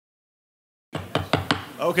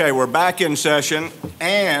Okay, we're back in session,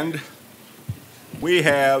 and we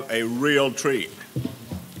have a real treat.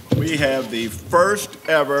 We have the first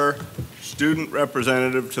ever student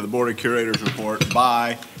representative to the Board of Curators report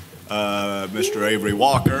by Mr. Avery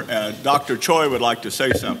Walker. Dr. Choi would like to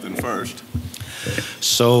say something first.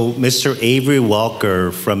 So Mr. Avery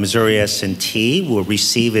Walker from Missouri S&T will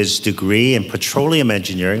receive his degree in petroleum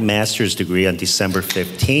engineering, master's degree, on December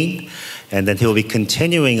 15th, and then he'll be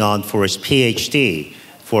continuing on for his PhD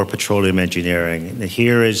for petroleum engineering. And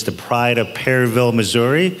here is the pride of Perryville,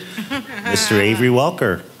 Missouri, Mr. Avery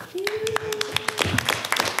Walker.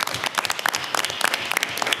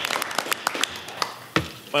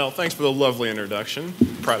 Well, thanks for the lovely introduction.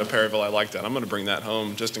 Pride of Perryville, I like that. I'm going to bring that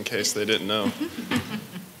home just in case they didn't know.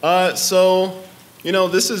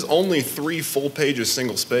 This is only 3 full pages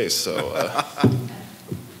single space, so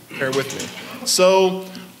bear with me. So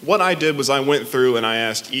what I did was I went through and I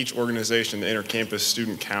asked each organization, the Intercampus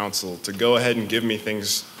Student Council, to go ahead and give me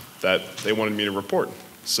things that they wanted me to report.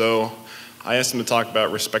 So I asked them to talk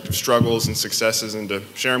about respective struggles and successes and to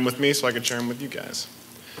share them with me so I could share them with you guys.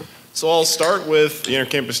 So I'll start with the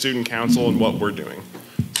Intercampus Student Council and what we're doing.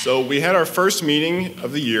 So we had our first meeting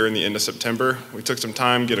of the year in the end of September. We took some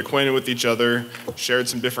time, get acquainted with each other, shared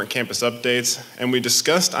some different campus updates, and we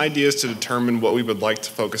discussed ideas to determine what we would like to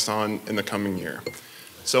focus on in the coming year.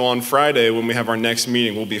 So on Friday, when we have our next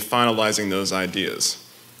meeting, we'll be finalizing those ideas.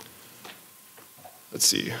 Let's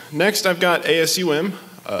see. Next, I've got ASUM.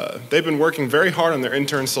 They've been working very hard on their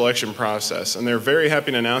intern selection process, and they're very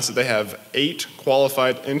happy to announce that they have 8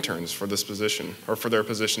 qualified interns for this position, or for their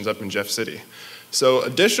positions up in Jeff City. So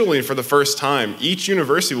additionally, for the first time, each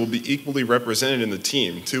university will be equally represented in the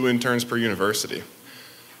team, 2 interns per university.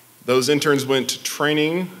 Those interns went to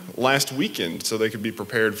training last weekend so they could be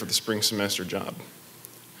prepared for the spring semester job.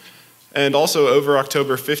 And also over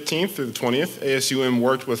October 15th through the 20th, ASUM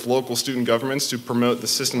worked with local student governments to promote the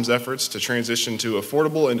system's efforts to transition to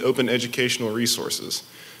affordable and open educational resources.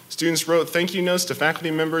 Students wrote thank you notes to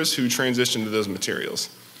faculty members who transitioned to those materials.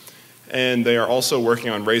 And they are also working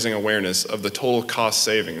on raising awareness of the total cost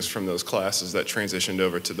savings from those classes that transitioned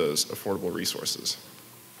over to those affordable resources.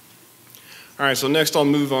 All right, so next I'll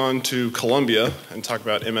move on to Columbia and talk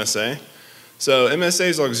about MSA. So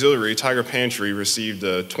MSA's auxiliary, Tiger Pantry, received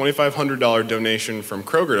a $2,500 donation from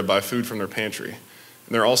Kroger to buy food from their pantry. And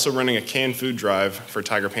they're also running a canned food drive for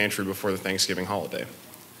Tiger Pantry before the Thanksgiving holiday.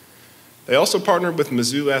 They also partnered with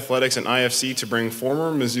Mizzou Athletics and IFC to bring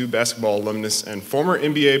former Mizzou basketball alumnus and former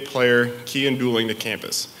NBA player Kean Dooling to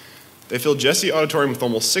campus. They filled Jesse Auditorium with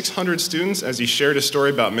almost 600 students as he shared his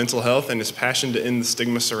story about mental health and his passion to end the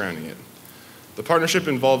stigma surrounding it. The partnership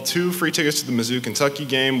involved 2 free tickets to the Mizzou-Kentucky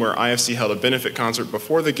game, where IFC held a benefit concert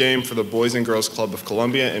before the game for the Boys and Girls Club of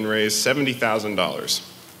Columbia and raised $70,000.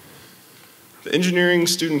 The Engineering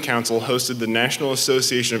Student Council hosted the National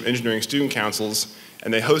Association of Engineering Student Councils,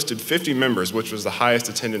 and they hosted 50 members, which was the highest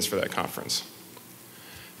attendance for that conference.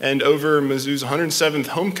 And over Mizzou's 107th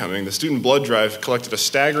homecoming, the Student Blood Drive collected a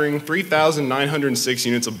staggering 3,906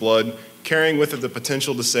 units of blood, carrying with it the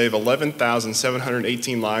potential to save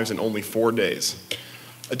 11,718 lives in only 4 days.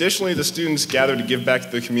 Additionally, the students gathered to give back to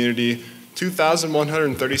the community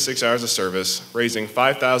 2,136 hours of service, raising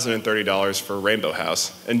 $5,030 for Rainbow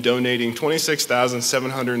House, and donating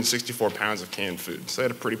 26,764 pounds of canned food. So they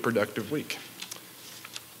had a pretty productive week.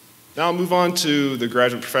 Now I'll move on to the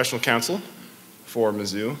Graduate Professional Council for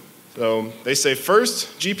Mizzou. So they say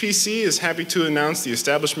first, GPC is happy to announce the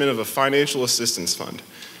establishment of a financial assistance fund.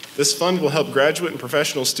 This fund will help graduate and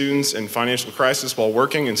professional students in financial crisis while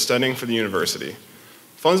working and studying for the university.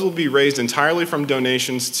 Funds will be raised entirely from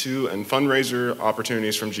donations to and fundraiser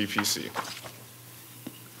opportunities from GPC.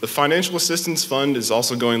 The Financial Assistance Fund is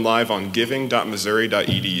also going live on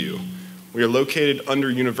giving.missouri.edu. We are located under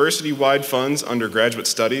university-wide funds under graduate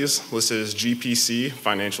studies, listed as GPC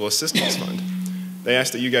Financial Assistance Fund. They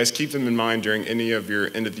ask that you guys keep them in mind during any of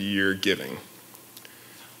your end-of-the-year giving.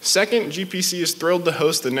 Second, GPC is thrilled to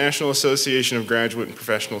host the National Association of Graduate and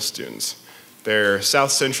Professional Students, their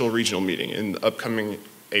South Central Regional meeting in the upcoming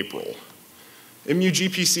April.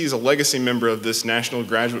 MUGPC is a legacy member of this National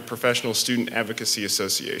Graduate Professional Student Advocacy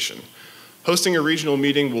Association. Hosting a regional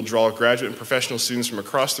meeting will draw graduate and professional students from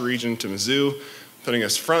across the region to Mizzou, putting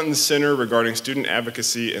us front and center regarding student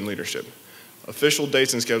advocacy and leadership. Official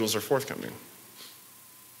dates and schedules are forthcoming.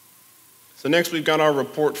 So next we've got our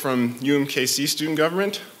report from UMKC Student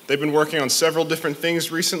Government. They've been working on several different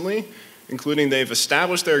things recently, including they've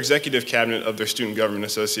established their executive cabinet of their Student Government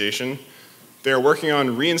Association. They're working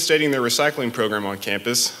on reinstating their recycling program on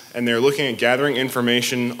campus, and they're looking at gathering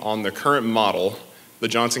information on the current model the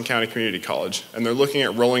Johnson County Community College, and they're looking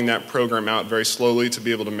at rolling that program out very slowly to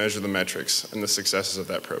be able to measure the metrics and the successes of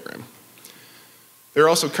that program. They're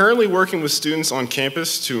also currently working with students on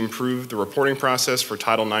campus to improve the reporting process for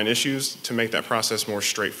Title IX issues to make that process more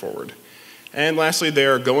straightforward. And lastly, they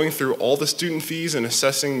are going through all the student fees and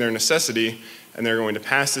assessing their necessity, and they're going to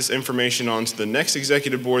pass this information on to the next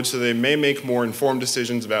executive board so they may make more informed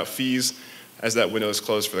decisions about fees as that window is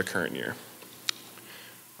closed for the current year.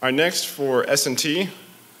 All right, next for S&T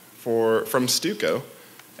from Stuco.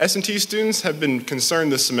 S&T students have been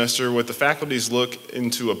concerned this semester with the faculty's look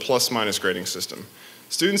into a plus-minus grading system.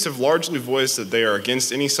 Students have largely voiced that they are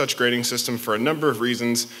against any such grading system for a number of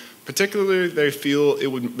reasons. Particularly, they feel it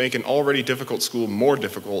would make an already difficult school more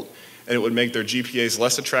difficult, and it would make their GPAs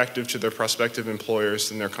less attractive to their prospective employers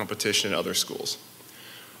than their competition in other schools.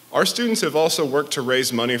 Our students have also worked to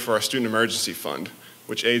raise money for our Student Emergency Fund,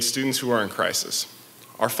 which aids students who are in crisis.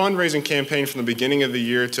 Our fundraising campaign from the beginning of the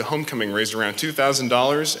year to homecoming raised around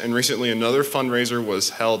 $2,000, and recently another fundraiser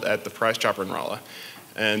was held at the Price Chopper in Rolla.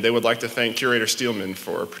 And they would like to thank Curator Steelman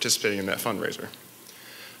for participating in that fundraiser.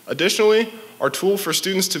 Additionally, our tool for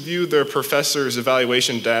students to view their professors'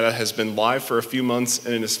 evaluation data has been live for a few months,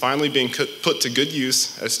 and it is finally being put to good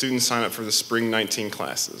use as students sign up for the Spring 19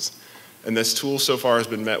 classes. And this tool so far has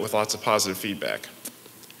been met with lots of positive feedback.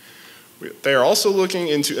 They are also looking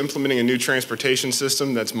into implementing a new transportation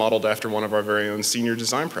system that's modeled after one of our very own senior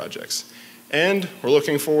design projects. And we're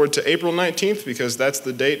looking forward to April 19th because that's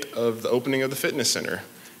the date of the opening of the fitness center.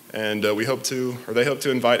 And they hope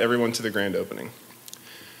to invite everyone to the grand opening.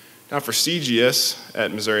 Now for CGS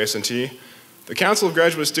at Missouri S&T, the Council of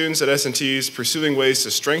Graduate Students at S&T is pursuing ways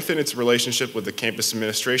to strengthen its relationship with the campus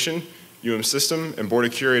administration, system, and Board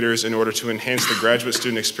of Curators in order to enhance the graduate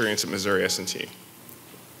student experience at Missouri S&T.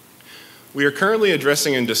 We are currently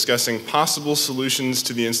addressing and discussing possible solutions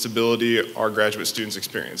to the instability our graduate students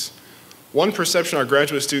experience. One perception our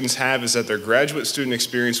graduate students have is that their graduate student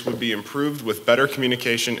experience would be improved with better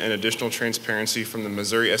communication and additional transparency from the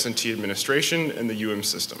Missouri S&T administration and the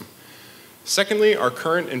system. Secondly, our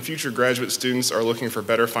current and future graduate students are looking for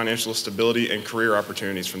better financial stability and career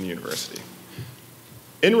opportunities from the university.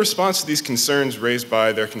 In response to these concerns raised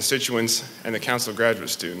by their constituents and the Council of Graduate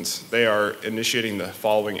Students, they are initiating the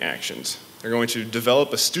following actions. They're going to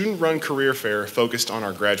develop a student-run career fair focused on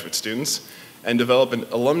our graduate students, and develop an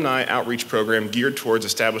alumni outreach program geared towards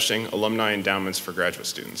establishing alumni endowments for graduate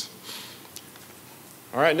students.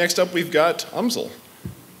 All right, next up we've got UMSL.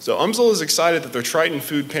 So UMSL is excited that their Triton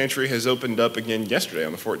Food Pantry has opened up again yesterday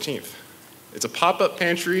on the 14th. It's a pop-up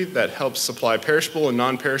pantry that helps supply perishable and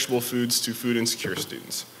non-perishable foods to food insecure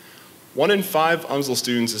students. 1 in 5 UMSL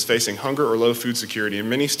students is facing hunger or low food security, and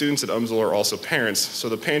many students at UMSL are also parents, so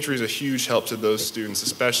the pantry is a huge help to those students,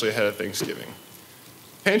 especially ahead of Thanksgiving.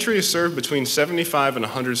 Pantry is served between 75 and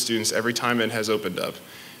 100 students every time it has opened up,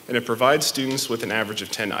 and it provides students with an average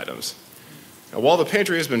of 10 items. Now, while the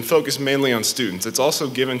pantry has been focused mainly on students, it's also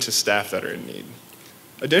given to staff that are in need.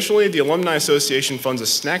 Additionally, the Alumni Association funds a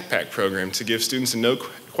snack pack program to give students a no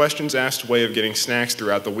questions asked way of getting snacks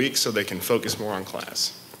throughout the week so they can focus more on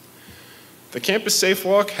class. The Campus Safe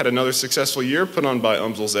Walk had another successful year put on by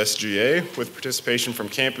UMSL's SGA with participation from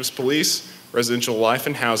campus police, residential life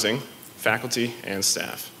and housing, faculty, and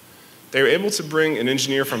staff. They were able to bring an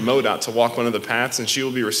engineer from MoDOT to walk one of the paths, and she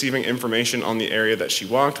will be receiving information on the area that she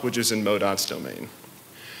walked, which is in MoDOT's domain.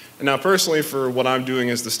 And now personally, for what I'm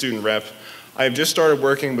doing as the student rep, I have just started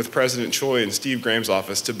working with President Choi and Steve Graham's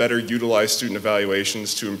office to better utilize student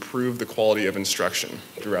evaluations to improve the quality of instruction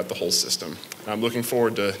throughout the whole system. And I'm looking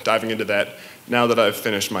forward to diving into that now that I've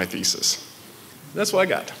finished my thesis. That's what I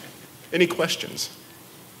got. Any questions?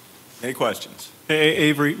 Any questions? Hey,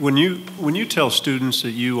 Avery, when you tell students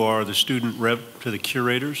that you are the student rep to the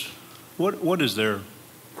curators, what is their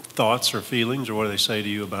thoughts or feelings, or what do they say to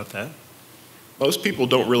you about that? Most people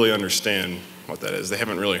don't really understand what that is. They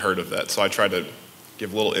haven't really heard of that, so I try to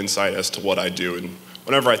give a little insight as to what I do, and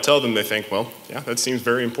whenever I tell them, they think, well, yeah, that seems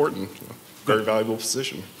very important, very valuable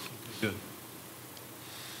position. Good.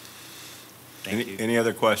 Any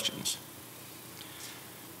other questions?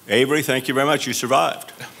 Avery, thank you very much. You survived.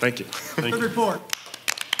 Thank you. Thank Good you. report.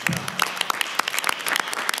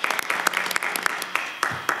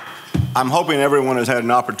 I'm hoping everyone has had an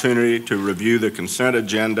opportunity to review the consent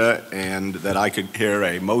agenda and that I could hear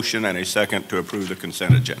a motion and a second to approve the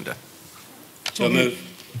consent agenda. So moved.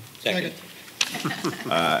 Second.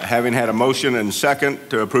 Having had a motion and second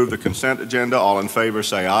to approve the consent agenda, all in favor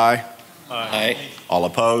say aye. Aye. All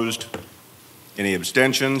opposed? Any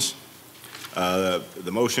abstentions?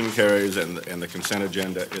 The motion carries and the consent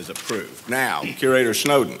agenda is approved. Now, Curator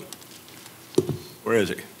Snowden, where is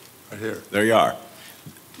he? Right here. There you are.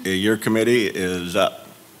 your committee is up.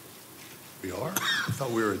 We are? I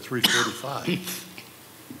thought we were at 3:45.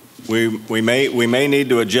 We may need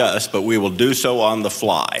to adjust, but we will do so on the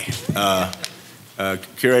fly.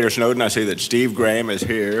 Curator Snowden, I see that Steve Graham is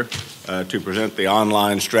here to present the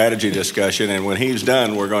online strategy discussion, and when he's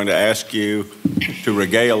done, we're going to ask you to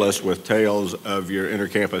regale us with tales of your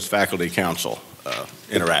intercampus faculty council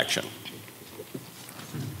interaction.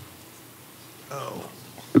 Oh.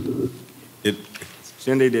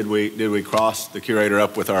 Cindy, did we cross the curator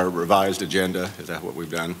up with our revised agenda? Is that what we've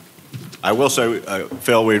done? I will say,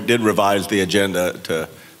 Phil, we did revise the agenda to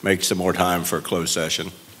make some more time for closed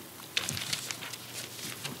session.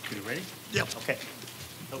 You ready? Yep. Okay.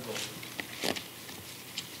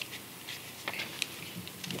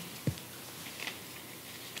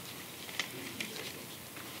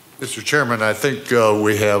 Mr. Chairman, I think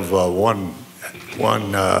we have one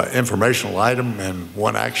informational item and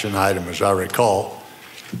one action item, as I recall.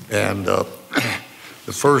 And the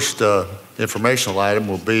first informational item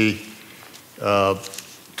will be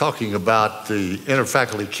talking about the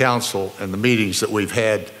Interfaculty Council and the meetings that we've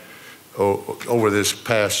had over this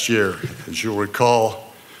past year. As you'll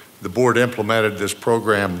recall, the board implemented this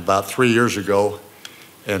program about 3 years ago,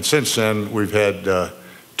 and since then we've had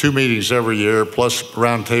 2 meetings every year, plus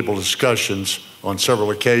roundtable discussions on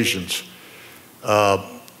several occasions.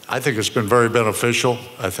 I think it's been very beneficial.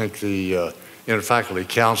 I think the Interfaculty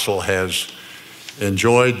Council has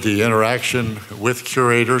enjoyed the interaction with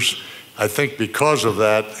curators. I think because of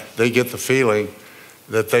that, they get the feeling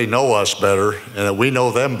that they know us better and that we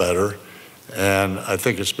know them better, and I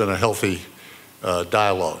think it's been a healthy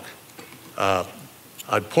dialogue.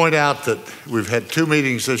 I'd point out that we've had 2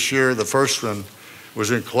 meetings this year. The first one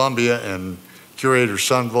was in Columbia, and Curator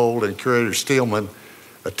Sunvold and Curator Steelman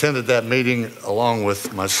attended that meeting along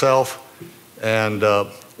with myself. And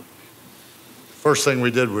first thing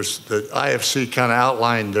we did was the IFC kind of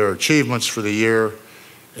outlined their achievements for the year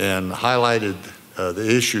and highlighted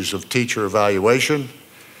the issues of teacher evaluation.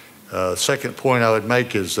 Second point I would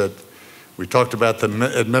make is that we talked about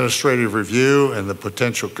the administrative review and the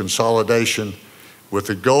potential consolidation with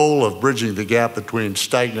the goal of bridging the gap between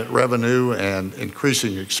stagnant revenue and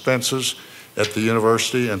increasing expenses at the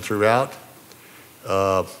university and throughout.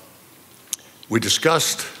 We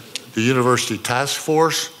discussed the university task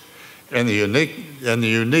force and the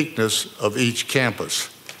uniqueness of each campus.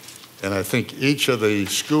 And I think each of the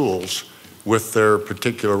schools, with their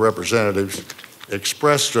particular representatives,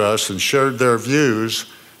 expressed to us and shared their views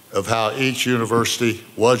of how each university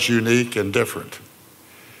was unique and different.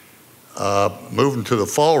 Moving to the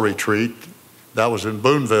fall retreat, that was in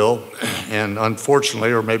Boonville, and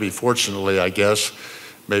unfortunately, or maybe fortunately, I guess,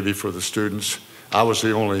 maybe for the students, I was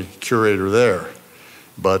the only curator there.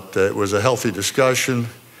 But it was a healthy discussion.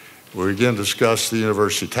 We again discussed the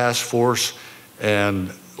university task force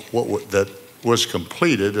and that was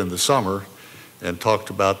completed in the summer, and talked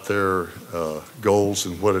about their goals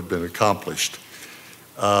and what had been accomplished.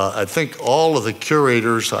 I think all of the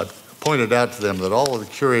curators, I pointed out to them that all of the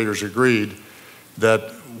curators agreed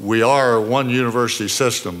that we are one university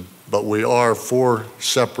system, but we are 4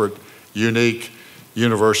 separate, unique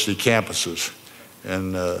university campuses.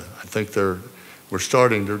 And I think we're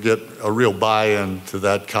starting to get a real buy-in to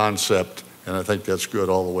that concept, and I think that's good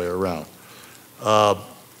all the way around.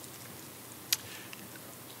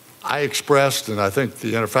 I expressed, and I think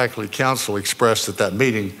the Interfaculty Council expressed at that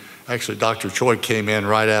meeting, actually Dr. Choi came in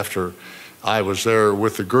right after I was there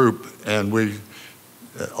with the group, and we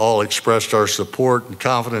all expressed our support and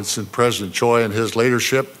confidence in President Choi and his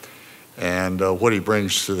leadership and what he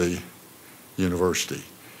brings to the university.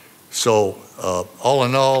 So all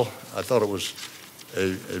in all, I thought it was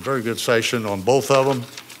a very good session on both of them,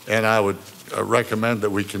 and I would recommend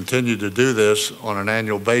that we continue to do this on an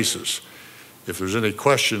annual basis. If there's any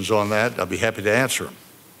questions on that, I'd be happy to answer them.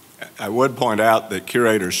 I would point out that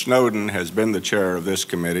Curator Snowden has been the chair of this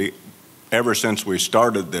committee ever since we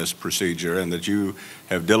started this procedure, and that you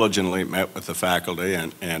have diligently met with the faculty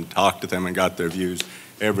and talked to them and got their views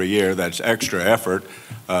every year. That's extra effort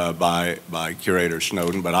by Curator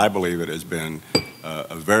Snowden, but I believe it has been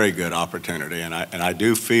a very good opportunity, and I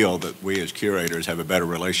do feel that we as curators have a better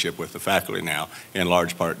relationship with the faculty now, in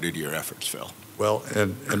large part due to your efforts, Phil. Well,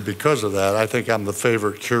 and because of that, I think I'm the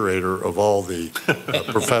favorite curator of all the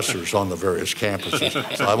professors on the various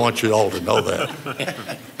campuses. So I want you all to know that,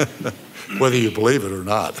 whether you believe it or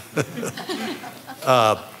not.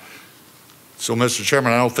 So, Mr.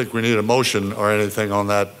 Chairman, I don't think we need a motion or anything on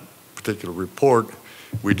that particular report.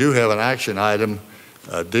 We do have an action item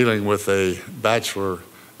dealing with a Bachelor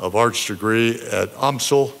of Arts degree at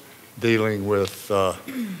UMSL, dealing with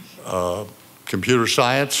computer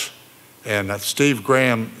science. And Steve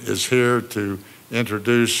Graham is here to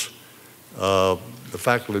introduce the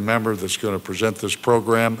faculty member that's going to present this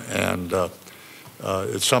program, and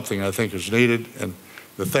it's something I think is needed. And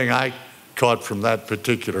the thing I caught from that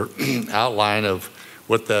particular outline of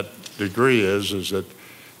what that degree is that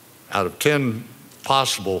out of 10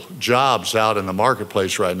 possible jobs out in the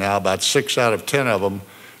marketplace right now, about 6 out of 10 of them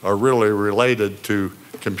are really related to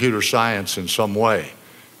computer science in some way,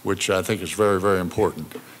 which I think is very, very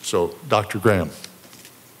important. So, Dr. Graham. Would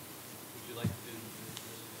you like to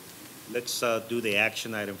do? Let's do the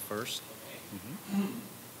action item first. Okay.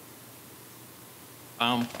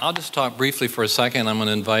 I'll just talk briefly for a second. I'm going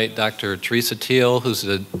to invite Dr. Teresa Teal, who's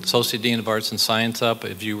the Associate Dean of Arts and Science, up.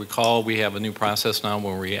 If you recall, we have a new process now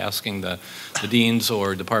where we're asking the deans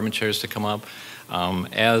or department chairs to come up.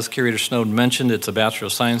 As Curator Snowden mentioned, it's a Bachelor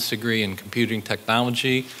of Science degree in computing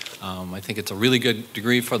technology. I think it's a really good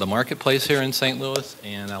degree for the marketplace here in St. Louis,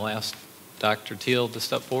 and I'll ask Dr. Teal to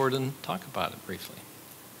step forward and talk about it briefly.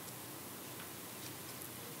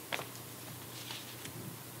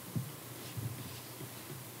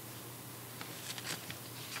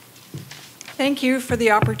 Thank you for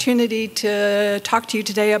the opportunity to talk to you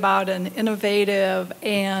today about an innovative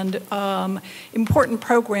and important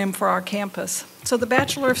program for our campus. So the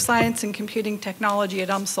Bachelor of Science in Computing Technology at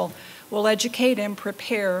UMSL will educate and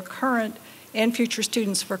prepare current and future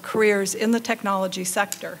students for careers in the technology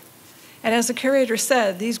sector. And as the curator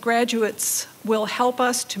said, these graduates will help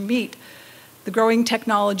us to meet the growing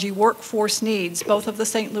technology workforce needs, both of the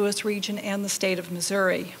St. Louis region and the state of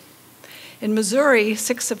Missouri. In Missouri,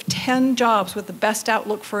 6 of 10 jobs with the best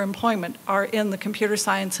outlook for employment are in the computer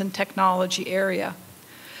science and technology area.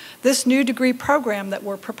 This new degree program that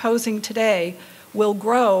we're proposing today will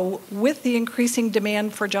grow with the increasing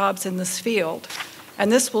demand for jobs in this field,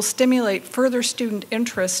 and this will stimulate further student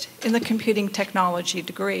interest in the computing technology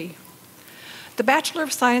degree. The Bachelor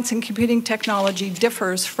of Science in Computing Technology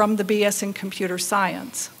differs from the BS in Computer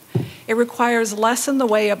Science. It requires less in the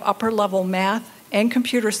way of upper-level math and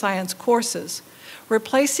computer science courses,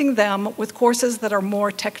 replacing them with courses that are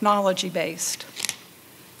more technology-based.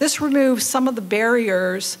 This removes some of the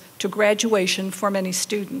barriers to graduation for many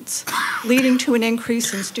students, leading to an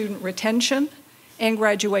increase in student retention and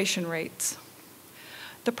graduation rates.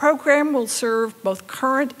 The program will serve both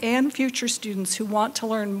current and future students who want to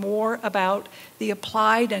learn more about the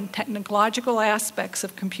applied and technological aspects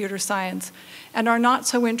of computer science and are not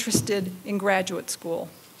so interested in graduate school.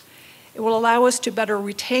 It will allow us to better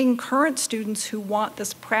retain current students who want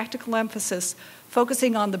this practical emphasis,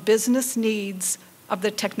 focusing on the business needs of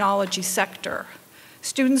the technology sector.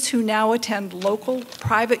 Students who now attend local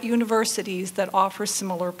private universities that offer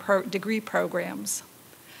similar degree programs.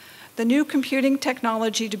 The new computing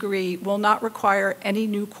technology degree will not require any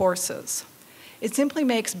new courses. It simply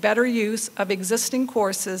makes better use of existing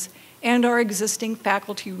courses and our existing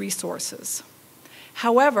faculty resources.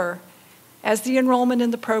 However, as the enrollment in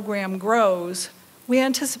the program grows, we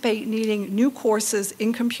anticipate needing new courses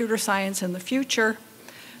in computer science in the future,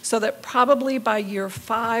 so that probably by year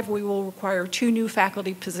 5 we will require 2 new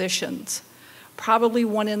faculty positions, probably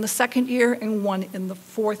 1 in the 2nd year and 1 in the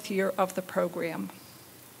 4th year of the program.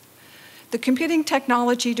 The computing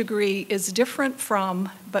technology degree is different from,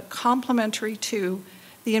 but complementary to,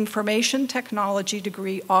 the information technology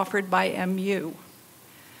degree offered by MU.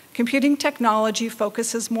 Computing technology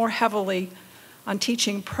focuses more heavily on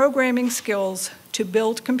teaching programming skills to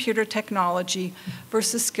build computer technology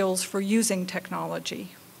versus skills for using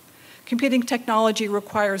technology. Computing technology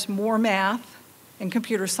requires more math and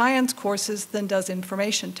computer science courses than does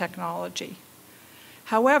information technology.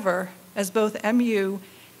 However, as both MU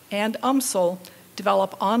and UMSL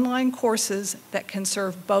develop online courses that can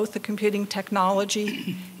serve both the computing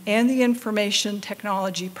technology and the information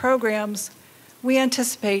technology programs, we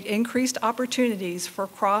anticipate increased opportunities for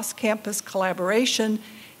cross-campus collaboration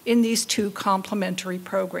in these 2 complementary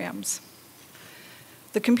programs.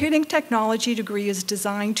 The computing technology degree is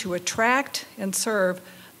designed to attract and serve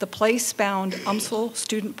the place-bound UMSL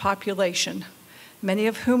student population, many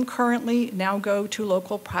of whom currently now go to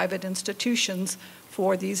local private institutions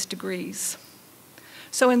for these degrees.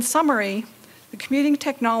 So in summary, the computing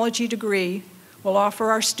technology degree will offer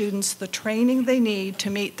our students the training they need to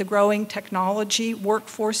meet the growing technology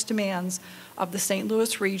workforce demands of the St.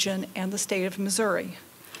 Louis region and the state of Missouri.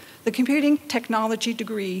 The computing technology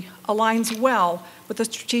degree aligns well with the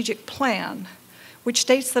strategic plan, which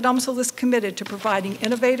states that UMSL is committed to providing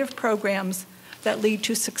innovative programs that lead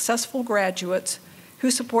to successful graduates who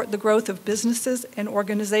support the growth of businesses and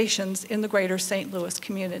organizations in the greater St. Louis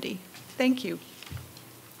community. Thank you.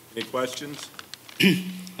 Any questions?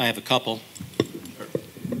 I have a couple.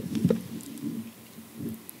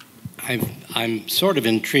 I'm sort of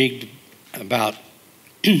intrigued about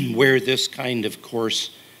where this kind of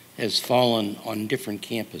course has fallen on different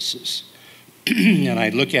campuses. And I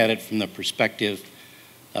look at it from the perspective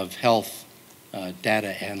of health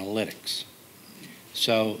data analytics.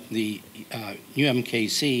 So the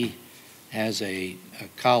UMKC has a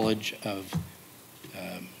college of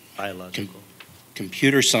Biological.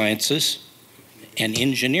 computer sciences and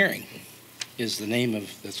engineering is the name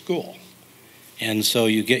of the school. And so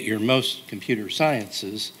you get your most computer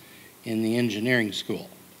sciences in the engineering school.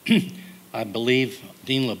 I believe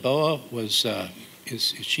Dean LeBoa was,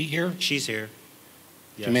 is she here? She's here.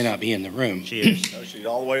 She may not be in the room. She is. No, she's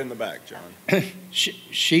all the way in the back, John.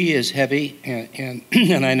 She is heavy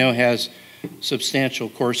and I know has substantial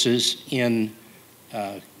courses in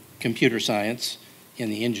computer science in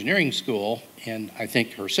the engineering school, and I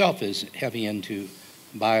think herself is heavy into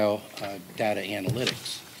bio data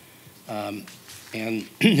analytics. And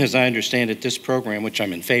as I understand it, this program, which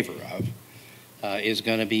I'm in favor of, is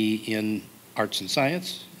going to be in arts and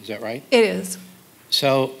science. Is that right? It is.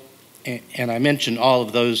 So, and I mentioned all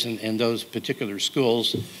of those in those particular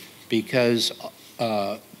schools because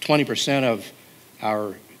 20% of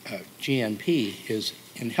our GNP is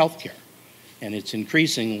in healthcare, and it's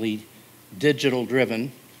increasingly digital driven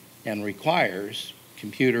and requires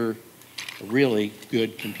really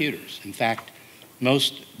good computers. In fact,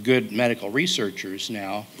 most good medical researchers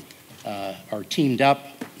now are teamed up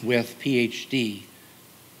with PhD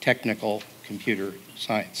technical computer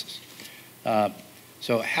sciences.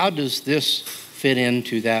 So how does this fit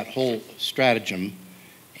into that whole stratagem?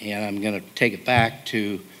 And I'm going to take it back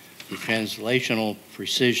to the translational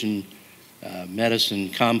precision medicine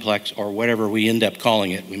complex, or whatever we end up calling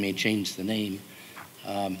it. We may change the name.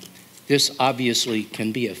 This obviously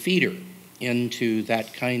can be a feeder into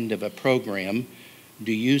that kind of a program.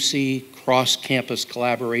 Do you see cross-campus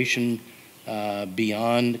collaboration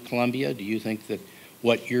beyond Columbia? Do you think that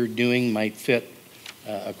what you're doing might fit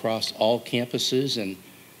across all campuses,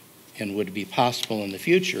 and would it be possible in the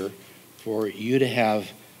future for you to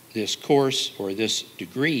have this course or this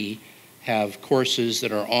degree have courses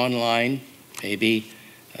that are online, maybe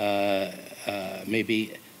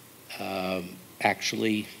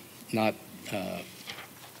actually not,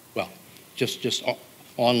 just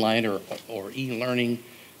online or e-learning,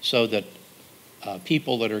 so that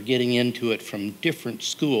people that are getting into it from different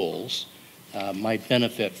schools might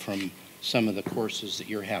benefit from some of the courses that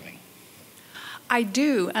you're having? I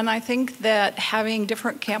do, and I think that having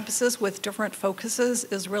different campuses with different focuses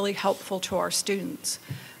is really helpful to our students.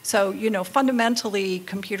 So, fundamentally,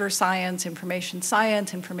 computer science, information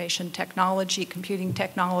technology, computing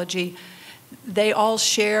technology, they all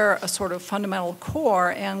share a sort of fundamental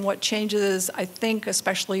core, and what changes, I think,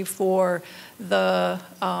 especially for the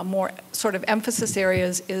more sort of emphasis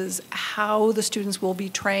areas, is how the students will be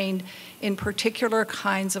trained in particular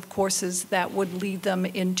kinds of courses that would lead them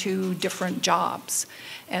into different jobs.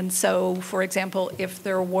 And so, for example, if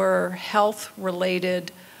there were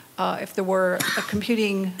health-related, if there were a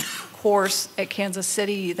computing course at Kansas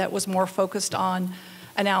City that was more focused on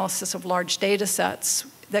analysis of large data sets,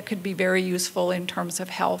 that could be very useful in terms of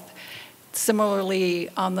health. Similarly,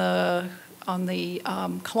 on the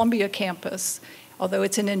Columbia campus, although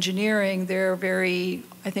it's in engineering, they're very,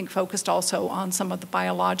 I think, focused also on some of the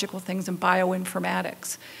biological things and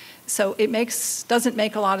bioinformatics. So it doesn't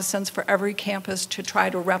make a lot of sense for every campus to try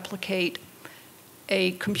to replicate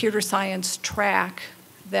a computer science track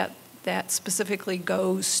that specifically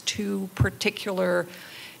goes to particular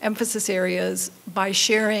emphasis areas. By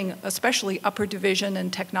sharing, especially upper division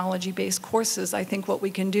and technology-based courses, I think what we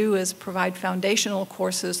can do is provide foundational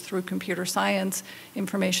courses through computer science,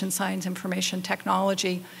 information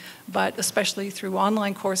technology, but especially through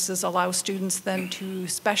online courses, allow students then to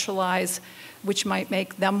specialize, which might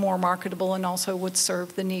make them more marketable and also would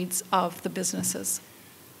serve the needs of the businesses.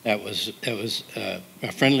 That was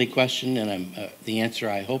a friendly question, and the answer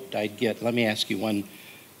I hoped I'd get. Let me ask you one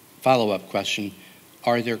follow-up question.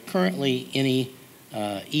 Are there currently any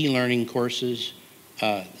e-learning courses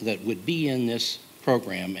that would be in this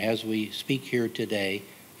program as we speak here today?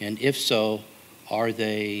 And if so, are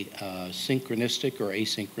they synchronistic or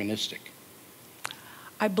asynchronistic?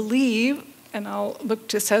 I believe, and I'll look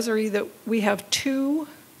to Cesare, that we have 2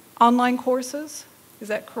 online courses. Is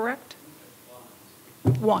that correct?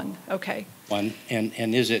 One, okay. One, and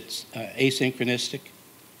is it asynchronistic?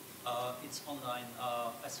 It's online,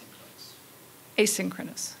 asynchronous.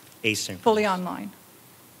 Asynchronous. Asynchronous. Fully online.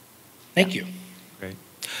 Thank you. Great.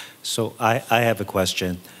 So I have a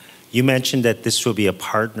question. You mentioned that this will be a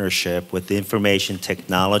partnership with the information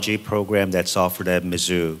technology program that's offered at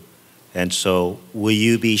Mizzou. And so will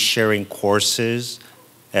you be sharing courses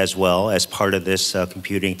as well as part of this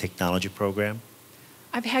computing technology program?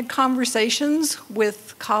 I've had conversations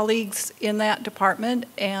with colleagues in that department,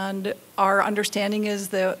 and our understanding is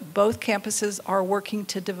that both campuses are working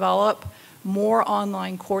to develop more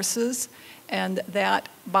online courses, and that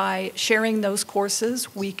by sharing those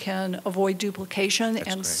courses, we can avoid duplication and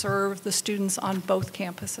great. serve the students on both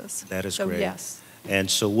campuses. That is so, great. Yes.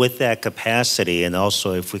 And so with that capacity, and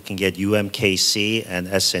also if we can get UMKC and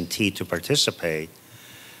SNT to participate,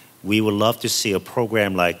 we would love to see a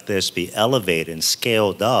program like this be elevated and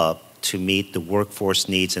scaled up to meet the workforce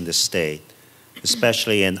needs in the state,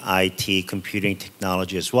 especially in IT, computing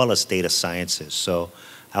technology, as well as data sciences. So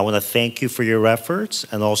I want to thank you for your efforts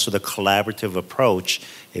and also the collaborative approach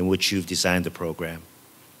in which you've designed the program.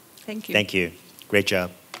 Thank you. Thank you. Great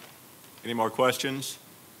job. Any more questions?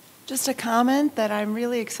 Just a comment that I'm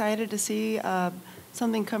really excited to see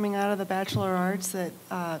something coming out of the Bachelor of Arts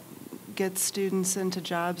that gets students into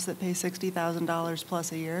jobs that pay $60,000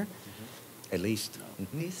 plus a year. At least.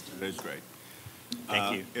 At least. That is great.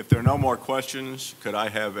 Thank you. If there are no more questions, could I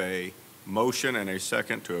have a motion and a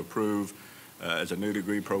second to approve as a new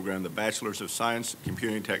degree program the Bachelor's of Science and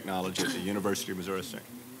Computing Technology at the University of Missouri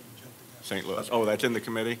St. Louis? Oh, that's in the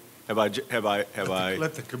committee? Have I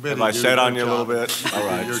Let the committee have I do said their on you a job. little bit? All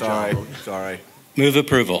right, Your sorry, job. sorry. Move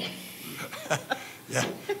approval.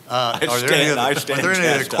 Are there any I other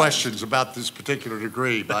stand questions about this particular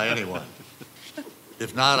degree by anyone?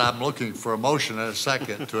 If not, I'm looking for a motion and a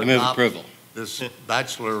second to I move adopt approval. this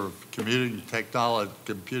Bachelor of Computing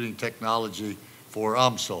Technology for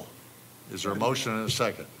UMSL. Is there a motion and a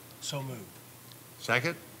second? So moved.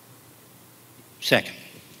 Second? Second.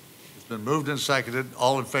 It's been moved and seconded.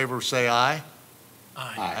 All in favor say aye.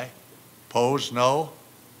 Aye. Opposed, no.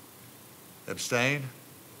 Abstain?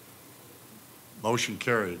 Motion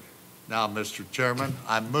carried. Now, Mr. Chairman,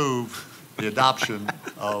 I move the adoption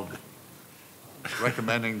of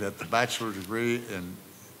recommending that the bachelor degree in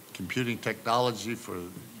computing technology for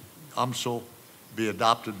UMSL be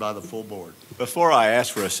adopted by the full board. Before I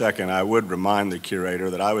ask for a second, I would remind the curator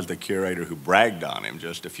that I was the curator who bragged on him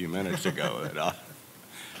just a few minutes ago.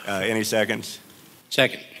 Any seconds?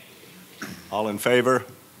 Second. All in favor?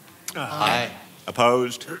 Aye.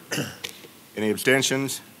 Opposed? Any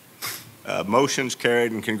abstentions? Motion's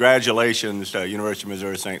carried, and congratulations to University of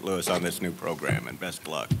Missouri St. Louis on this new program, and best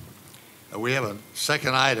luck. We have a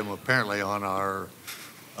second item apparently on our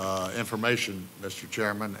information, Mr.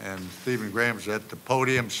 Chairman, and Stephen Graham's at the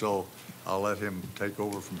podium, so I'll let him take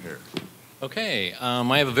over from here. Okay,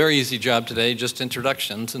 I have a very easy job today, just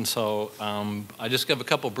introductions, and so I just give a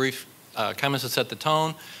couple brief comments to set the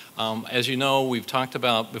tone. As you know, we've talked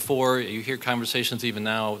about before, you hear conversations even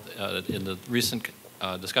now in the recent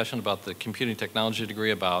discussion about the computing technology degree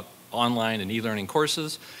about online and e-learning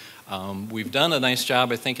courses. We've done a nice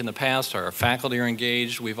job, I think, in the past. Our faculty are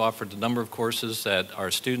engaged. We've offered a number of courses that our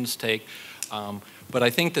students take. But I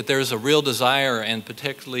think that there's a real desire, and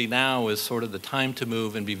particularly now is sort of the time to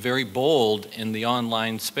move and be very bold in the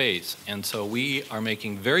online space. And so we are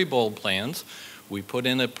making very bold plans. We put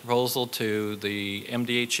in a proposal to the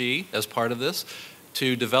MDHE as part of this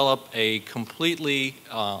to develop a completely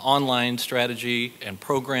online strategy and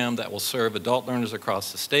program that will serve adult learners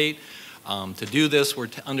across the state. To do this, we're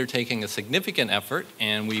undertaking a significant effort,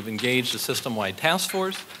 and we've engaged a system-wide task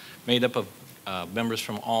force made up of members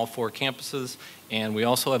from all 4 campuses, and we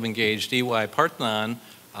also have engaged EY Parthenon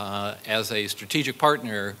as a strategic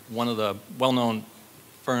partner, one of the well-known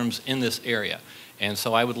firms in this area. And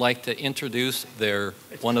so I would like to introduce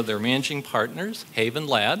one of their managing partners, Haven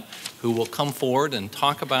Ladd, who will come forward and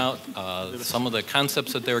talk about some of the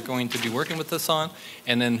concepts that they're going to be working with us on,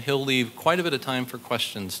 and then he'll leave quite a bit of time for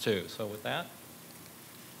questions too. So with that.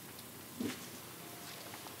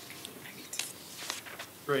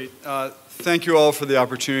 Great. Thank you all for the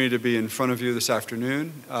opportunity to be in front of you this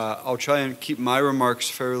afternoon. I'll try and keep my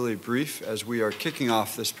remarks fairly brief as we are kicking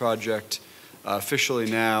off this project officially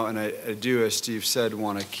now, and I do, as Steve said,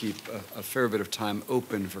 want to keep a fair bit of time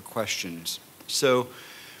open for questions. So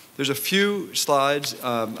there's a few slides,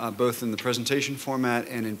 both in the presentation format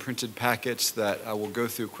and in printed packets, that I will go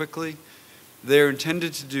through quickly. They're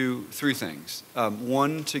intended to do 3 things.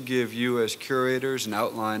 One, to give you as curators an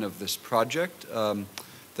outline of this project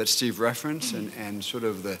that Steve referenced and sort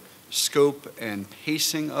of the scope and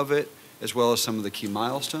pacing of it, as well as some of the key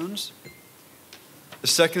milestones. The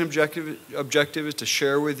second objective is to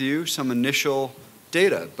share with you some initial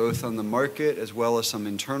data, both on the market as well as some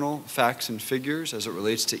internal facts and figures as it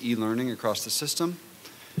relates to e-learning across the system.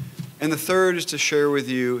 And the third is to share with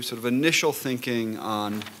you sort of initial thinking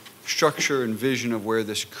on structure and vision of where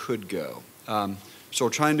this could go. So I'll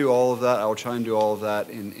try and do all of that. I'll try and do all of that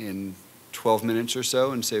in 12 minutes or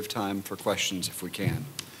so and save time for questions if we can.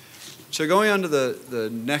 So going on to the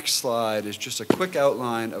next slide is just a quick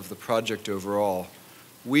outline of the project overall.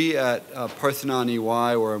 We at Parthenon EY,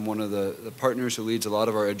 where I'm one of the partners who leads a lot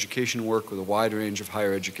of our education work with a wide range of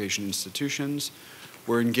higher education institutions,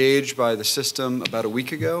 were engaged by the system about a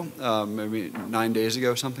week ago, maybe 9 days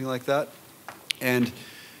ago, something like that. And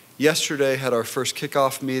yesterday had our first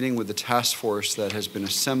kickoff meeting with the task force that has been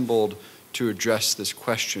assembled to address this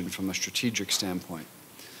question from a strategic standpoint.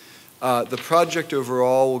 The project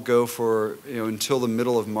overall will go for until the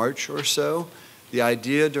middle of March or so. The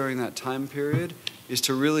idea during that time period is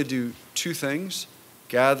to really do two things: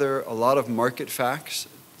 gather a lot of market facts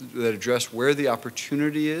that address where the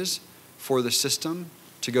opportunity is for the system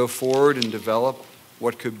to go forward and develop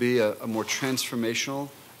what could be a more transformational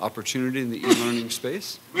opportunity in the e-learning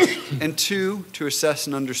space, and two, to assess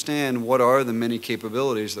and understand what are the many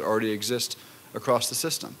capabilities that already exist across the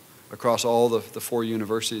system, across all the 4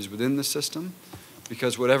 universities within the system,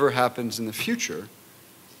 because whatever happens in the future,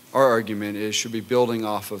 our argument is should be building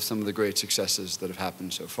off of some of the great successes that have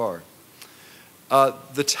happened so far.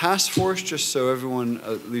 The task force, just so everyone,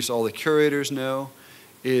 at least all the curators know,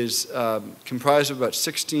 is comprised of about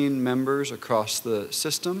 16 members across the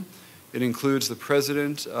system. It includes the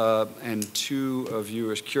president and 2 of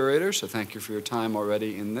you as curators, so thank you for your time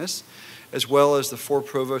already in this, as well as the 4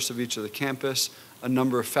 provosts of each of the campus, a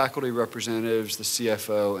number of faculty representatives, the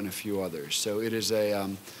CFO, and a few others. So it is a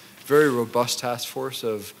very robust task force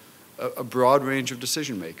of a broad range of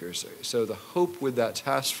decision makers. So the hope with that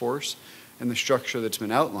task force and the structure that's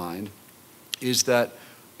been outlined is that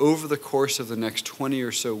over the course of the next 20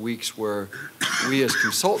 or so weeks where we as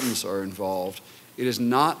consultants are involved, it is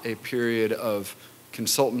not a period of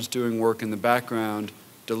consultants doing work in the background,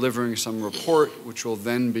 delivering some report, which will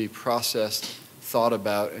then be processed, thought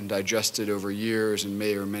about, and digested over years and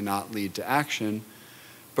may or may not lead to action,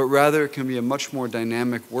 but rather it can be a much more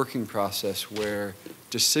dynamic working process where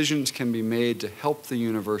decisions can be made to help the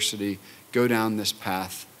university go down this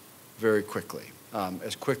path very quickly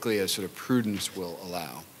as sort of prudence will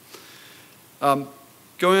allow.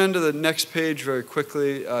 Going on to the next page very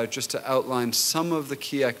quickly, just to outline some of the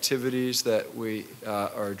key activities that we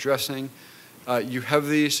are addressing. You have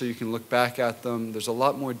these so you can look back at them. There's a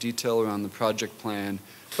lot more detail around the project plan,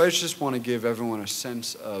 but I just want to give everyone a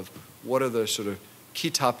sense of what are the sort of key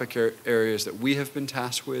topic areas that we have been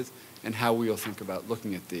tasked with and how we will think about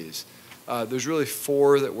looking at these. There's really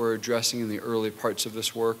 4 that we're addressing in the early parts of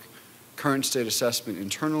this work: current state assessment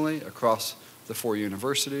internally across the 4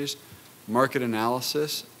 universities, market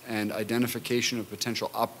analysis and identification of potential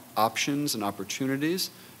options and opportunities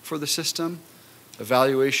for the system,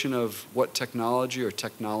 evaluation of what technology or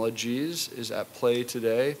technologies is at play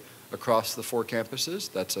today across the 4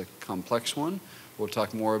 campuses. That's a complex one. We'll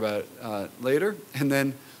talk more about it later. And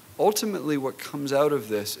then ultimately what comes out of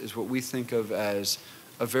this is what we think of as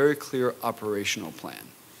a very clear operational plan.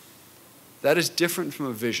 That is different from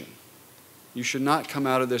a vision. You should not come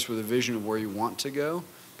out of this with a vision of where you want to go,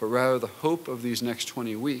 but rather the hope of these next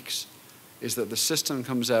 20 weeks is that the system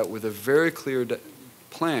comes out with a very clear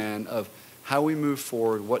plan of how we move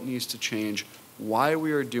forward, what needs to change, why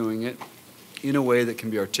we are doing it in a way that can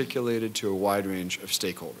be articulated to a wide range of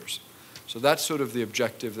stakeholders. So that's sort of the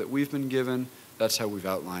objective that we've been given. That's how we've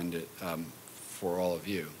outlined it for all of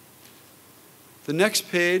you. The next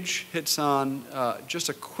page hits on just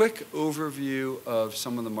a quick overview of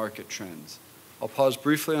some of the market trends. I'll pause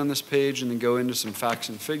briefly on this page and then go into some facts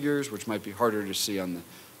and figures, which might be harder to see on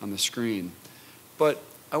the screen. But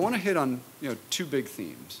I want to hit on 2 big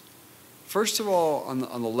themes. First of all, on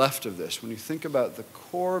the left of this, when you think about the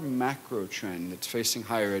core macro trend that's facing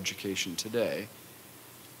higher education today,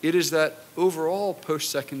 it is that overall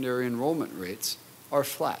post-secondary enrollment rates are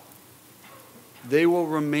flat. They will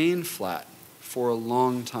remain flat for a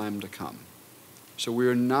long time to come. So we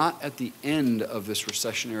are not at the end of this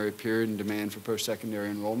recessionary period in demand for post-secondary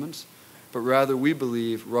enrollments, but rather we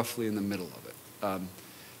believe roughly in the middle of it.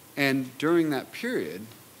 And during that period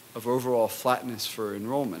of overall flatness for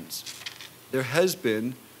enrollments, there has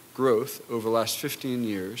been growth over the last 15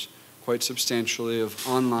 years, quite substantially, of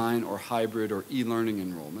online or hybrid or e-learning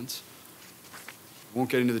enrollments. I won't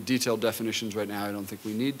get into the detailed definitions right now, I don't think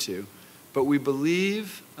we need to, but we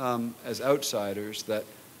believe as outsiders that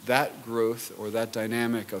that growth or that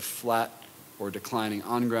dynamic of flat or declining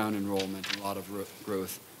on-ground enrollment and a lot of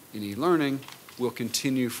growth in e-learning will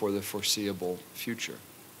continue for the foreseeable future.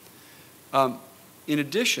 In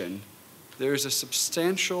addition, there is a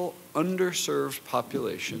substantial underserved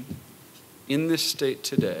population in this state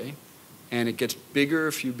today, and it gets bigger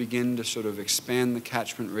if you begin to sort of expand the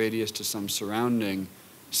catchment radius to some surrounding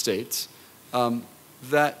states,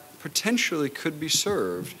 that potentially could be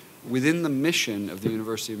served within the mission of the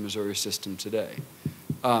University of Missouri system today.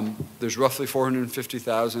 There's roughly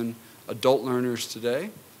 450,000 adult learners today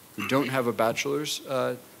who don't have a bachelor's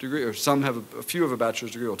degree, or some have a few have a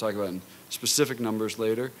bachelor's degree, we'll talk about in specific numbers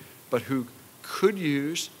later, but who could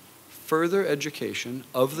use further education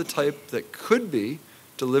of the type that could be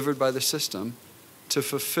delivered by the system to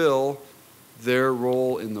fulfill their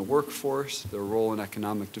role in the workforce, their role in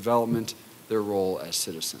economic development, their role as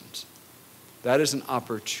citizens. That is an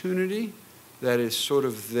opportunity that is sort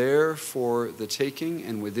of there for the taking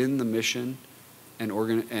and within the mission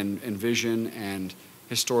and vision and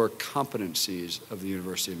historic competencies of the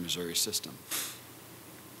University of Missouri system.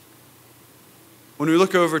 When we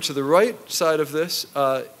look over to the right side of this,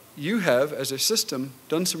 you have, as a system,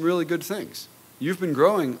 done some really good things. You've been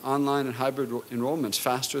growing online and hybrid enrollments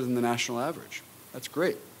faster than the national average. That's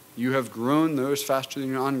great. You have grown those faster than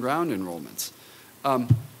your on-ground enrollments.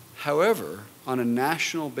 However, on a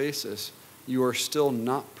national basis, you are still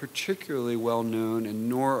not particularly well known, and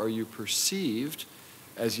nor are you perceived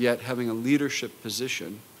as yet having a leadership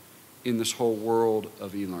position in this whole world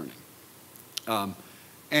of e-learning.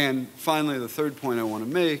 And finally, the third point I want to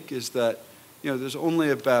make is that there's only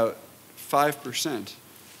about 5%.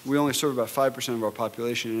 We only serve about 5% of our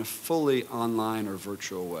population in a fully online or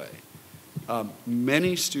virtual way.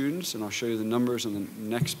 Many students, and I'll show you the numbers on the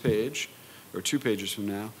next page, or 2 pages from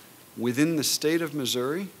now, within the state of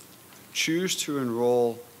Missouri, choose to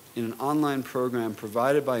enroll in an online program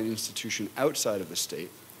provided by an institution outside of the state.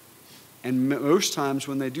 And most times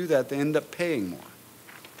when they do that, they end up paying more.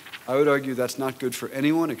 I would argue that's not good for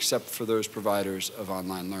anyone except for those providers of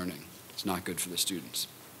online learning. It's not good for the students.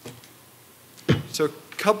 So a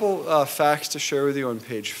couple facts to share with you on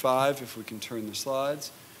page 5, if we can turn the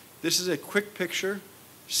slides. This is a quick picture,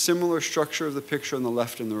 similar structure of the picture on the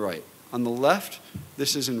left and the right. On the left,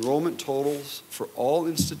 this is enrollment totals for all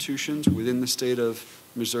institutions within the state of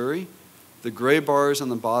Missouri. The gray bars on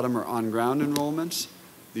the bottom are on-ground enrollments.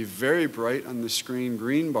 The very bright on the screen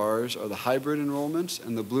green bars are the hybrid enrollments,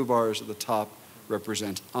 and the blue bars at the top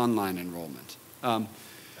represent online enrollment.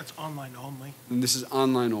 That's online only? And this is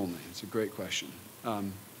online only. It's a great question.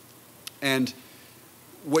 And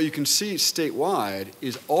what you can see statewide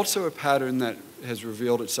is also a pattern that has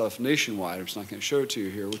revealed itself nationwide. I'm just not going to show it to you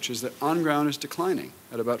here, which is that on-ground is declining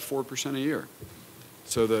at about 4% a year.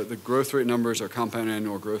 So the growth rate numbers are compound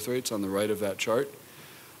annual growth rates on the right of that chart.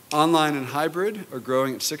 Online and hybrid are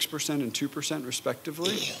growing at 6% and 2%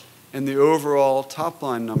 respectively, and the overall top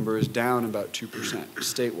line number is down about 2%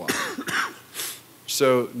 statewide.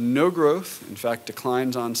 So no growth, in fact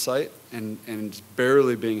declines on site, and it's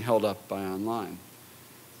barely being held up by online.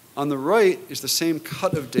 On the right is the same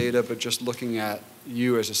cut of data, but just looking at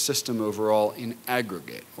you as a system overall in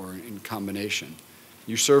aggregate or in combination.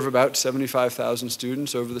 You serve about 75,000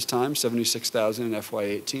 students over this time, 76,000 in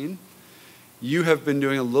FY18. You have been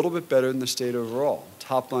doing a little bit better than the state overall.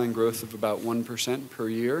 Top line growth of about 1% per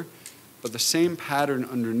year, but the same pattern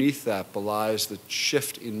underneath that belies the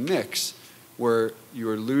shift in mix, where you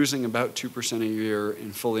are losing about 2% a year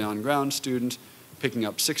in fully on-ground students, picking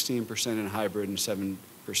up 16% in hybrid and 7%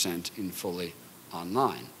 in fully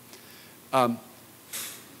online.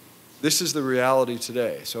 This is the reality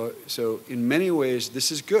today. So in many ways,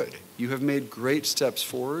 this is good. You have made great steps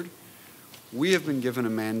forward. We have been given a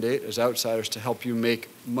mandate as outsiders to help you make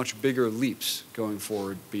much bigger leaps going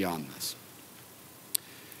forward beyond this.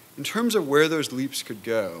 In terms of where those leaps could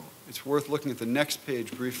go, it's worth looking at the next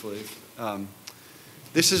page briefly.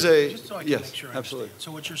 This is a, just so I can yes, make sure I absolutely. understand.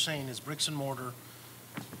 So what you're saying is bricks and mortar,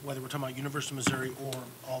 whether we're talking about University of Missouri or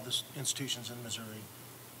all the institutions in Missouri,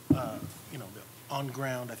 the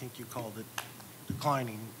on-ground, I think you called it,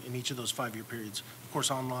 declining in each of those 5-year periods. Of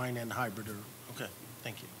course, online and hybrid are, okay,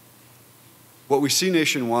 thank you. What we see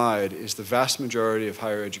nationwide is the vast majority of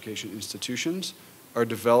higher education institutions are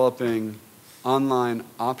developing online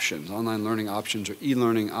options, online learning options or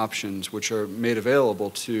e-learning options, which are made available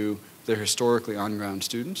to their historically on-ground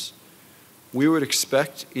students. We would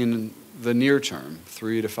expect in the near term,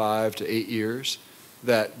 3 to 5 to 8 years,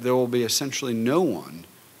 that there will be essentially no one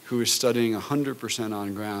who is studying 100%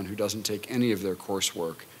 on ground who doesn't take any of their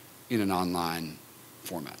coursework in an online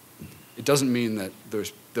format. It doesn't mean that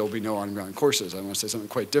there'll be no on-ground courses. I want to say something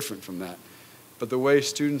quite different from that. But the way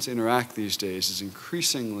students interact these days is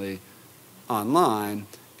increasingly online,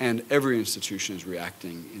 and every institution is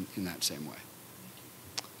reacting in that same way.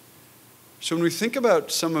 So when we think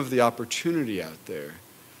about some of the opportunity out there,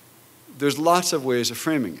 there's lots of ways of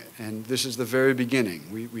framing it, and this is the very beginning.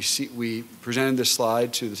 We presented this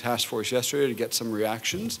slide to the task force yesterday to get some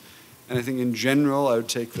reactions, and I think in general I would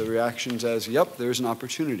take the reactions as, yep, there's an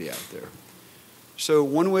opportunity out there. So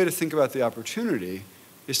one way to think about the opportunity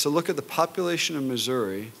is to look at the population of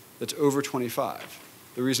Missouri that's over 25.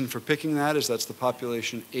 The reason for picking that is that's the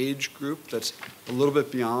population age group that's a little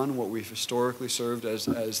bit beyond what we've historically served as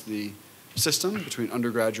the system between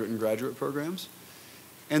undergraduate and graduate programs.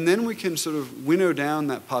 And then we can sort of winnow down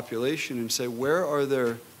that population and say, where are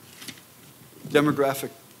there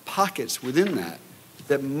demographic pockets within that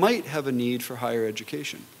that might have a need for higher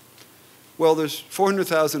education? Well, there's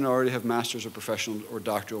 400,000 that already have master's or professional or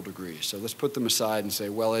doctoral degrees. So let's put them aside and say,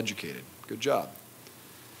 well-educated. Good job.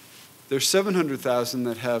 There's 700,000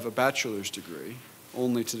 that have a bachelor's degree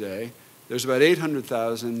only today. There's about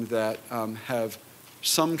 800,000 that have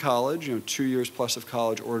some college, 2 years plus of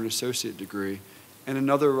college or an associate degree, and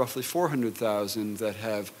another roughly 400,000 that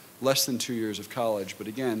have less than 2 years of college, but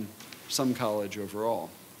again, some college overall.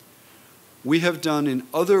 We have done in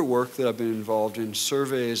other work that I've been involved in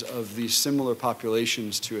surveys of these similar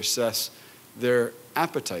populations to assess their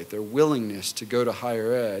appetite, their willingness to go to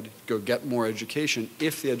higher ed, go get more education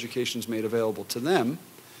if the education is made available to them.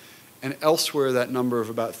 And elsewhere, that number of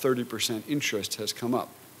about 30% interest has come up.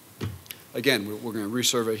 Again, we're going to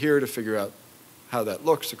resurvey here to figure out how that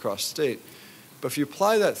looks across the state. But if you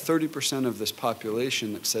apply that 30% of this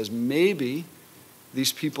population that says maybe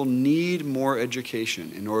these people need more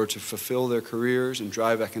education in order to fulfill their careers and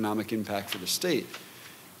drive economic impact for the state,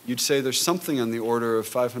 you'd say there's something on the order of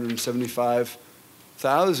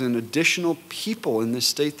 575,000 additional people in this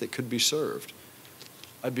state that could be served.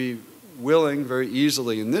 I'd be willing very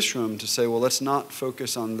easily in this room to say, well, let's not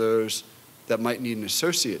focus on those that might need an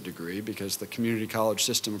associate degree because the community college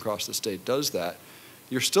system across the state does that.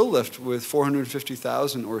 You're still left with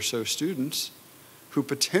 450,000 or so students who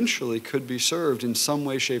potentially could be served in some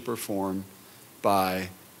way, shape, or form by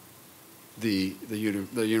the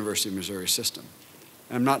University of Missouri system.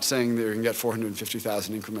 And I'm not saying that you're going to get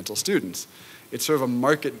 450,000 incremental students. It's sort of a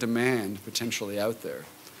market demand potentially out there.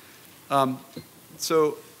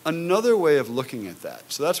 So another way of looking at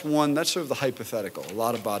that, so that's one, that's sort of the hypothetical, a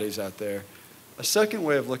lot of bodies out there. A second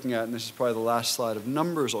way of looking at it, and this is probably the last slide of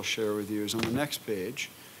numbers I'll share with you, is on the next page,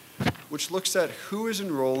 which looks at who is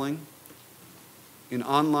enrolling in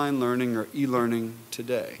online learning or e-learning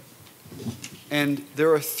today. And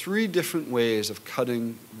there are 3 different ways of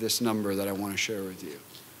cutting this number that I want to share with you.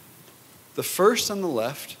 The first on the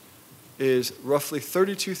left is roughly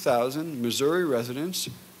 32,000 Missouri residents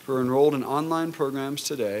who are enrolled in online programs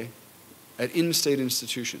today at in-state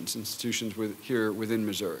institutions here within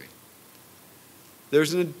Missouri.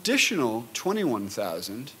 There's an additional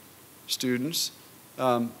 21,000 students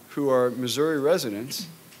who are Missouri residents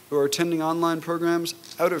who are attending online programs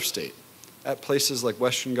out of state at places like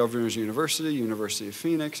Western Governors University, University of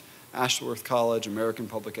Phoenix, Ashworth College, American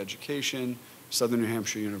Public Education, Southern New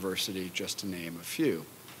Hampshire University, just to name a few.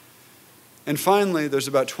 And finally, there's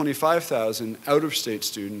about 25,000 out-of-state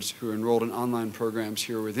students who are enrolled in online programs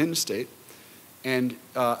here within state. And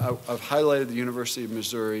I've highlighted the University of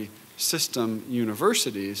Missouri system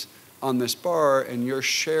universities on this bar, and your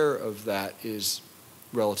share of that is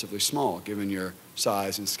relatively small, given your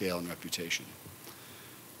size and scale and reputation.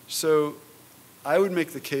 So I would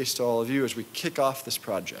make the case to all of you as we kick off this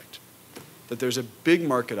project that there's a big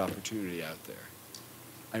market opportunity out there.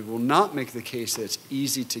 I will not make the case that it's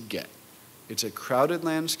easy to get. It's a crowded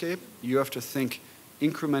landscape. You have to think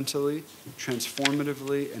incrementally,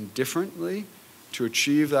 transformatively, and differently to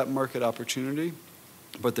achieve that market opportunity.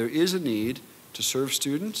 But there is a need to serve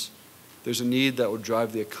students. There's a need that would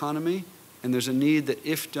drive the economy. And there's a need that,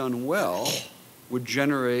 if done well, would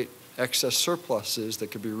generate excess surpluses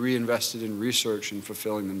that could be reinvested in research and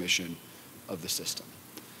fulfilling the mission of the system.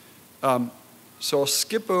 So I'll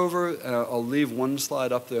skip over, I'll leave one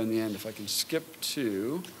slide up there in the end. If I can skip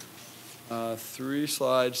to 3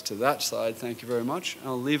 slides to that slide, thank you very much. And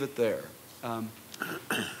I'll leave it there.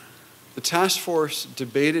 The task force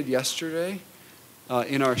debated yesterday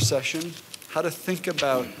in our session how to think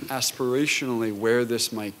about aspirationally where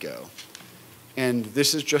this might go. And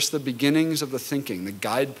this is just the beginnings of the thinking, the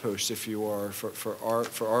guideposts, if you are, for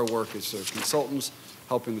our work as sort of consultants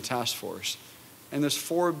helping the task force. And there's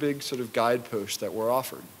 4 big sort of guideposts that were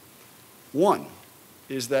offered. One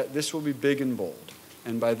is that this will be big and bold.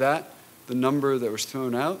 And by that, the number that was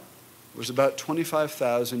thrown out was about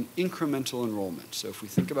 25,000 incremental enrollments. So if we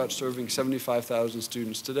think about serving 75,000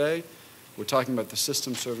 students today, we're talking about the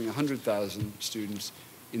system serving 100,000 students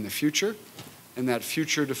in the future, and that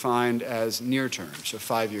future defined as near term, so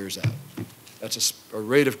 5 years out. That's a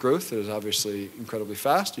rate of growth that is obviously incredibly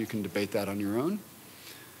fast. You can debate that on your own.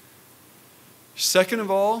 Second of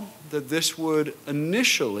all, that this would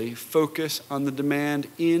initially focus on the demand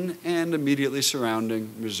in and immediately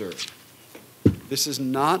surrounding Missouri. This is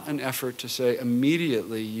not an effort to say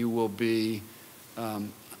immediately you will be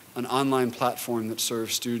an online platform that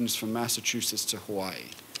serves students from Massachusetts to Hawaii.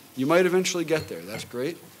 You might eventually get there, that's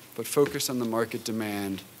great, but focus on the market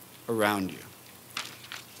demand around you.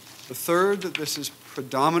 The third, that this is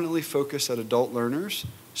predominantly focused at adult learners,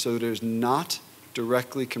 so that it is not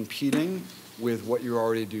directly competing with what you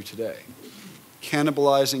already do today.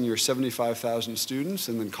 Cannibalizing your 75,000 students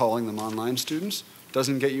and then calling them online students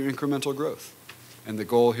doesn't get you incremental growth. And the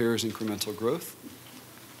goal here is incremental growth.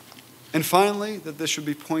 And finally, that this should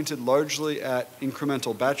be pointed largely at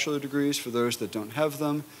incremental bachelor degrees for those that don't have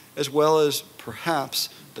them, as well as perhaps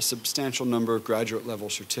a substantial number of graduate level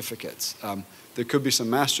certificates. There could be some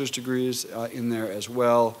master's degrees in there as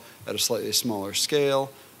well at a slightly smaller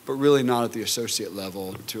scale, but really not at the associate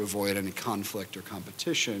level to avoid any conflict or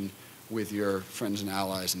competition with your friends and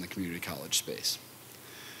allies in the community college space.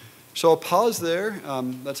 So I'll pause there.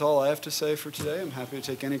 That's all I have to say for today. I'm happy to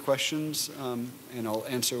take any questions, and I'll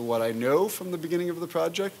answer what I know from the beginning of the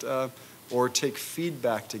project, or take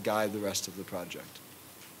feedback to guide the rest of the project.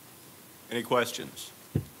 Any questions?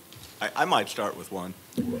 I might start with one.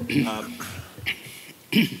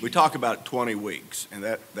 We talk about 20 weeks, and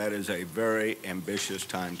that is a very ambitious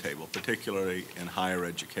timetable, particularly in higher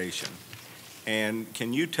education. And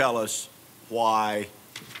can you tell us why,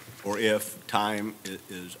 or if time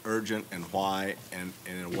is urgent, and why, and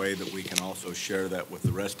in a way that we can also share that with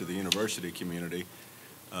the rest of the university community,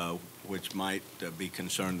 which might be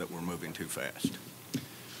concerned that we're moving too fast?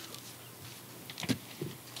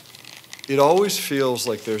 It always feels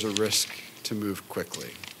like there's a risk to move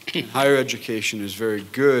quickly. Higher education is very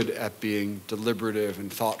good at being deliberative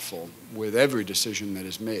and thoughtful with every decision that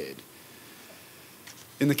is made.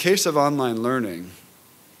 In the case of online learning,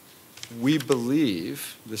 we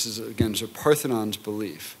believe, this is again Sir Parthenon's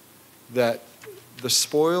belief, that the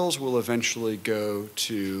spoils will eventually go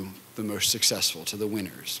to the most successful, to the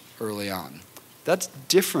winners early on. That's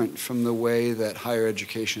different from the way that higher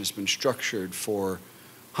education has been structured for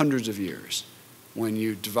hundreds of years, when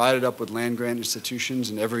you divide it up with land-grant institutions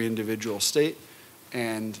in every individual state,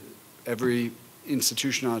 and every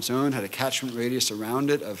institution on its own had a catchment radius around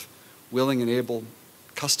it of willing and able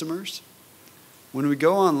customers. When we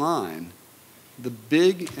go online, the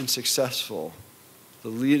big and successful, the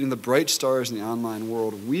lead and the bright stars in the online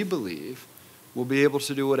world, we believe, will be able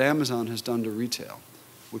to do what Amazon has done to retail,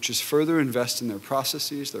 which is further invest in their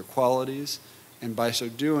processes, their qualities, and by so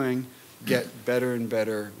doing, get better and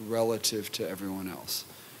better relative to everyone else.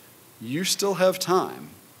 You still have time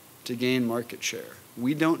to gain market share.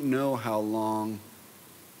 We don't know how long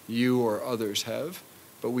you or others have,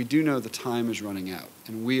 but we do know the time is running out.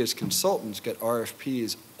 And we as consultants get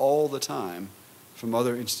RFPs all the time from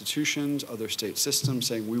other institutions, other state systems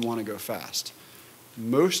saying we want to go fast.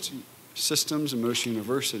 Most systems and most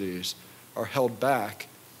universities are held back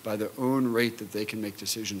by their own rate that they can make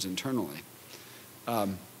decisions internally.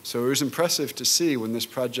 So it was impressive to see when this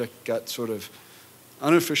project got sort of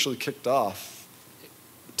unofficially kicked off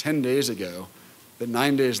 10 days ago, that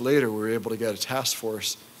 9 days later we were able to get a task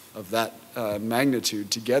force of that magnitude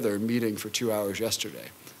together meeting for 2 hours yesterday.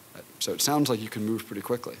 So it sounds like you can move pretty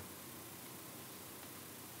quickly.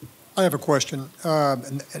 I have a question,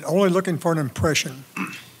 and only looking for an impression,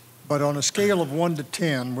 but on a scale of 1 to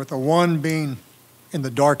 10, with a 1 being in the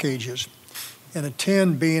dark ages and a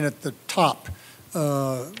 10 being at the top,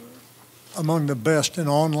 among the best in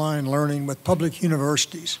online learning with public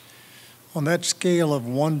universities. On that scale of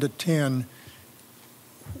 1 to 10,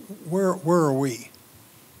 where are we?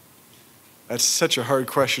 That's such a hard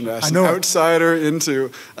question to ask an outsider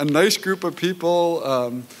into a nice group of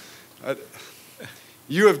people.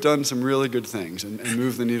 You have done some really good things and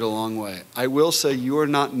moved the needle a long way. I will say you are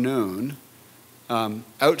not known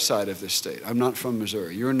outside of this state. I'm not from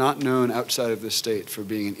Missouri. You're not known outside of this state for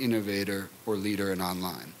being an innovator or leader in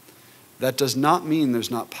online. That does not mean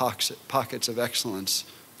there's not pockets of excellence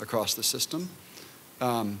across the system.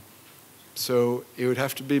 So it would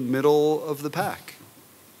have to be middle of the pack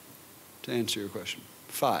to answer your question.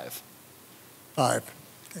 5. 5.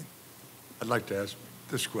 Okay. I'd like to ask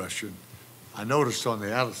this question. I noticed on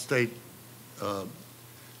the out-of-state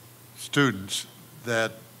students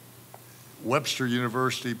that Webster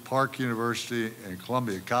University, Park University, and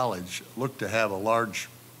Columbia College look to have a large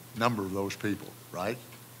number of those people, right?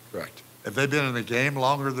 Correct. Have they been in the game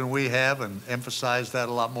longer than we have and emphasized that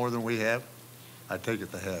a lot more than we have? I take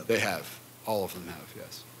it they have. They have. All of them have,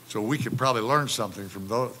 yes. So we could probably learn something from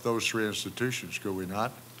those three institutions, could we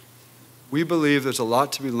not? We believe there's a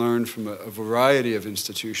lot to be learned from a variety of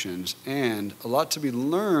institutions, and a lot to be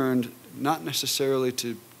learned not necessarily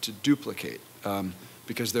to duplicate,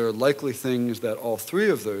 because there are likely things that all three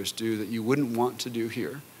of those do that you wouldn't want to do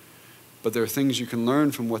here, but there are things you can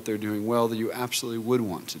learn from what they're doing well that you absolutely would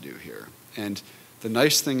want to do here. And the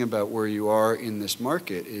nice thing about where you are in this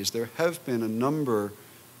market is there have been a number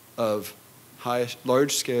of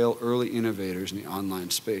large-scale early innovators in the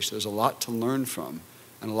online space. There's a lot to learn from,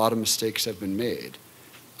 and a lot of mistakes have been made.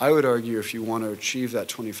 I would argue if you want to achieve that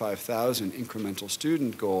 25,000 incremental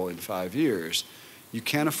student goal in 5 years, you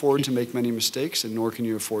can't afford to make many mistakes, and nor can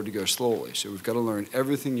you afford to go slowly. So we've got to learn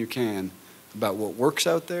everything you can about what works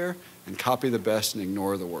out there and copy the best and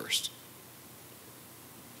ignore the worst.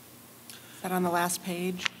 Is that on the last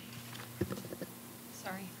page?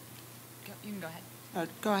 Sorry. You can go ahead.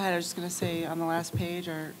 Go ahead. I was just going to say on the last page,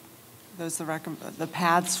 are those the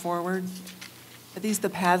paths forward? Are these the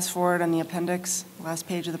paths forward on the appendix, last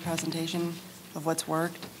page of the presentation of what's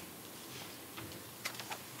worked?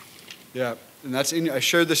 Yeah, and that's I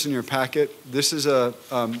shared this in your packet. This is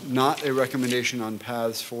not a recommendation on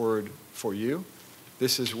paths forward for you.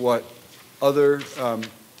 This is what other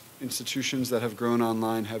institutions that have grown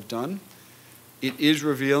online have done. It is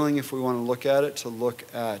revealing, if we want to look at it, to look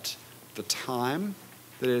at the time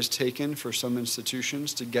that it has taken for some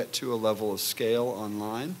institutions to get to a level of scale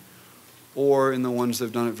online, or in the ones that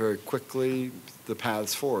have done it very quickly, the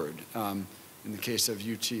paths forward. In the case of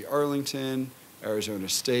UT Arlington, Arizona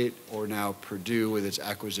State, or now Purdue with its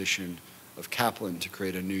acquisition of Kaplan to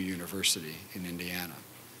create a new university in Indiana.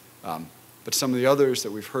 But some of the others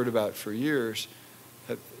that we've heard about for years,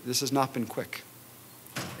 this has not been quick.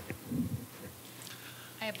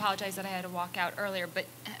 I apologize that I had to walk out earlier, but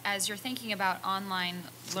as you're thinking about online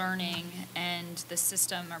learning and the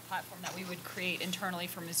system or platform that we would create internally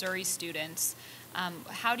for Missouri students,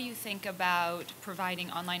 how do you think about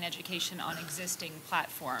providing online education on existing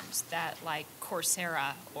platforms that like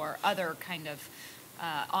Coursera or other kind of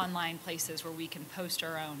online places where we can post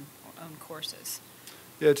our own courses?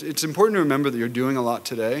 Yeah, it's important to remember that you're doing a lot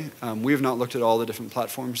today. We have not looked at all the different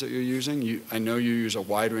platforms that you're using. I know you use a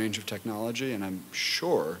wide range of technology, and I'm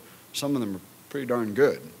sure some of them are pretty darn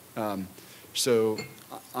good. So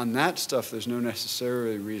on that stuff, there's no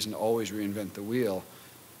necessarily reason to always reinvent the wheel.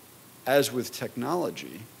 As with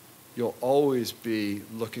technology, you'll always be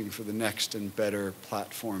looking for the next and better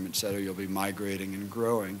platform, et cetera. You'll be migrating and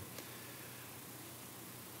growing.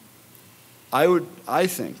 I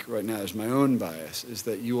think right now, as my own bias, is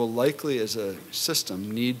that you will likely, as a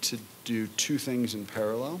system, need to do two things in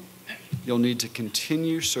parallel. You'll need to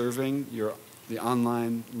continue serving the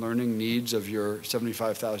online learning needs of your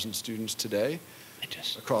 75,000 students today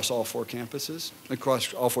across all four campuses,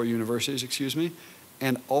 across all four universities, excuse me,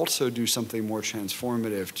 and also do something more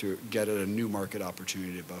transformative to get at a new market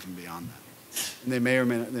opportunity above and beyond that. And they may or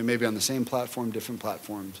may not, they may be on the same platform, different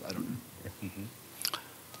platforms, I don't know. Mm-hmm.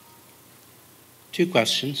 Two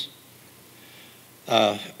questions.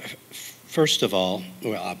 First of all,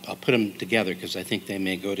 well, I'll put them together because I think they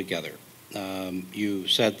may go together. You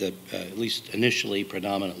said that at least initially,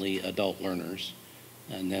 predominantly adult learners,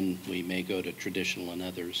 and then we may go to traditional and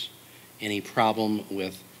others. Any problem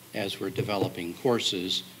with, as we're developing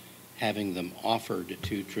courses, having them offered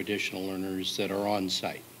to traditional learners that are on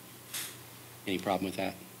site? Any problem with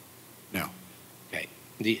that? No. Okay.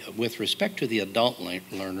 With respect to the adult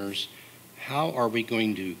learners, how are we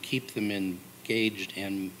going to keep them engaged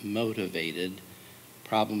and motivated?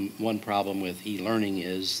 One problem with e-learning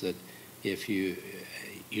is that if you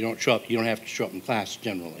don't show up, you don't have to show up in class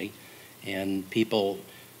generally, and people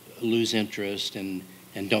lose interest and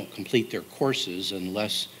don't complete their courses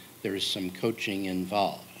unless there's some coaching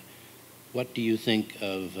involved. What do you think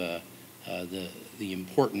of the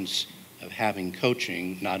importance of having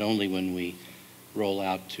coaching, not only when we roll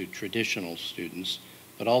out to traditional students,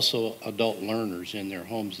 but also adult learners in their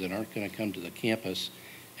homes that aren't going to come to the campus,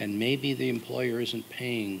 and maybe the employer isn't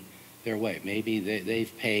paying their way. Maybe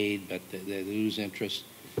they've paid, but they lose interest.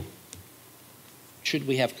 Should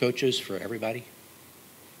we have coaches for everybody?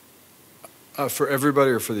 For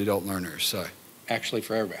everybody or for the adult learners? Sorry. Actually,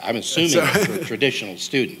 for everybody. I'm assuming for traditional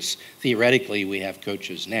students. Theoretically, we have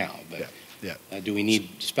coaches now, but do we need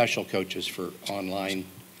special coaches for online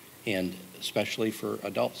and especially for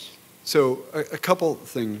adults? So a couple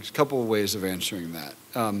things, couple ways of answering that.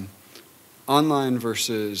 Online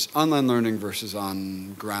learning versus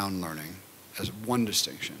on-ground learning as one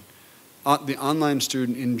distinction. The online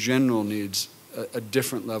student in general needs a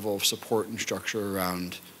different level of support and structure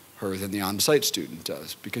around her than the on-site student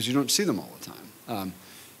does, because you don't see them all the time.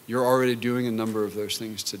 You're already doing a number of those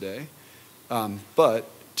things today, but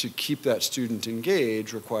to keep that student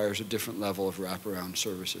engaged requires a different level of wraparound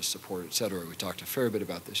services, support, et cetera. We talked a fair bit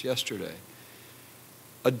about this yesterday.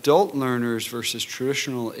 Adult learners versus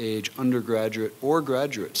traditional age undergraduate or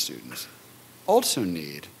graduate students also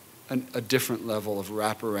need a different level of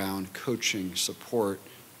wraparound coaching, support,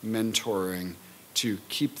 mentoring to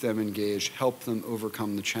keep them engaged, help them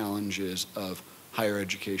overcome the challenges of higher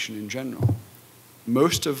education in general.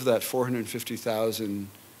 Most of that 450,000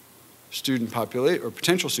 student population or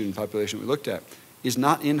potential student population we looked at is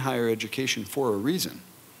not in higher education for a reason.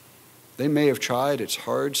 They may have tried, it's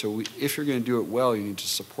hard, so if you're going to do it well, you need to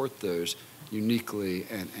support those uniquely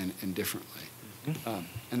and differently.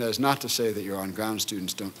 And that is not to say that your on-ground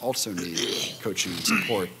students don't also need coaching and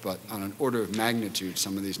support, but on an order of magnitude,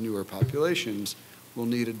 some of these newer populations will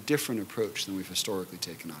need a different approach than we've historically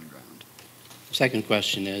taken on ground. Second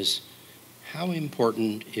question is, how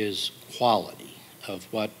important is quality of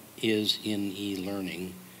what is in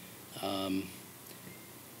e-learning,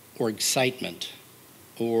 or excitement,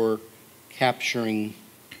 or capturing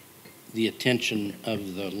the attention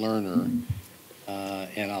of the learner?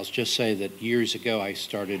 And I'll just say that years ago I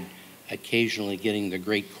started occasionally getting the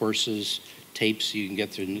great courses, tapes you can get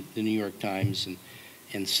through the New York Times,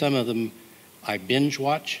 and some of them I binge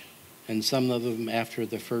watch, and some of them after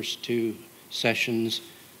the first 2 sessions,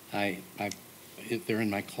 they're in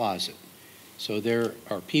my closet. So there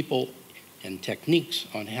are people and techniques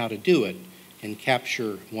on how to do it and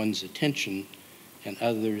capture one's attention and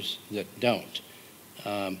others that don't.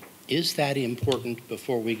 Is that important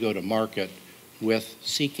before we go to market with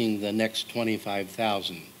seeking the next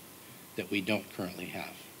 25,000 that we don't currently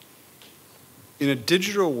have? In a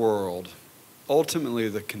digital world, ultimately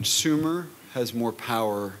the consumer has more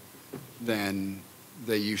power than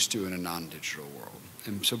they used to in a non-digital world.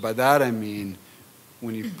 And so by that I mean,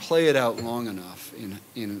 when you play it out long enough in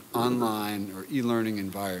an online or e-learning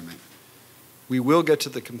environment, we will get to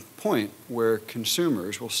the point where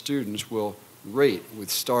consumers, students will rate with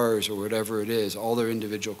stars or whatever it is, all their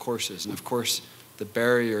individual courses. And of course, the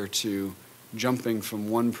barrier to jumping from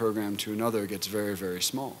one program to another gets very, very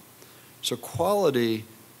small. So quality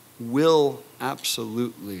will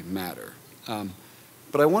absolutely matter.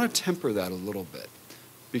 But I want to temper that a little bit,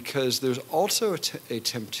 because there's also a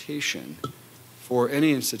temptation for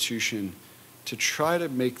any institution to try to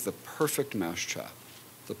make the perfect mousetrap,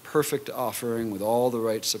 the perfect offering with all the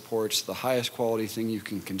right supports, the highest quality thing you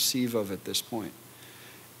can conceive of at this point.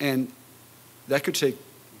 And that could take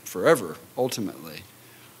forever, ultimately.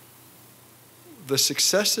 The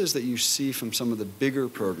successes that you see from some of the bigger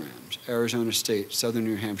programs, Arizona State, Southern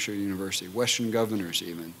New Hampshire University, Western Governors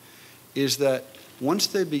even, is that once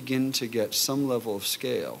they begin to get some level of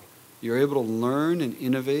scale, you're able to learn and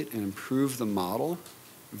innovate and improve the model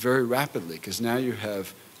very rapidly, because now you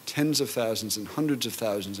have tens of thousands and hundreds of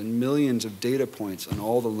thousands and millions of data points on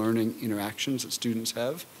all the learning interactions that students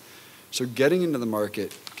have. So getting into the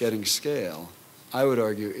market, getting scale, I would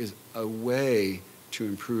argue, is a way to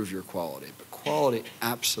improve your quality. But quality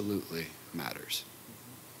absolutely matters.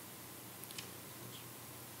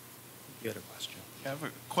 You had a question. I have a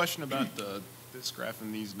question about this graph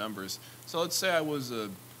and these numbers. So let's say I was a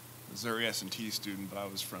Missouri S&T student, but I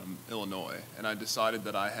was from Illinois, and I decided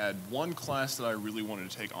that I had one class that I really wanted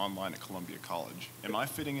to take online at Columbia College. Am I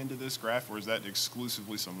fitting into this graph, or is that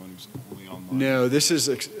exclusively someone who's only online? No, this is,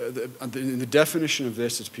 the definition of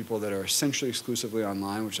this is people that are essentially exclusively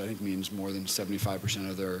online, which I think means more than 75%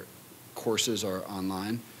 of their courses are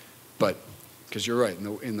online. But, because you're right,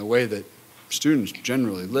 in the way that students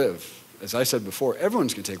generally live, as I said before,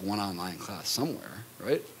 everyone's going to take one online class somewhere,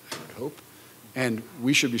 right? I would hope. And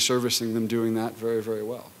we should be servicing them doing that very, very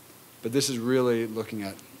well. But this is really looking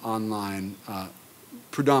at online,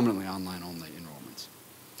 predominantly online-only enrollments.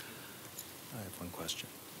 I have one question.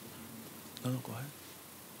 No, go ahead.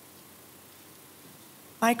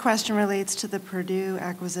 My question relates to the Purdue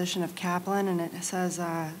acquisition of Kaplan, and it says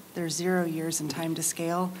there's 0 years in time to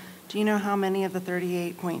scale. Do you know how many of the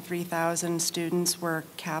 38.3 thousand students were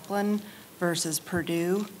Kaplan versus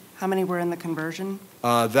Purdue? How many were in the conversion?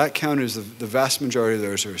 That count is the vast majority of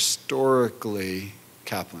those are historically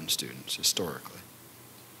Kaplan students, historically.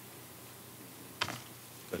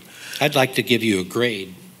 I'd like to give you a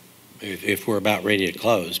grade if we're about ready to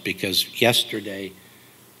close, because yesterday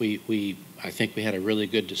I think we had a really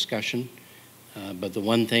good discussion, but the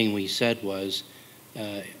one thing we said was,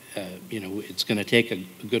 it's going to take a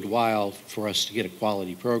good while for us to get a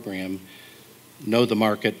quality program, know the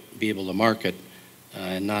market, be able to market,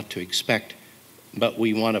 and not to expect, but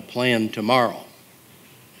we want to plan tomorrow,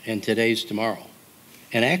 and today's tomorrow.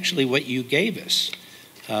 And actually what you gave us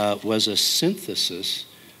was a synthesis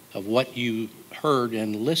of what you heard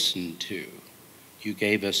and listened to. You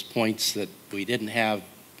gave us points that we didn't have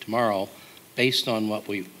tomorrow based on what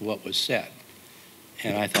was said.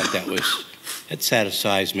 And I thought it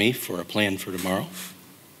satisfies me for a plan for tomorrow.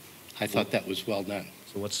 I thought that was well done.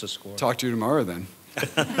 So what's the score? Talk to you tomorrow then.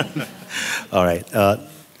 All right.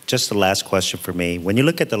 Just the last question for me. When you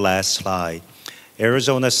look at the last slide,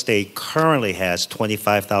 Arizona State currently has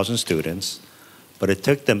 25,000 students, but it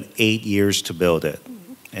took them 8 years to build it.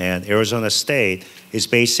 And Arizona State is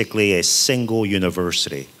basically a single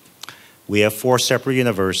university. We have 4 separate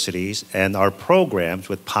universities, and our programs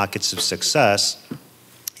with pockets of success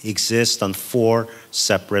exist on 4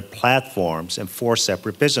 separate platforms and 4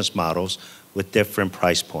 separate business models with different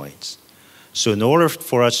price points. So in order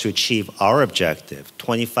for us to achieve our objective,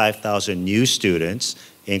 25,000 new students,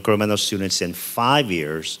 incremental students in 5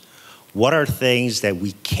 years, what are things that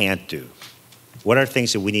we can't do? What are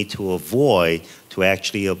things that we need to avoid to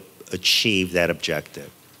actually achieve that objective?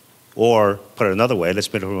 Or put it another way, let's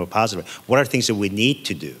put it from a positive, what are things that we need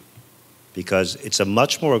to do? Because it's a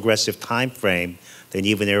much more aggressive time frame than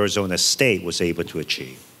even Arizona State was able to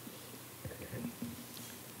achieve.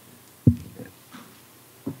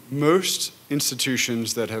 Most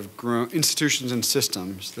institutions that have grown, institutions and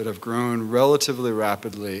systems that have grown relatively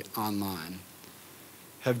rapidly online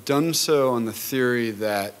have done so on the theory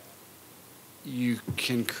that you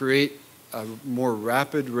can create a more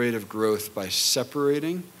rapid rate of growth by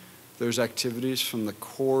separating those activities from the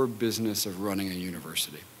core business of running a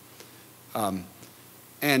university.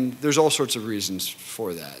 And there's all sorts of reasons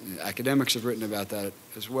for that. Academics have written about that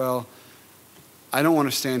as well. I don't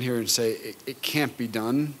want to stand here and say it can't be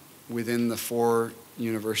done within the 4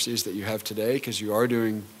 universities that you have today, because you are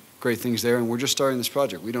doing great things there, and we're just starting this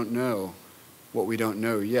project. We don't know what we don't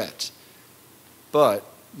know yet. But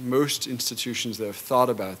most institutions that have thought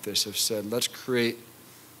about this have said, let's create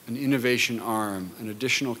an innovation arm, an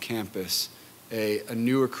additional campus, a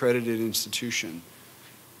new accredited institution.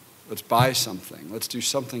 Let's buy something. Let's do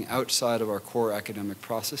something outside of our core academic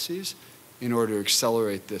processes in order to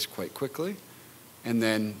accelerate this quite quickly, and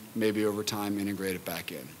then maybe over time integrate it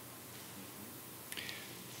back in.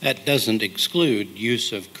 That doesn't exclude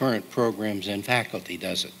use of current programs and faculty,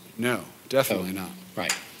 does it? No, definitely not.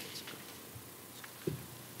 Right.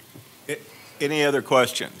 Any other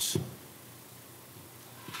questions?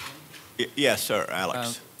 Yes, sir,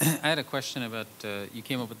 Alex. I had a question about, you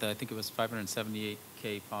came up with, I think it was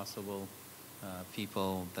 578K possible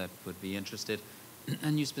people that would be interested.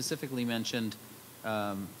 And you specifically mentioned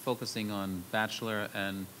focusing on bachelor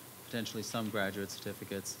and potentially some graduate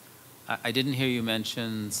certificates. I didn't hear you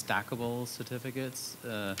mention stackable certificates.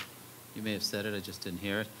 You may have said it, I just didn't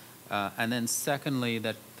hear it. And then secondly,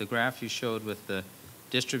 that the graph you showed with the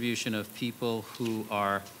distribution of people who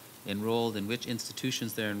are enrolled in which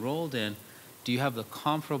institutions they're enrolled in, do you have the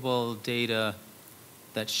comparable data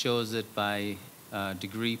that shows it by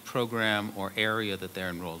degree, program, or area that they're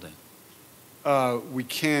enrolled in? We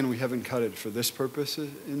can. We haven't cut it for this purpose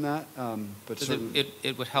in that, but certainly.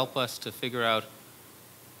 It would help us to figure out,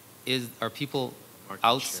 are people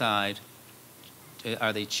outside,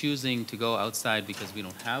 are they choosing to go outside because we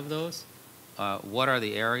don't have those? What are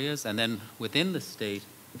the areas? And then within the state,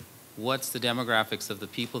 what's the demographics of the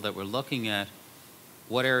people that we're looking at?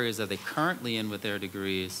 What areas are they currently in with their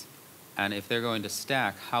degrees? And if they're going to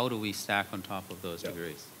stack, how do we stack on top of those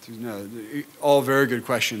degrees? No, all very good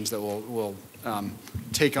questions that we'll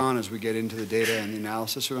take on as we get into the data and the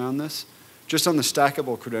analysis around this. Just on the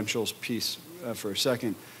stackable credentials piece for a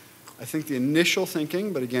second, I think the initial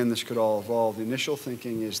thinking, but again, this could all evolve, the initial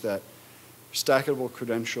thinking is that stackable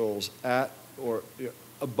credentials at or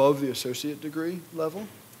above the associate degree level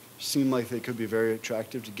seem like they could be very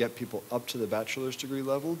attractive to get people up to the bachelor's degree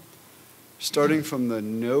level. Starting from the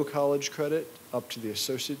no college credit up to the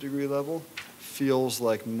associate degree level feels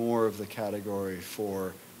like more of the category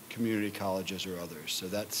for community colleges or others. So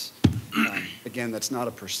that's, again, that's not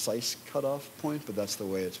a precise cutoff point, but that's the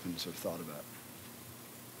way it's been sort of thought about.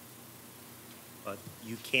 But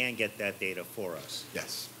you can get that data for us.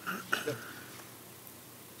 Yes. Yep.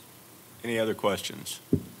 Any other questions?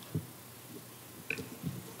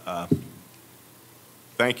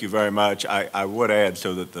 Thank you very much. I would add,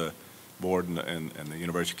 so that the board and the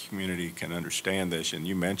university community can understand this, and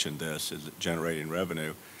you mentioned this as generating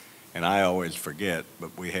revenue, and I always forget,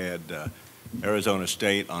 but we had Arizona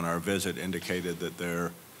State on our visit indicated that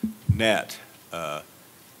their net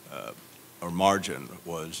or margin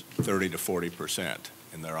was 30 to 40%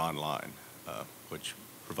 in their online, which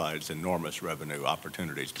provides enormous revenue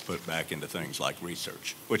opportunities to put back into things like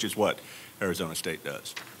research, which is what Arizona State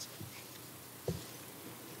does.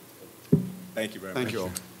 Thank you very much. Thank you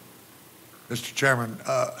all. Mr. Chairman,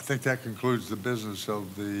 I think that concludes the business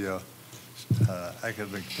of the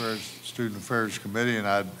Academic Affairs, Student Affairs Committee, and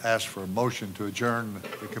I'd ask for a motion to adjourn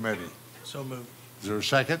the committee. So moved. Is there a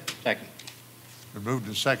second? Second. Been moved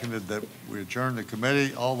and seconded that we adjourn the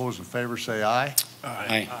committee. All those in favor say aye.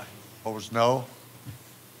 Aye. Opposed, no.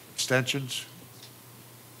 Abstentions?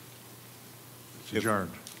 It's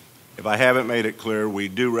adjourned. If I haven't made it clear, we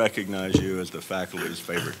do recognize you as the faculty's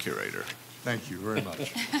favorite curator. Thank you very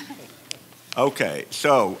much. Okay,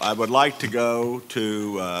 so I would like to go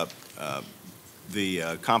to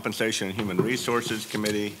the Compensation and Human Resources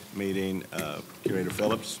Committee meeting. Curator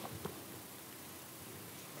Phillips.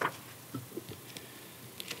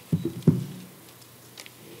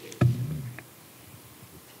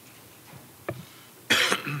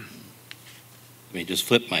 Let me just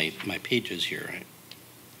flip my pages here.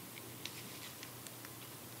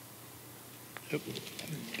 Oop,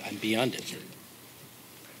 I'm beyond it.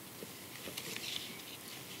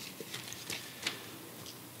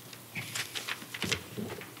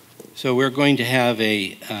 So we're going to have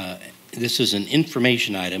this is an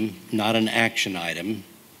information item, not an action item,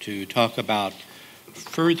 to talk about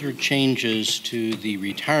further changes to the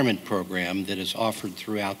retirement program that is offered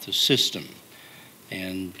throughout the system.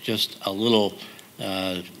 And just a little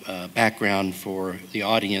background for the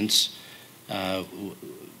audience.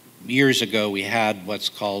 Years ago, we had what's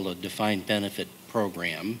called a defined benefit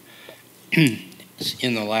program.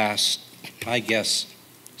 In the last, I guess,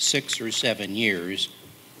 6 or 7 years,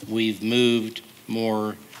 we've moved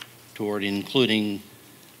more toward including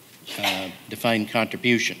defined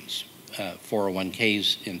contributions,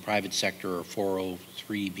 401ks in private sector or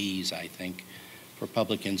 403bs, I think, for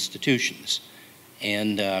public institutions.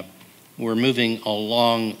 And we're moving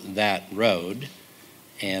along that road.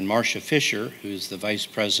 And Marcia Fisher, who's the Vice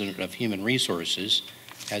President of Human Resources,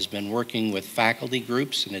 has been working with faculty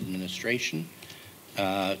groups and administration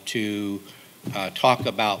to talk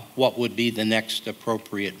about what would be the next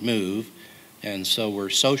appropriate move. And so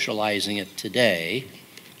we're socializing it today.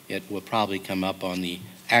 It will probably come up on the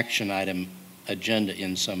action item agenda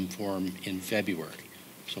in some form in February.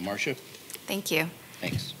 So Marcia? Thank you.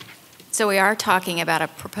 Thanks. So we are talking about a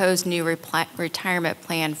proposed new retirement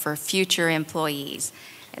plan for future employees.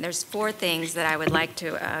 And there's 4 things that I would like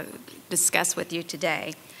to discuss with you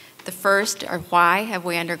today. The first are why have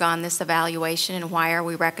we undergone this evaluation and why are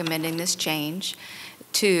we recommending this change?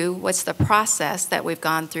 2, what's the process that we've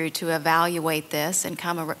gone through to evaluate this and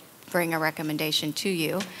bring a recommendation to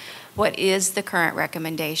you? What is the current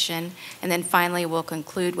recommendation? And then finally, we'll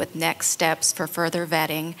conclude with next steps for further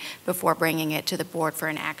vetting before bringing it to the board for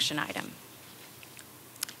an action item.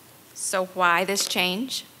 So why this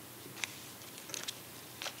change?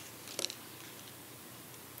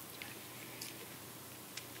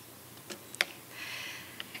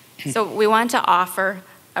 So we want to offer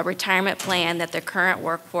a retirement plan that the current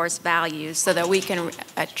workforce values so that we can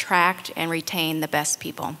attract and retain the best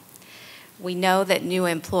people. We know that new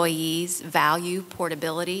employees value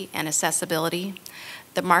portability and accessibility.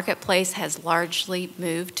 The marketplace has largely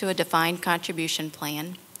moved to a defined contribution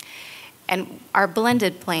plan. And our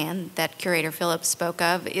blended plan that Curator Phillips spoke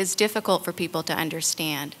of is difficult for people to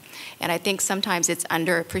understand. And I think sometimes it's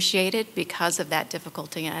underappreciated because of that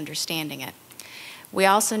difficulty in understanding it. We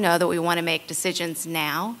also know that we want to make decisions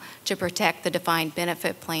now to protect the defined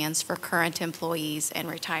benefit plans for current employees and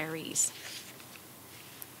retirees.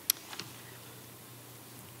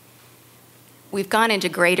 We've gone into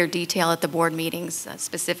greater detail at the board meetings,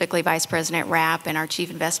 specifically Vice President Rapp and our Chief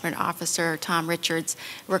Investment Officer, Tom Richards,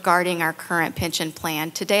 regarding our current pension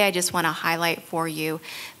plan. Today, I just want to highlight for you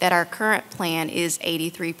that our current plan is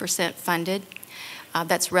 83% funded.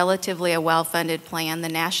 That's relatively a well-funded plan. The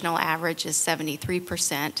national average is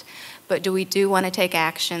 73%. But we do want to take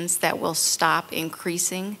actions that will stop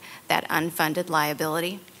increasing that unfunded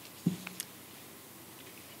liability.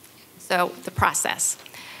 So the process.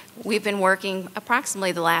 We've been working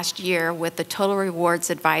approximately the last year with the Total Rewards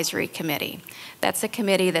Advisory Committee. That's a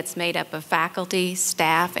committee that's made up of faculty,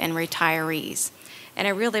 staff, and retirees. And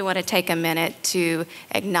I really want to take a minute to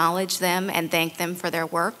acknowledge them and thank them for their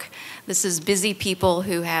work. This is busy people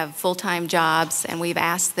who have full-time jobs, and we've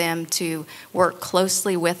asked them to work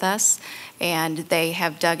closely with us. And they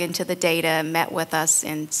have dug into the data, met with us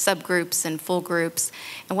in subgroups and full groups.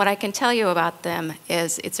 And what I can tell you about them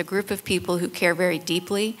is it's a group of people who care very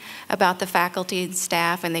deeply about the faculty and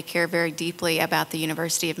staff, and they care very deeply about the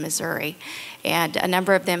University of Missouri. And a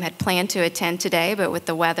number of them had planned to attend today, but with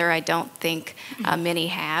the weather, I don't think many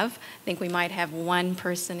have. I think we might have one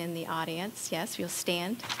person in the audience. Yes, you'll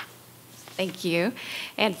stand. Thank you.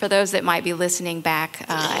 And for those that might be listening back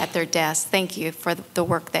at their desks, thank you for the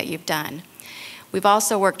work that you've done. We've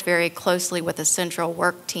also worked very closely with a central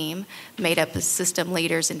work team made up of system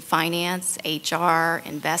leaders in finance, HR,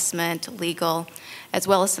 investment, legal, as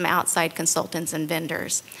well as some outside consultants and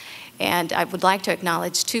vendors. And I would like to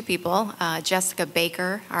acknowledge two people, Jessica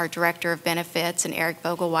Baker, our Director of Benefits, and Eric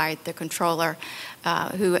Vogelweit, the Controller,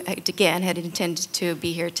 who, again, had intended to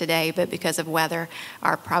be here today, but because of weather,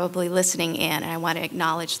 are probably listening in, and I want to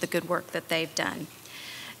acknowledge the good work that they've done.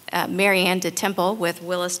 Marianne DeTemple with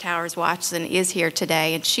Willis Towers Watson is here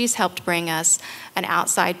today, and she's helped bring us an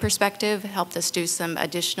outside perspective, helped us do some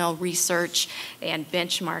additional research and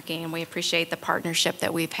benchmarking, and we appreciate the partnership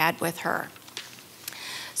that we've had with her.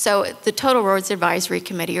 So the Total Rewards Advisory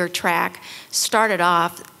Committee, or TRAC, started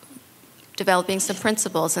off developing some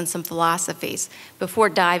principles and some philosophies before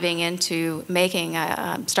diving into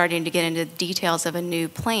starting to get into the details of a new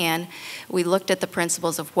plan. We looked at the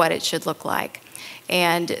principles of what it should look like,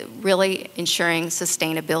 and really ensuring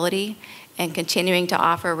sustainability and continuing to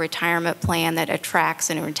offer a retirement plan that attracts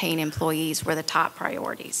and retains employees were the top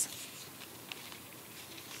priorities.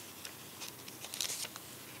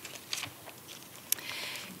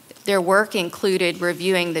 Their work included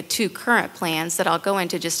reviewing the two current plans that I'll go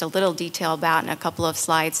into just a little detail about in a couple of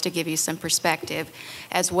slides to give you some perspective,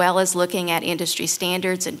 as well as looking at industry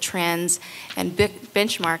standards and trends and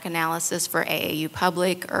benchmark analysis for AAU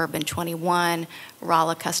Public, Urban 21,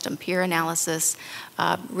 Rala Custom Peer Analysis.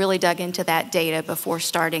 Really dug into that data before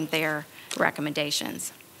starting their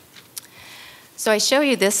recommendations. So I show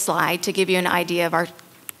you this slide to give you an idea of our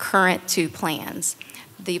current two plans.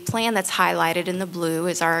 The plan that's highlighted in the blue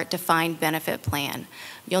is our defined benefit plan.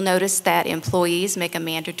 You'll notice that employees make a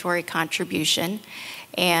mandatory contribution,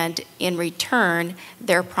 and in return,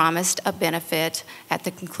 they're promised a benefit at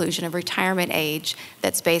the conclusion of retirement age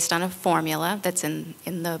that's based on a formula that's in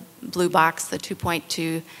the blue box, the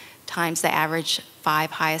 2.2 times the average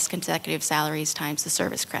 5 highest consecutive salaries times the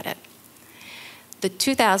service credit. The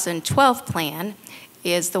 2012 plan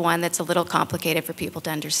is the one that's a little complicated for people to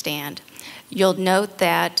understand. You'll note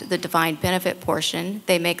that the defined benefit portion,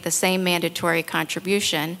 they make the same mandatory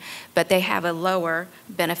contribution, but they have a lower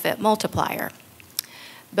benefit multiplier.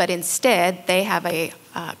 But instead, they have a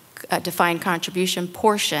defined contribution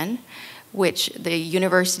portion, which the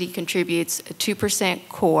university contributes a 2%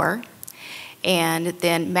 core, and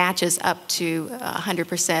then matches up to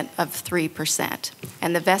 100% of 3%.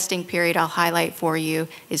 And the vesting period I'll highlight for you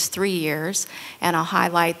is 3 years, and I'll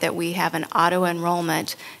highlight that we have an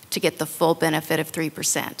auto-enrollment to get the full benefit of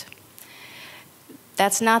 3%.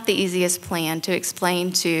 That's not the easiest plan to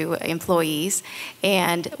explain to employees,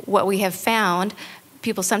 and what we have found,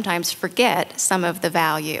 people sometimes forget some of the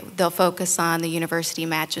value. They'll focus on the university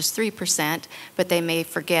matches 3%, but they may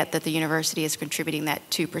forget that the university is contributing that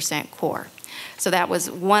 2% core. So that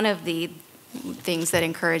was one of the things that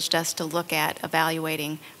encouraged us to look at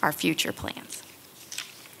evaluating our future plans.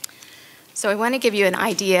 So I want to give you an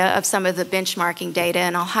idea of some of the benchmarking data,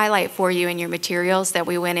 and I'll highlight for you in your materials that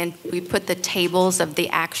we put the tables of the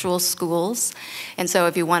actual schools. And so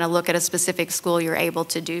if you want to look at a specific school, you're able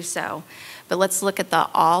to do so. But let's look at the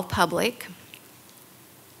all public.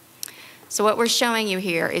 So what we're showing you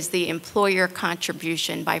here is the employer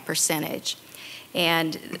contribution by percentage.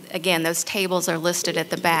 And again, those tables are listed at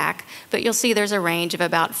the back, but you'll see there's a range of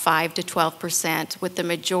about 5 to 12%, with the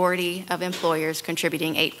majority of employers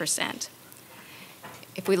contributing 8%.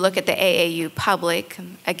 If we look at the AAU Public,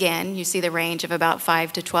 again, you see the range of about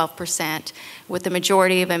 5 to 12%, with the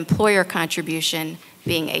majority of employer contribution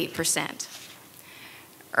being 8%.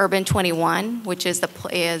 Urban 21, which is a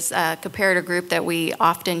comparator group that we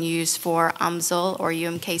often use for UMSL or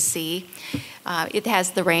UMKC, it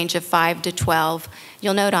has the range of 5 to 12.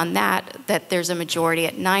 You'll note on that there's a majority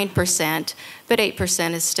at 9%, but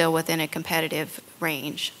 8% is still within a competitive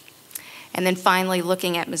range. And then finally,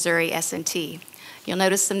 looking at Missouri S&T. You'll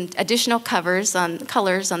notice some additional colors on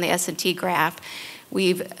the S&T graph.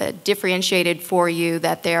 We've differentiated for you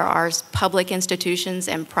that there are public institutions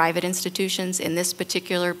and private institutions in this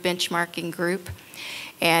particular benchmarking group.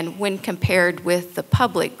 And when compared with the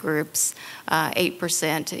public groups,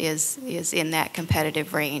 8% is in that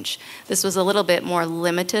competitive range. This was a little bit more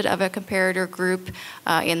limited of a comparator group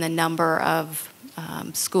in the number of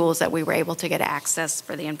schools that we were able to get access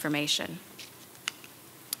for the information.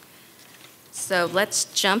 So let's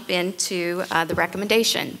jump into the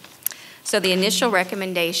recommendation. So the initial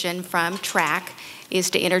recommendation from TRAC is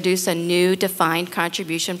to introduce a new defined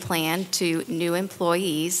contribution plan to new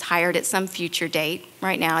employees hired at some future date.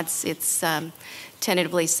 Right now it's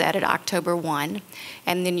tentatively set at October 1,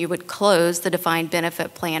 and then you would close the defined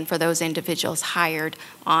benefit plan for those individuals hired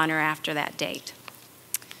on or after that date.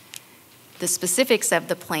 The specifics of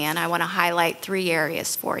the plan, I want to highlight 3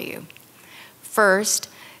 areas for you. First,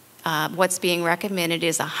 what's being recommended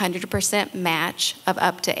is a 100% match of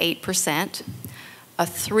up to 8%, a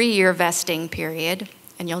 3-year vesting period,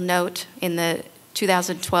 and you'll note in the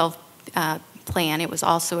 2012 plan it was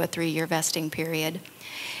also a 3-year vesting period,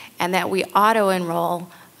 and that we auto-enroll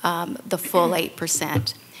the full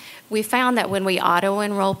 8%. We found that when we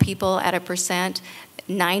auto-enroll people at a percent,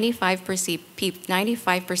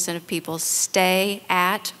 95% of people stay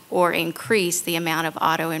at or increase the amount of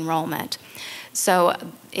auto-enrollment. So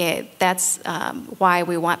that's why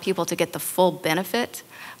we want people to get the full benefit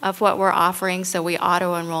of what we're offering, so we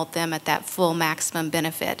auto-enroll them at that full maximum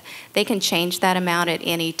benefit. They can change that amount at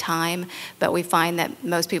any time, but we find that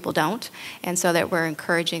most people don't, and so that we're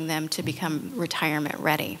encouraging them to become retirement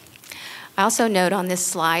ready. I also note on this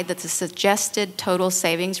slide that the suggested total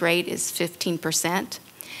savings rate is 15%.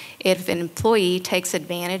 If an employee takes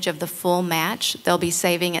advantage of the full match, they'll be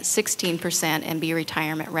saving at 16% and be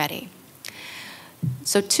retirement ready.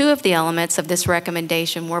 So 2 of the elements of this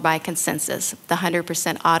recommendation were by consensus, the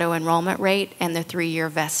 100% auto-enrollment rate and the 3-year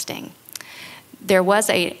vesting. There was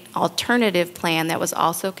an alternative plan that was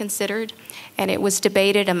also considered, and it was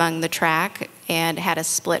debated among the TRAC and had a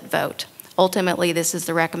split vote. Ultimately, this is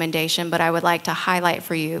the recommendation, but I would like to highlight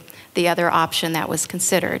for you the other option that was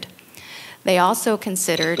considered. They also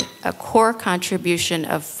considered a core contribution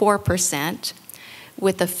of 4%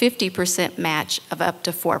 with a 50% match of up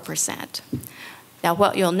to 4%. Now,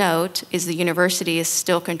 what you'll note is the university is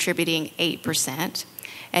still contributing 8%,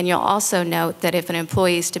 and you'll also note that if an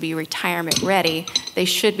employee is to be retirement ready, they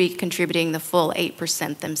should be contributing the full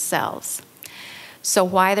 8% themselves. So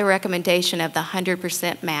why the recommendation of the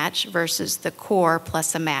 100% match versus the core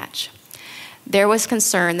plus a match? There was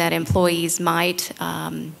concern that employees might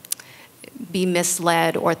be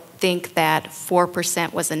misled or think that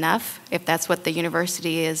 4% was enough if that's what the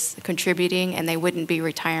university is contributing, and they wouldn't be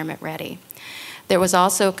retirement ready. There was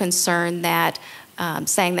also concern that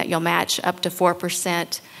saying that you'll match up to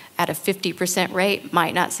 4% at a 50% rate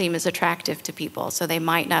might not seem as attractive to people, so they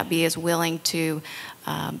might not be as willing to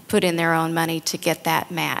put in their own money to get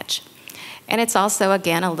that match. And it's also,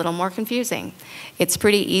 again, a little more confusing. It's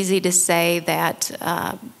pretty easy to say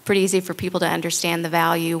that, pretty easy for people to understand the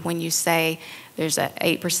value when you say there's an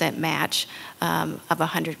 8% match of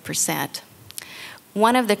 100%.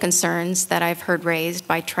 One of the concerns that I've heard raised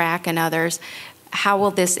by TRAC and others, how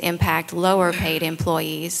will this impact lower paid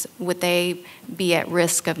employees? Would they be at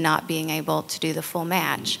risk of not being able to do the full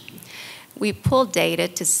match? We pulled data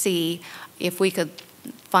to see if we could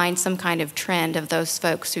find some kind of trend of those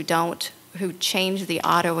folks who change the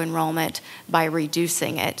auto-enrollment by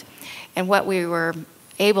reducing it. And what we were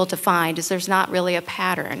able to find is there's not really a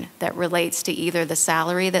pattern that relates to either the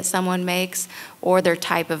salary that someone makes or their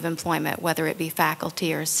type of employment, whether it be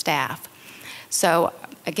faculty or staff. So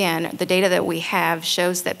again, the data that we have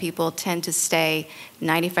shows that people tend to stay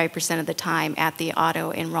 95% of the time at the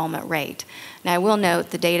auto-enrollment rate. Now I will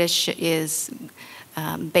note the data is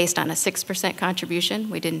based on a 6%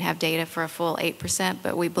 contribution. We didn't have data for a full 8%,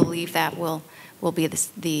 but we believe that will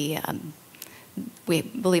be we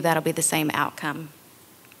believe that'll be the same outcome.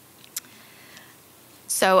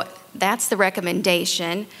 So that's the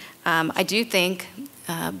recommendation. I do think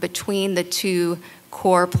between the 2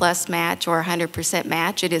 core plus match or 100%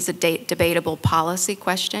 match, it is a debatable policy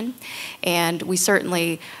question, and we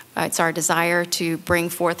certainly, it's our desire to bring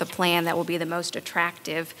forth a plan that will be the most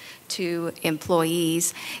attractive to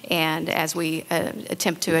employees and as we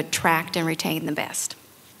attempt to attract and retain the best.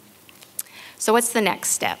 So what's the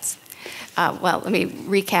next steps? Well, let me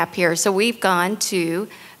recap here. So we've gone to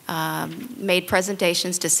made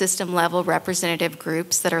presentations to system-level representative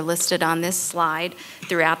groups that are listed on this slide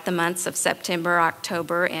throughout the months of September,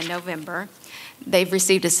 October, and November. They've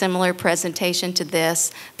received a similar presentation to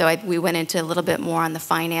this, though we went into a little bit more on the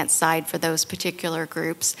finance side for those particular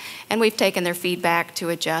groups. And we've taken their feedback to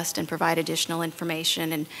adjust and provide additional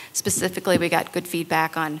information. And specifically, we got good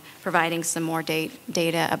feedback on providing some more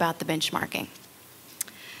data about the benchmarking.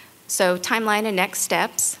 So timeline and next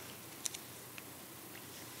steps.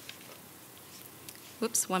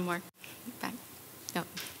 Whoops, one more. Back. No,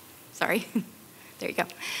 sorry. There you go.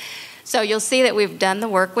 So you'll see that we've done the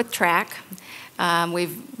work with TRAC.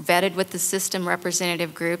 We've vetted with the system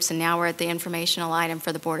representative groups, and now we're at the informational item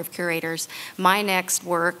for the Board of Curators. My next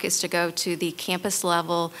work is to go to the campus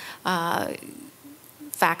level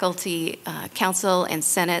faculty council and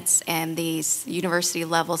senates and these university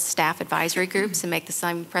level staff advisory groups and make the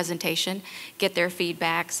same presentation, get their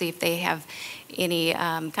feedback, see if they have any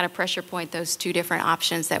kind of pressure point, those two different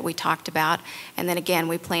options that we talked about. And then again,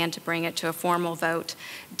 we plan to bring it to a formal vote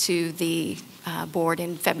to the board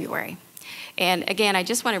in February. And again, I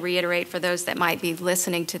just want to reiterate for those that might be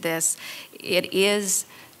listening to this, it is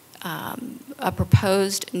a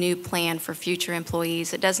proposed new plan for future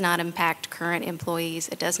employees. It does not impact current employees.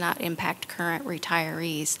 It does not impact current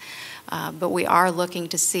retirees. But we are looking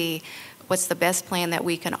to see what's the best plan that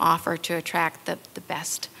we can offer to attract the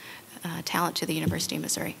best talent to the University of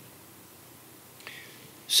Missouri.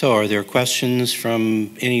 So are there questions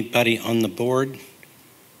from anybody on the board?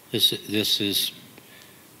 This is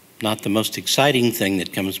not the most exciting thing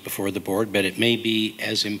that comes before the board, but it may be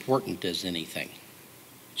as important as anything,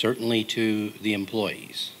 certainly to the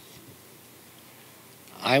employees.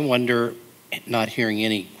 I wonder, not hearing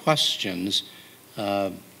any questions,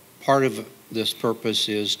 part of this purpose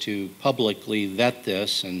is to publicly vet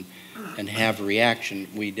this and have reaction.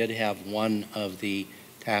 We did have one of the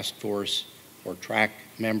task force or track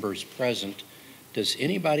members present. Does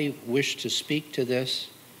anybody wish to speak to this,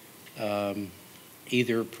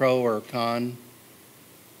 either pro or con?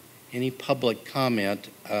 Any public comment?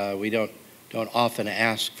 We don't often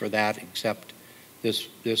ask for that, except this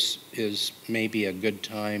is maybe a good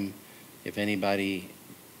time if anybody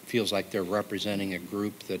feels like they're representing a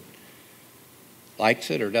group that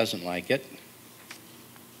likes it or doesn't like it.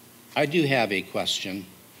 I do have a question,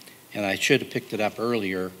 and I should have picked it up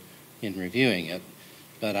earlier in reviewing it,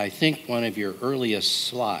 but I think one of your earliest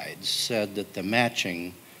slides said that the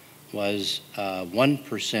matching was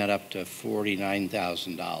 1% up to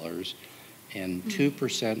 $49,000 and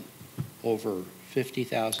 2% over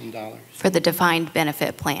 $50,000? For the defined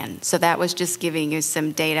benefit plan. So that was just giving you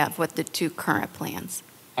some data of what the two current plans.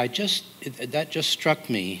 That just struck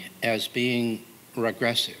me as being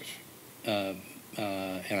regressive. And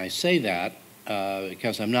I say that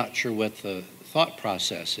because I'm not sure what the thought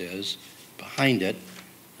process is behind it.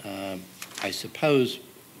 I suppose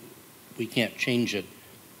we can't change it.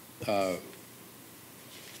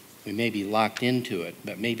 We may be locked into it,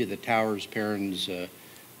 but maybe the Towers parents, a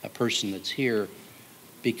person that's here,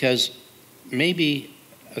 because maybe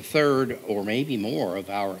a third or maybe more of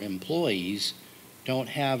our employees don't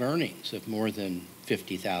have earnings of more than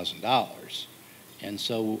 $50,000. And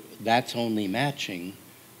so that's only matching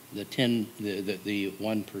the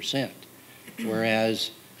 1%.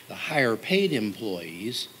 Whereas the higher paid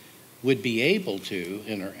employees would be able to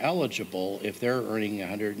and are eligible if they're earning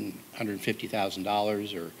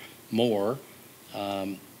 $150,000 or more.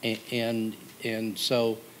 And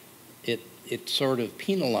so it sort of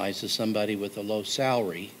penalizes somebody with a low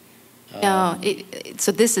salary. No,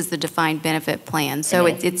 so this is the defined benefit plan. So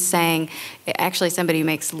it's saying actually somebody who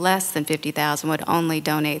makes less than $50,000 would only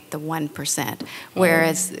donate the 1%.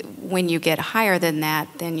 Whereas when you get higher than that,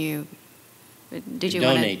 then you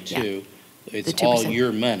donate to. It's all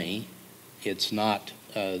your money. It's not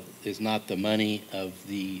the money of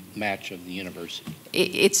the match of the university.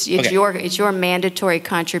 It's your mandatory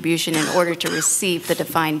contribution in order to receive the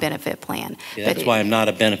defined benefit plan. Yeah, that's why I'm not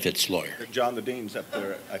a benefits lawyer. John, the dean's up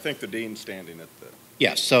there. I think the dean's standing at the.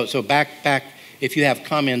 Yes. So back. If you have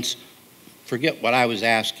comments, forget what I was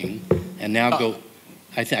asking, and now go.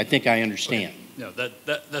 I think I understand. No,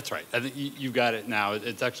 that's right. I think you've got it now.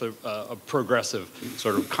 It's actually a progressive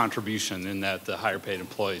sort of contribution in that the higher paid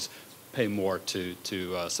employees pay more to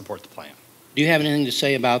support the plan. Do you have anything to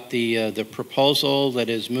say about the proposal that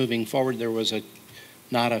is moving forward? There was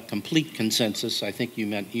not a complete consensus. I think you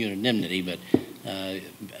meant unanimity,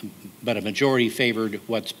 but a majority favored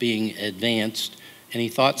what's being advanced. Any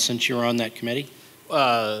thoughts since you're on that committee?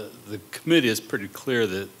 The committee is pretty clear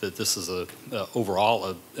that this is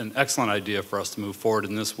overall an excellent idea for us to move forward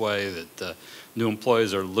in this way, that new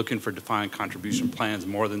employees are looking for defined contribution plans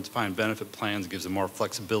more than defined benefit plans. It gives them more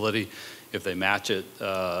flexibility. If they match it,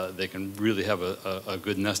 they can really have a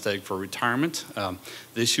good nest egg for retirement. The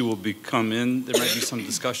issue will there might be some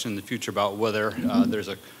discussion in the future about whether there's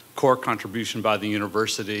a core contribution by the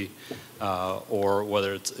university or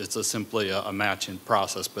whether it's simply a matching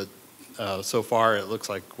process. But so far, it looks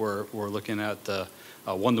like we're looking at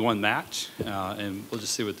a one-to-one match, and we'll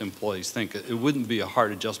just see what the employees think. It wouldn't be a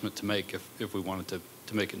hard adjustment to make if we wanted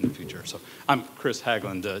to make it in the future. So I'm Chris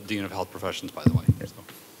Haglund, Dean of Health Professions, by the way. So.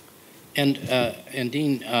 And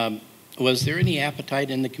Dean, was there any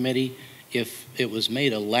appetite in the committee if it was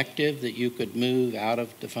made elective that you could move out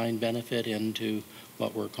of defined benefit into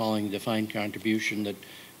what we're calling defined contribution, that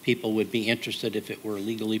people would be interested if it were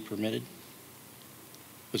legally permitted?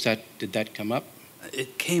 Did that come up?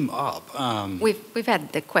 It came up. We've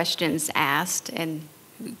had the questions asked and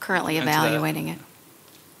currently Answer that. evaluating it.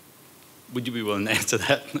 Would you be willing to answer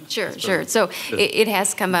that? Sure, sure. So it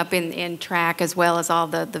has come up in track as well as all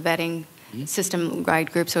the vetting system guide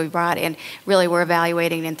groups that we brought. And really we're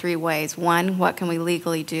evaluating in three ways. One, what can we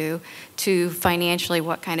legally do? Two, financially,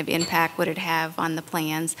 what kind of impact would it have on the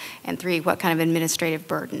plans? And three, what kind of administrative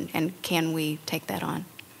burden? And can we take that on?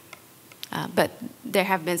 But there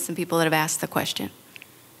have been some people that have asked the question.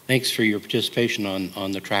 Thanks for your participation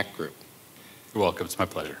on the track group. You're welcome. It's my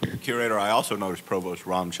pleasure. Curator, I also noticed Provost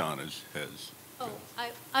Ramchan has. Oh,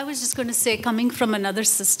 I was just going to say, coming from another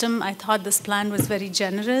system, I thought this plan was very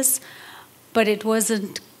generous, but it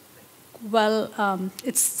wasn't, well,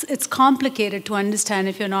 it's complicated to understand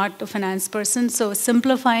if you're not a finance person. So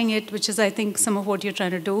simplifying it, which is I think some of what you're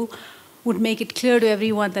trying to do, would make it clear to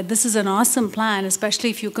everyone that this is an awesome plan, especially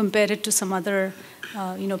if you compare it to some other,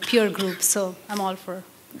 peer groups. So I'm all for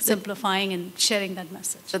simplifying and sharing that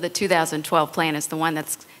message. So the 2012 plan is the one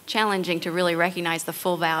that's challenging to really recognize the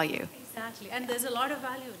full value. Exactly, and there's a lot of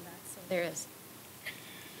value in that. So. There is.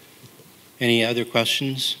 Any other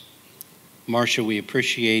questions? Marcia, we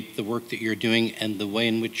appreciate the work that you're doing and the way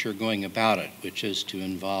in which you're going about it, which is to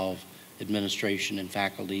involve administration and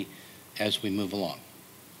faculty as we move along.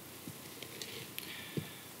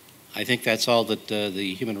 I think that's all that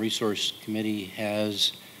the Human Resource Committee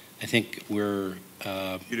has. I think we're...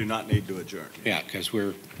 you do not need to adjourn. Yeah, because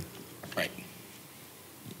we're... Right.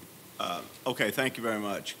 Okay, thank you very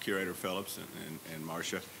much, Curator Phillips and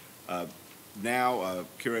Marcia. Now,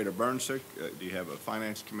 Curator Burnsick, do you have a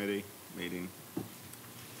Finance Committee meeting?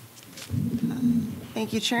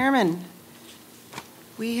 Thank you, Chairman.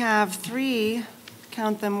 We have three,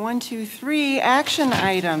 count them, 1, 2, 3 action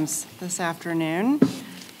items this afternoon.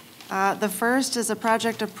 The first is a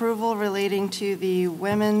project approval relating to the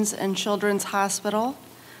Women's and Children's Hospital.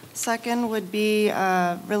 Second would be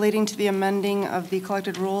relating to the amending of the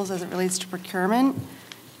collected rules as it relates to procurement.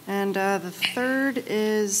 And the third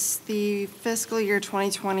is the fiscal year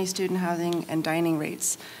 2020 student housing and dining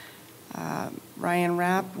rates. Ryan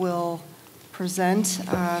Rapp will present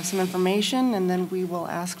some information, and then we will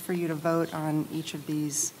ask for you to vote on each of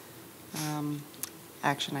these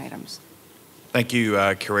action items. Thank you,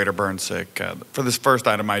 Curator Burnsick. For this first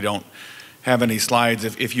item, I don't have any slides.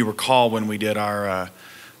 If you recall, when we did our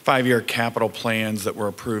 5-year capital plans that were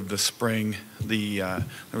approved this spring,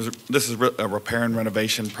 this is a repair and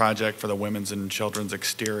renovation project for the women's and children's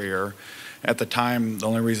exterior. At the time, the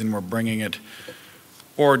only reason we're bringing it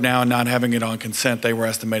forward now and not having it on consent, they were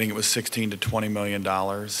estimating it was $16 to $20 million.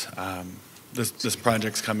 This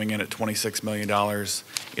project's coming in at $26 million.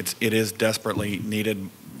 It is desperately needed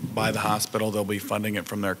by the hospital. They'll be funding it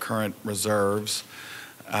from their current reserves.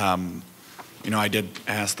 I did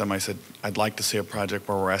ask them, I said, I'd like to see a project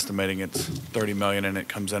where we're estimating it's $30 million and it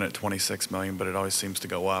comes in at $26 million, but it always seems to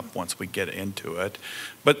go up once we get into it.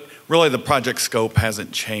 But really the project scope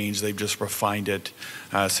hasn't changed. They've just refined it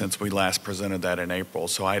since we last presented that in April.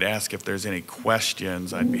 So I'd ask if there's any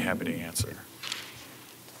questions, I'd be happy to answer.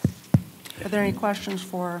 Are there any questions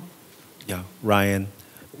for? Yeah, Ryan,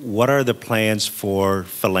 what are the plans for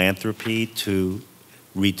philanthropy to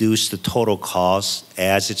reduce the total cost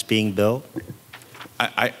as it's being built?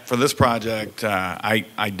 For this project,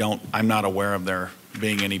 I'm not aware of there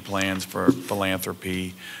being any plans for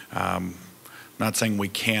philanthropy. Not saying we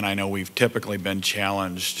can. I know we've typically been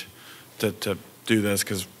challenged to do this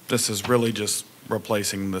because this is really just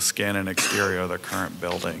replacing the skin and exterior of the current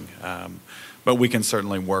building. But we can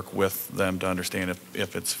certainly work with them to understand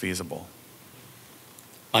if it's feasible.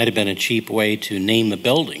 Might have been a cheap way to name the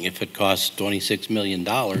building if it costs $26 million,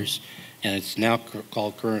 and it's now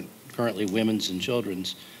called currently Women's and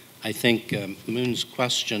Children's. I think Moon's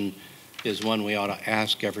question is one we ought to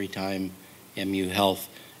ask every time MU Health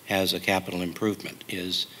has a capital improvement.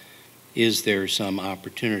 Is there some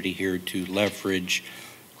opportunity here to leverage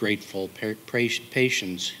grateful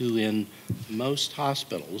patients who in most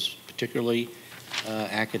hospitals, particularly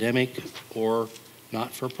academic or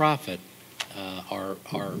not-for-profit,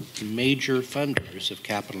 are major funders of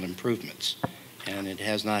capital improvements, and it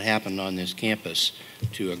has not happened on this campus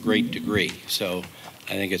to a great degree. So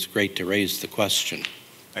I think it's great to raise the question.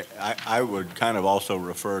 I would kind of also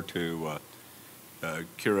refer to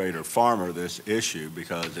Curator Farmer this issue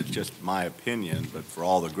because it's just my opinion, but for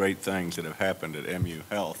all the great things that have happened at MU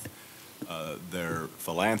Health, their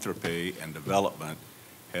philanthropy and development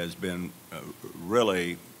has been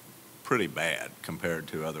really pretty bad compared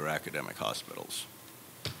to other academic hospitals.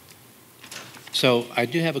 So I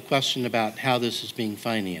do have a question about how this is being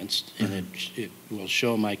financed, and it will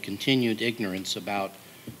show my continued ignorance about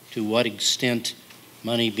to what extent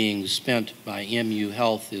money being spent by MU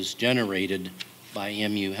Health is generated by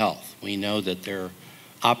MU Health. We know that they're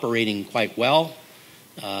operating quite well.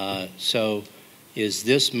 So is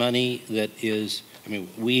this money that is, I mean,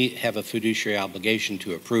 we have a fiduciary obligation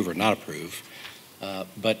to approve or not approve,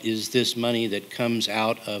 but is this money that comes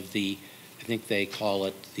out of the, I think they call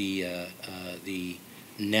it the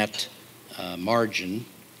net margin.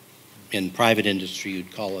 In private industry,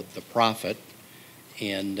 you'd call it the profit.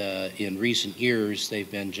 And in recent years, they've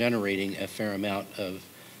been generating a fair amount of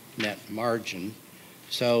net margin.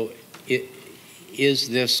 So is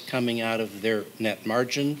this coming out of their net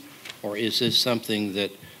margin, or is this something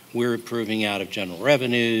that we're approving out of general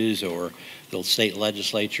revenues or the state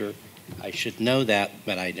legislature? I should know that,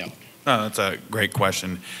 but I don't. No, that's a great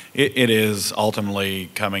question. It is ultimately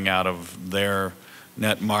coming out of their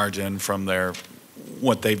net margin from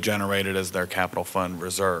what they've generated as their capital fund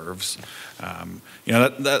reserves. You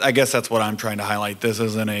know, I guess that's what I'm trying to highlight. This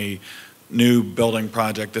isn't a new building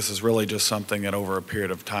project. This is really just something that over a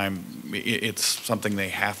period of time, it's something they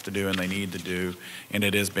have to do and they need to do, and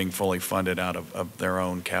it is being fully funded out of their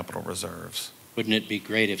own capital reserves. Wouldn't it be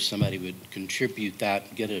great if somebody would contribute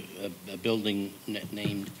that, get a building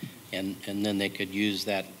named, and then they could use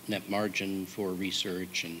that net margin for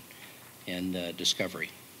research and discovery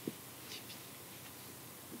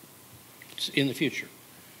in the future?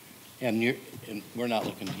 And we're not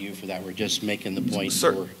looking to you for that. We're just making the point.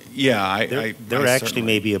 Yeah, there actually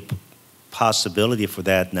may be a possibility for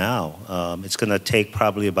that now. It's going to take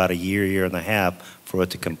probably about a year and a half for it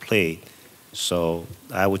to complete. So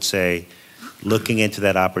I would say looking into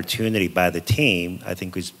that opportunity by the team, I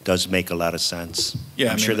think does make a lot of sense.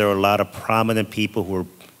 Yeah, I'm sure there are a lot of prominent people who were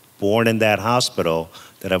born in that hospital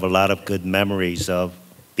that have a lot of good memories of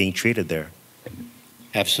being treated there.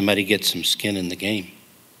 Have somebody get some skin in the game.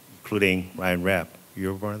 Including Ryan Rapp.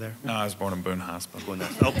 You were born there? No, I was born in Boone Hospital. Boone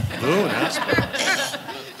Hospital.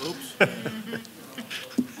 Oops.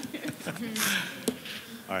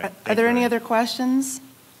 All right. Are there any other questions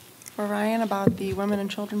for Ryan about the Women and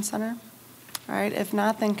Children's Center? All right, if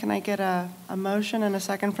not, then can I get a motion and a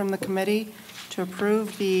second from the committee to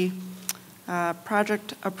approve the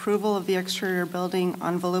project approval of the exterior building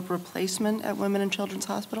envelope replacement at Women and Children's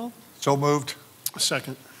Hospital? So moved.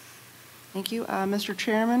 Second. Thank you. Mr.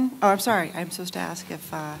 Chairman, oh, I'm sorry, I'm supposed to ask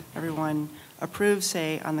if everyone approves,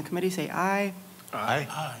 on the committee, say aye. Aye.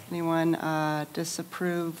 Aye. Anyone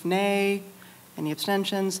disapprove, nay? Any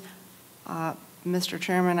abstentions? Mr.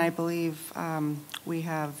 Chairman, I believe we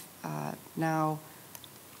have now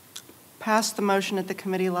passed the motion at the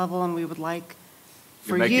committee level, and we would like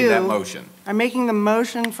for You're you. making that motion. I'm making the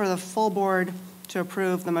motion for the full board to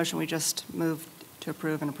approve the motion we just moved to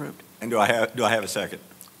approve and approved. And do I have a second?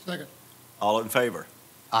 Second. All in favor?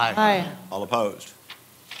 Aye. Aye. All opposed?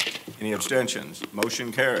 Any abstentions?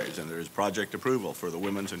 Motion carries, and there is project approval for the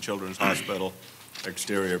Women's and Children's Hospital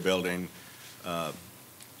exterior building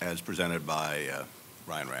as presented by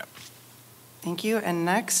Ryan Rapp. Thank you. And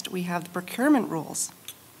next, we have the procurement rules.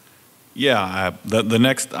 Yeah, the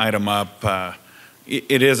next item up,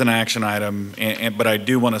 it is an action item, but I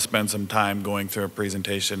do want to spend some time going through a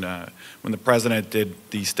presentation. When the president did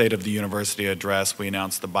the State of the University address, we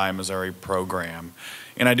announced the Buy Missouri program.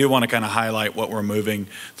 And I do want to kind of highlight what we're moving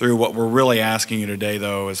through. What we're really asking you today,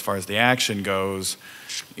 though, as far as the action goes,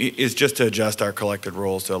 is just to adjust our collected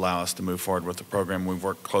rules to allow us to move forward with the program. We've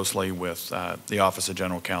worked closely with the Office of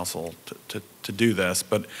General Counsel to do this,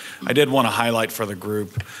 but I did want to highlight for the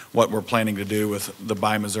group what we're planning to do with the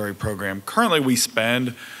Buy Missouri program. Currently, we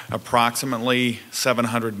spend approximately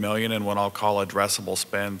 $700 million in what I'll call addressable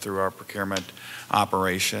spend through our procurement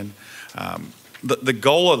operation. The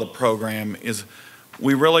goal of the program is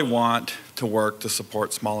we really want to work to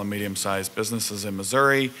support small and medium-sized businesses in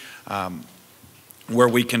Missouri. Where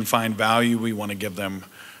we can find value, we want to give them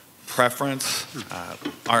preference.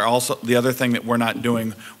 The other thing that we're not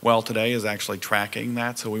doing well today is actually tracking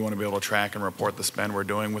that, so we want to be able to track and report the spend we're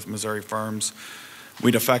doing with Missouri firms.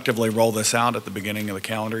 We'd effectively roll this out at the beginning of the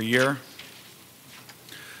calendar year.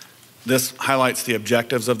 This highlights the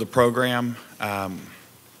objectives of the program.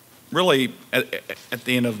 Really, at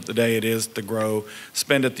the end of the day, it is to grow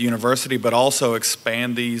spend at the university, but also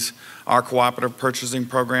expand our cooperative purchasing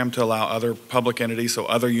program to allow other public entities, so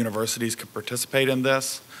other universities could participate in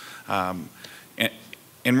this, and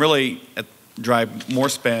really drive more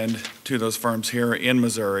spend to those firms here in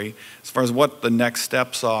Missouri. As far as what the next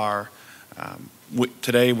steps are,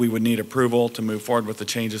 Today, we would need approval to move forward with the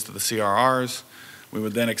changes to the CRRs. We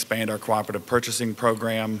would then expand our cooperative purchasing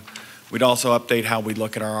program. We'd also update how we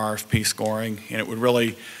look at our RFP scoring, and it would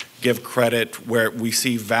really give credit where we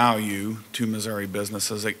see value to Missouri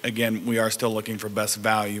businesses. Again, we are still looking for best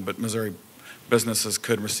value, but Missouri businesses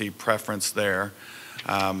could receive preference there.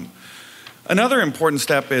 Another important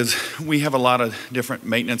step is we have a lot of different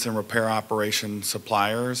maintenance and repair operation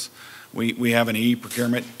suppliers. We have an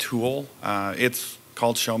e-procurement tool. It's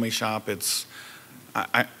called Show Me Shop.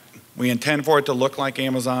 We intend for it to look like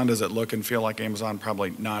Amazon. Does it look and feel like Amazon?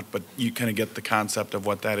 Probably not, but you kind of get the concept of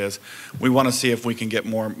what that is. We want to see if we can get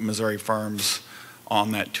more Missouri firms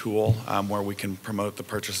on that tool where we can promote the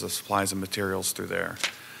purchase of supplies and materials through there.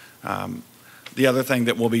 The other thing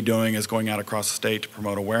that we'll be doing is going out across the state to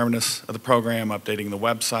promote awareness of the program, updating the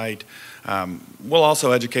website. We'll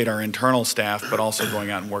also educate our internal staff, but also going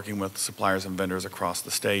out and working with suppliers and vendors across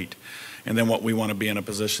the state. And then what we want to be in a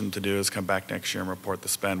position to do is come back next year and report the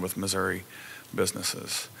spend with Missouri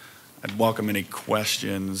businesses. I'd welcome any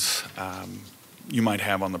questions you might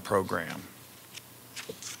have on the program.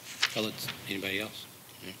 Anybody else?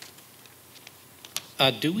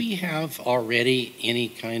 Do we have already any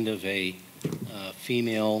kind of a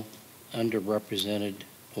female underrepresented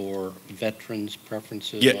or veterans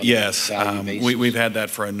preferences? Yes, we've had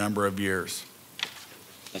that for a number of years.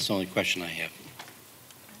 That's the only question I have.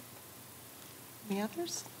 Any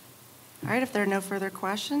others? All right, if there are no further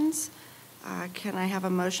questions, can I have a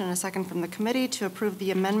motion and a second from the committee to approve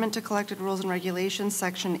the amendment to collected rules and regulations,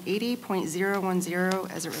 section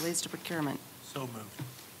 80.010, as it relates to procurement? So moved.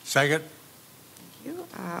 Second. Thank you.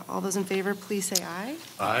 All those in favor, please say aye.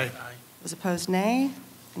 Aye. Those opposed, nay.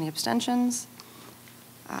 Any abstentions?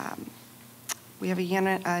 We have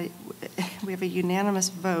a unanimous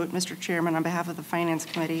vote, Mr. Chairman, on behalf of the Finance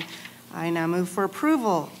Committee. I now move for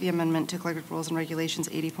approval the amendment to collected rules and regulations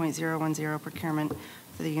 80.010 procurement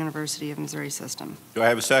for the University of Missouri system. Do I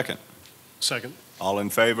have a second? Second. All in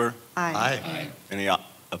favor? Aye. Aye. Any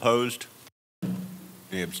opposed?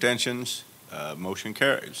 Any abstentions? Motion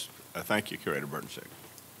carries. Thank you, Curator Burnsick.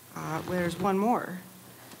 There's one more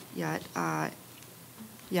yet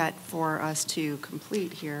for us to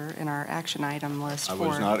complete here in our action item list. I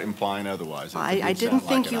was not implying otherwise. I didn't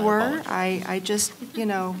think you were. I just,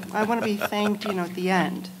 I want to be thanked, at the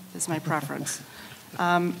end is my preference.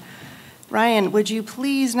 Ryan, would you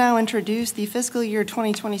please now introduce the fiscal year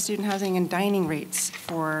 2020 student housing and dining rates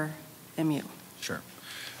for MU? Sure.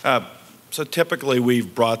 So typically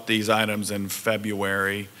we've brought these items in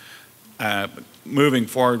February. Moving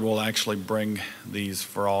forward, we'll actually bring these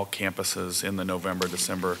for all campuses in the November,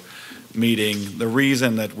 December meeting. The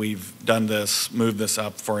reason that we've done this, moved this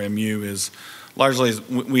up for MU is largely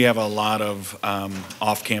we have a lot of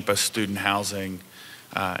off-campus student housing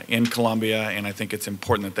in Columbia, and I think it's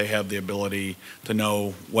important that they have the ability to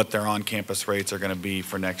know what their on-campus rates are going to be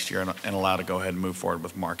for next year and allow to go ahead and move forward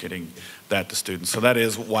with marketing that to students. So that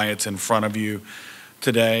is why it's in front of you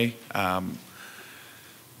today.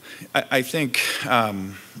 I think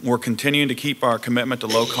we're continuing to keep our commitment to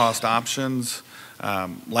low-cost options.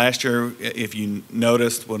 Last year, if you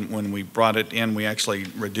noticed, when we brought it in, we actually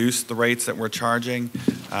reduced the rates that we're charging.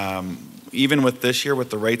 Even with this year,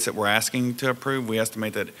 with the rates that we're asking to approve, we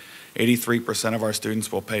estimate that 83% of our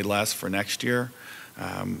students will pay less for next year.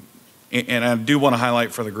 And I do want to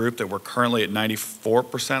highlight for the group that we're currently at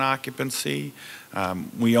 94% occupancy.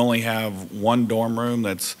 We only have one dorm room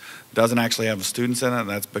that doesn't actually have students in it, and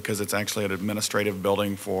that's because it's actually an administrative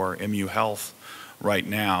building for MU Health right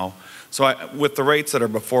now. So with the rates that are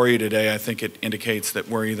before you today, I think it indicates that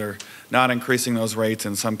we're either not increasing those rates,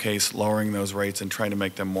 in some case lowering those rates and trying to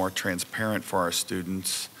make them more transparent for our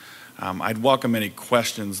students. I'd welcome any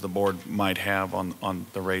questions the board might have on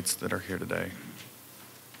the rates that are here today.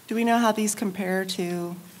 Do we know how these compare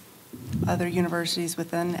to other universities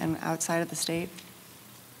within and outside of the state?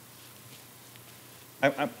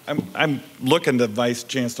 I'm looking to Vice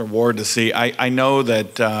Chancellor Ward to see. I know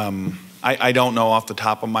that I don't know off the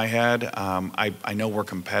top of my head. I know we're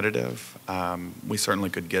competitive. We certainly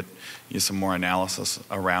could get you some more analysis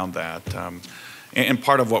around that. And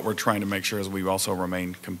part of what we're trying to make sure is we also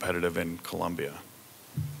remain competitive in Columbia.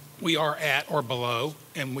 We are at or below,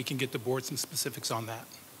 and we can get the board some specifics on that.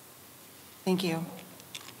 Thank you.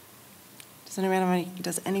 Does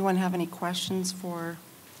anyone have any questions for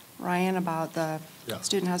Ryan about the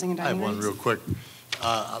student housing and dining rates? I have one real quick.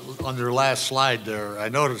 On your last slide there, I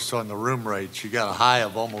noticed on the room rates, you got a high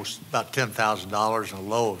of almost about $10,000 and a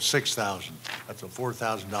low of $6,000. That's a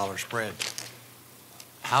 $4,000 spread.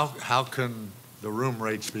 How can the room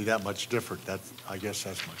rates be that much different? I guess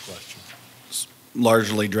that's my question.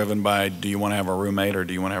 largely driven by, do you want to have a roommate or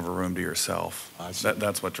do you want to have a room to yourself?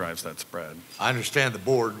 That's what drives that spread. I understand the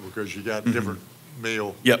board because you got different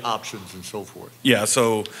meal options and so forth. Yeah,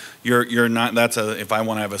 so you're not, if I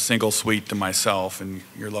want to have a single suite to myself, and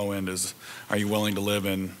your low end is, are you willing to live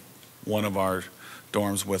in one of our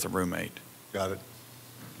dorms with a roommate? Got it.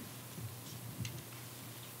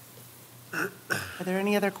 Are there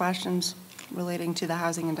any other questions relating to the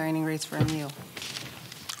housing and dining rates for MU?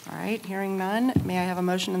 All right, hearing none, may I have a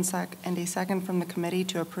motion and a second from the committee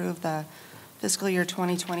to approve the fiscal year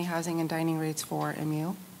 2020 housing and dining rates for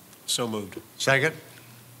MU? So moved. Second.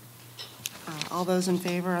 All those in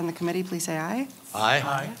favor on the committee, please say aye.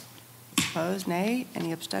 Aye. Opposed, nay.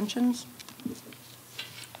 Any abstentions?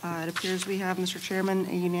 It appears we have, Mr. Chairman,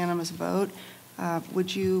 a unanimous vote.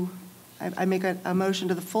 Would you, I make a motion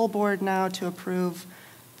to the full board now to approve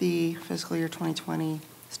the fiscal year 2020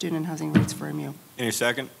 student and housing rates for MU. Any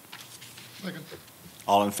second? Second.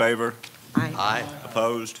 All in favor? Aye. Aye.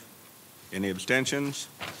 Opposed? Any abstentions?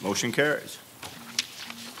 Motion carries.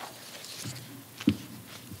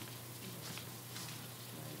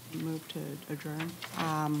 Move to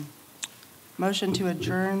adjourn. Motion to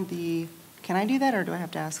adjourn the, can I do that or do I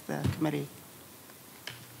have to ask the committee?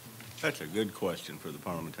 That's a good question for the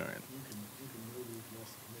parliamentarian.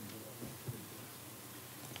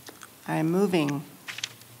 I am moving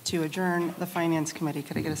to adjourn the Finance Committee.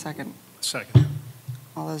 Could I get a second? Second.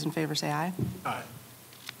 All those in favor say aye. Aye.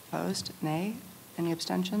 Opposed? Nay. Any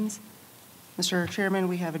abstentions? Mr. Chairman,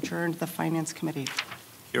 we have adjourned the Finance Committee.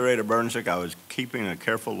 Curator Burnsick, I was keeping a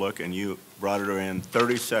careful look, and you brought it in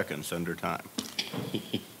 30 seconds under time.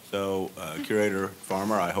 So, Curator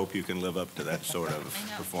Farmer, I hope you can live up to that sort of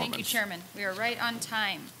performance. Thank you, Chairman. We are right on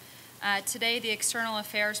time. Today, the External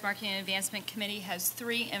Affairs Marketing and Advancement Committee has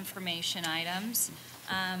 3 information items.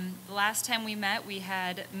 The last time we met, we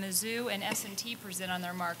had Mizzou and S&T present on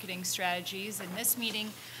their marketing strategies. In this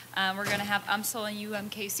meeting, we're going to have UMSL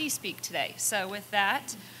and UMKC speak today. So with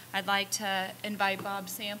that, I'd like to invite Bob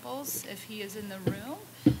Samples, if he is in the room.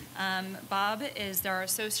 Bob is our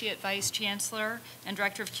Associate Vice Chancellor and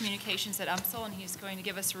Director of Communications at UMSL, and he's going to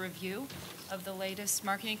give us a review of the latest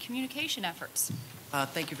marketing and communication efforts.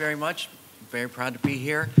 Thank you very much. Very proud to be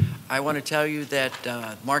here. I want to tell you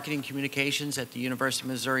that marketing communications at the University of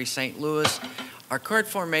Missouri St. Louis, our current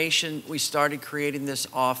formation, we started creating this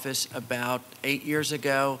office about 8 years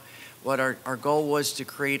ago. What our goal was to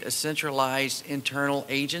create a centralized internal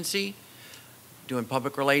agency doing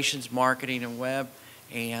public relations, marketing, and web.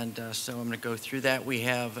 And so I'm going to go through that. We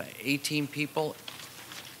have 18 people,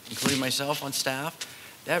 including myself, on staff.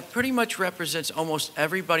 That pretty much represents almost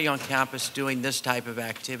everybody on campus doing this type of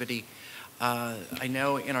activity. I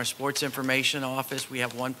know in our sports information office, we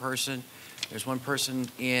have 1 person. There's 1 person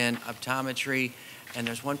in optometry, and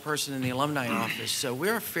there's 1 person in the alumni office. So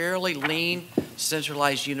we're a fairly lean,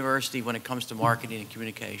 centralized university when it comes to marketing and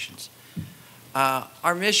communications.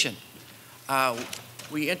 Our mission,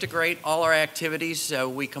 we integrate all our activities. So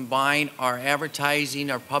we combine our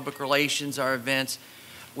advertising, our public relations, our events.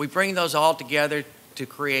 We bring those all together to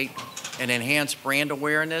create an enhanced brand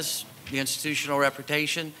awareness, the institutional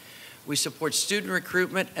reputation. We support student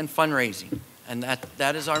recruitment and fundraising, and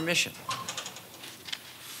that is our mission.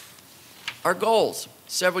 Our goals.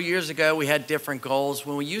 Several years ago, we had different goals.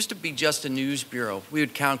 When we used to be just a news bureau, we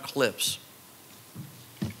would count clips,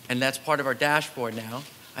 and that's part of our dashboard now.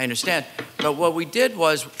 I understand. But what we did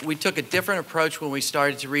was we took a different approach when we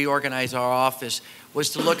started to reorganize our office, was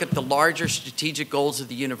to look at the larger strategic goals of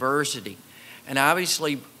the university. And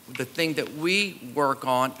obviously, the thing that we work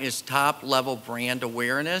on is top-level brand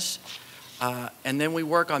awareness. And then we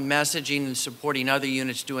work on messaging and supporting other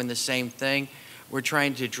units doing the same thing. We're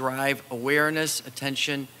trying to drive awareness,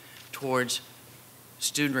 attention towards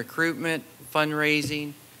student recruitment,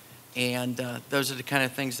 fundraising, and those are the kind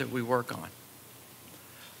of things that we work on.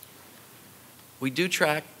 We do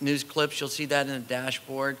track news clips. You'll see that in the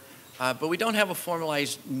dashboard. But we don't have a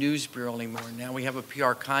formalized news bureau anymore. Now we have a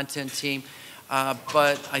PR content team.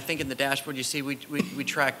 But I think in the dashboard you see we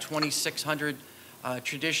track 2,600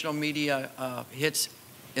 traditional media hits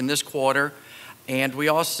in this quarter. And we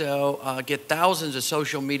also get thousands of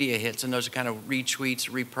social media hits, and those are kind of retweets,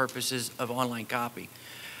 repurposes of online copy.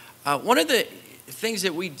 One of the things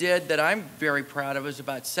that we did that I'm very proud of is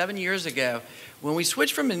about 7 years ago, when we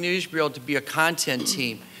switched from a news bureau to be a content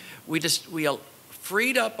team, we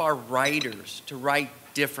freed up our writers to write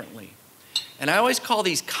differently. And I always call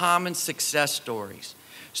these common success stories.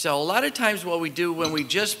 So a lot of times what we do when we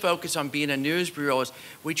just focus on being a news bureau is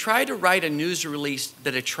we try to write a news release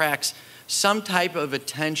that attracts some type of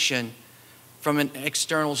attention from an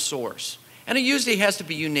external source. And it usually has to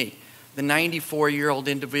be unique. the 94-year-old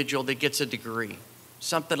individual that gets a degree,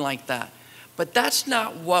 something like that. But that's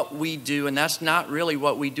not what we do, and that's not really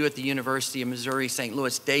what we do at the University of Missouri St.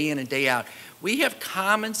 Louis day in and day out. We have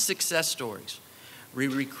common success stories. We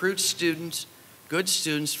recruit students, good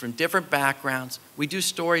students from different backgrounds. We do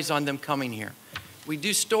stories on them coming here. We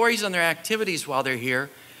do stories on their activities while they're here.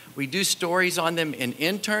 We do stories on them in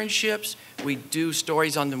internships. We do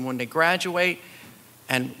stories on them when they graduate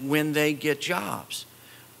and when they get jobs.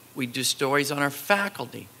 We do stories on our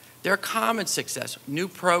faculty, their common success, new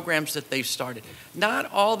programs that they've started.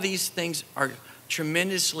 Not all these things are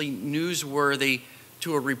tremendously newsworthy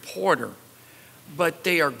to a reporter, but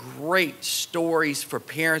they are great stories for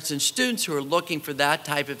parents and students who are looking for that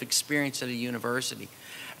type of experience at a university.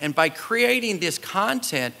 And by creating this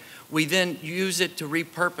content, we then use it to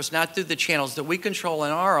repurpose, not through the channels that we control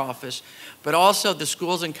in our office, but also the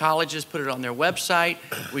schools and colleges put it on their website.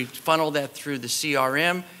 We funnel that through the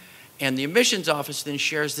CRM, and the admissions office then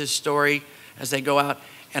shares this story as they go out.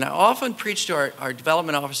 And I often preach to our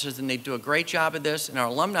development officers, and they do a great job of this, in our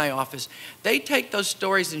alumni office. They take those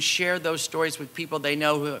stories and share those stories with people they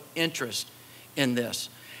know who have interest in this.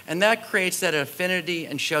 And that creates that affinity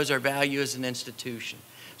and shows our value as an institution.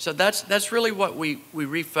 So that's really what we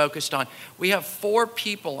refocused on. We have 4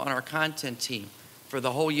 people on our content team for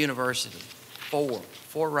the whole university,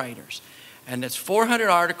 4 writers. And it's 400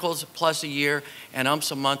 articles plus a year, and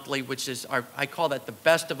UMSL Monthly, which is, I call that the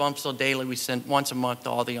best of UMSL Daily. We send once a month to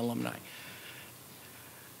all the alumni.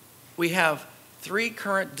 We have 3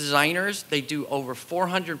 current designers. They do over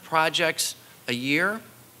 400 projects a year.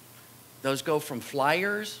 Those go from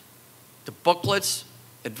flyers to booklets,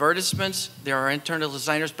 advertisements. There are internal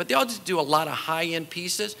designers, but they all just do a lot of high-end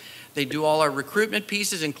pieces. They do all our recruitment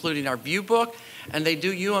pieces, including our view book, and they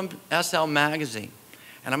do UMSL Magazine.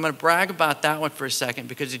 And I'm going to brag about that one for a second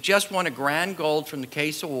because it just won a grand gold from the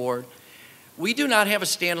Case Award. We do not have a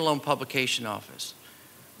standalone publication office.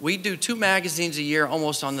 We do 2 magazines a year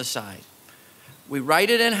almost on the side. We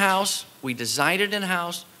write it in-house. We design it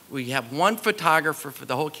in-house. We have 1 photographer for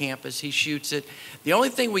the whole campus. He shoots it. The only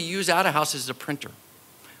thing we use out of house is a printer.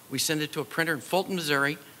 We send it to a printer in Fulton,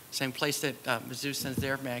 Missouri, same place that Mizzou sends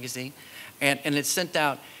their magazine, and it's sent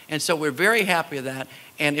out. And so we're very happy with that.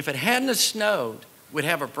 And if it hadn't have snowed, we'd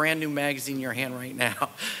have a brand new magazine in your hand right now,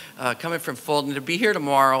 coming from Fulton. To be here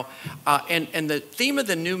tomorrow. And the theme of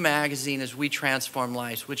the new magazine is We Transform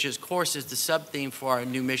Lives, which of course is the sub-theme for our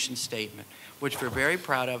new mission statement, which we're very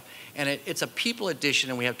proud of. And it's a people edition,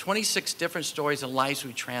 and we have 26 different stories of lives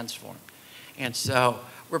we transform. And so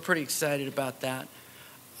we're pretty excited about that.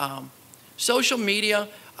 Social media,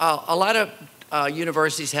 a lot of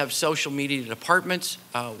universities have social media departments.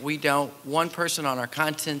 We don't. 1 person on our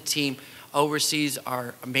content team oversees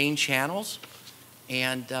our main channels.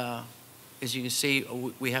 And as you can see,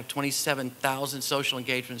 we have 27,000 social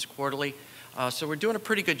engagements quarterly. So we're doing a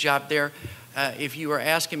pretty good job there. If you were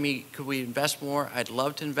asking me, could we invest more? I'd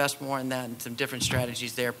love to invest more in that and some different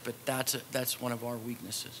strategies there, but that's one of our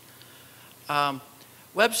weaknesses.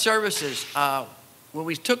 Web services. When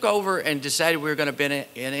we took over and decided we were going to be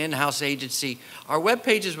an in-house agency, our web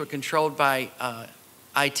pages were controlled by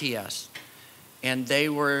ITS. And they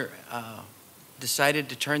were decided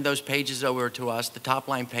to turn those pages over to us, the top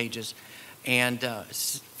line pages. And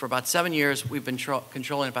for about 7 years, we've been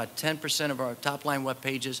controlling about 10% of our top line web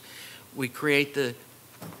pages. We create the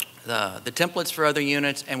templates for other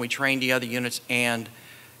units, and we train the other units and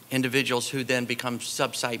individuals who then become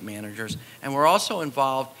sub-site managers. And we're also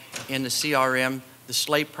involved in the CRM, the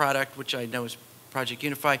Slate product, which I know is Project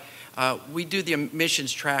Unify. We do the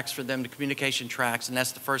admissions tracks for them, the communication tracks, and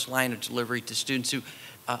that's the first line of delivery to students who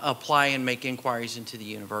apply and make inquiries into the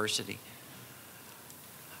university.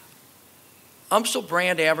 UMSL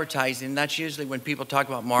brand advertising, that's usually when people talk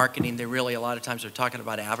about marketing, they really, a lot of times they're talking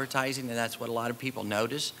about advertising, and that's what a lot of people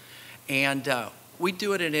notice. And we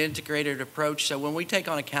do it in an integrated approach, so when we take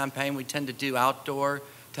on a campaign, we tend to do outdoor,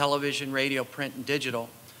 television, radio, print, and digital.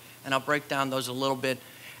 And I'll break down those a little bit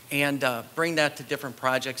and bring that to different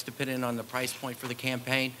projects depending on the price point for the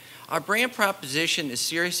campaign. Our brand proposition is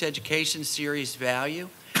serious education, serious value,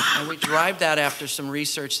 and we drive that after some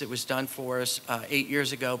research that was done for us 8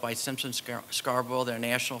 years ago by Simpson Scarborough, their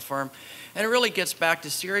national firm. And it really gets back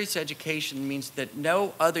to serious education means that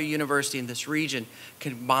no other university in this region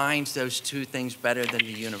combines those 2 things better than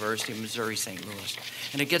the University of Missouri St. Louis.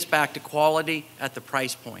 And it gets back to quality at the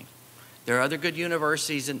price point. There are other good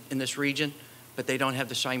universities in this region, but they don't have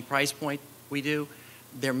the same price point we do.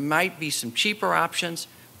 There might be some cheaper options,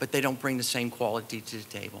 but they don't bring the same quality to the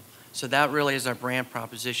table. So that really is our brand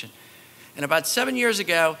proposition. And about 7 years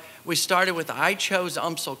ago, we started with the I Chose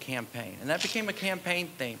UMSL campaign, and that became a campaign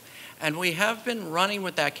theme. And we have been running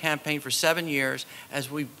with that campaign for 7 years as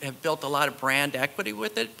we have built a lot of brand equity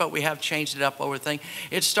with it, but we have changed it up over the thing.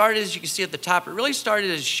 It started, as you can see at the top, it really started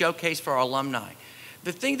as a showcase for our alumni.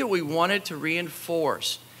 The thing that we wanted to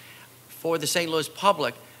reinforce for the St. Louis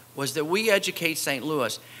public was that we educate St.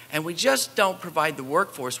 Louis, and we just don't provide the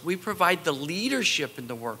workforce, we provide the leadership in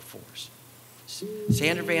the workforce.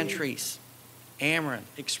 Sandra Van Treese, Ameren,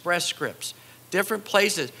 Express Scripts, different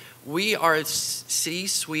places. We are at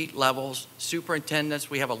C-suite levels,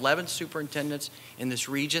 superintendents. We have 11 superintendents in this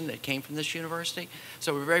region that came from this university,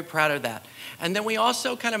 so we're very proud of that. And then we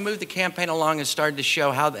also kind of moved the campaign along and started to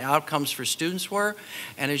show how the outcomes for students were.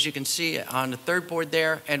 And as you can see on the third board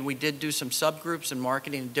there, and we did do some subgroups and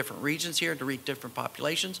marketing in different regions here to reach different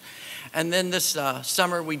populations. And then this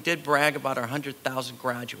summer, we did brag about our 100,000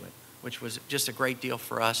 graduate, which was just a great deal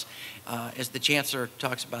for us, as the Chancellor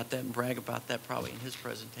talks about that and brag about that probably in his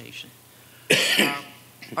presentation.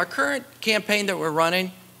 Our current campaign that we're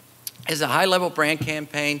running is a high-level brand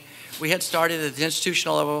campaign. We had started at the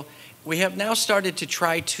institutional level. We have now started to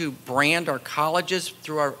try to brand our colleges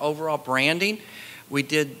through our overall branding. We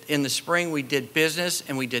did, in the spring, we did business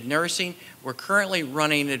and we did nursing. We're currently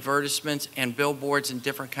running advertisements and billboards and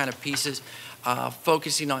different kind of pieces,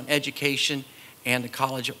 focusing on education and the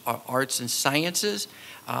College of Arts and Sciences.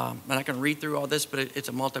 I'm not going to read through all this, but it's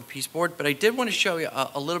a multi-piece board. But I did want to show you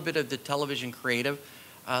a little bit of the television creative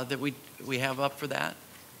that we have up for that.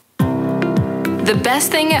 The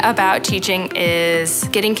best thing about teaching is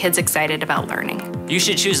getting kids excited about learning. You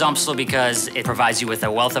should choose UMSL because it provides you with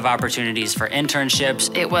a wealth of opportunities for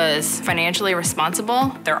internships. It was financially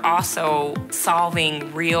responsible. They're also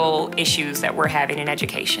solving real issues that we're having in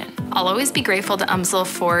education. I'll always be grateful to UMSL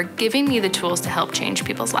for giving me the tools to help change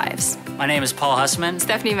people's lives. My name is Paul Hussman.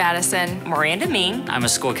 Stephanie Madison. Miranda Ming. I'm a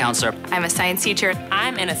school counselor. I'm a science teacher.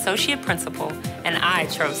 I'm an associate principal, and I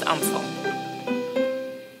chose UMSL.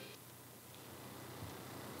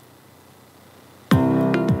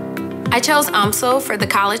 I chose UMSL for the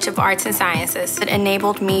College of Arts and Sciences. It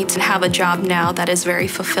enabled me to have a job now that is very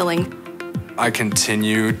fulfilling. I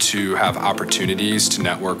continue to have opportunities to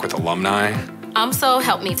network with alumni. UMSL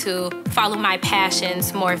helped me to follow my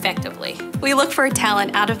passions more effectively. We look for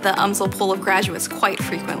talent out of the UMSL pool of graduates quite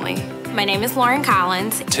frequently. My name is Lauren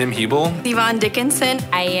Collins. Tim Hebel. Yvonne Dickinson.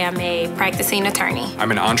 I am a practicing attorney.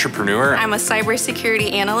 I'm an entrepreneur. I'm a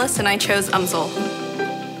cybersecurity analyst, and I chose UMSL.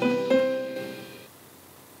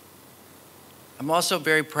 I'm also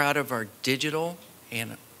very proud of our digital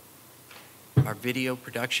and our video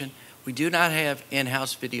production. We do not have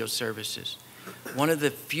in-house video services. One of the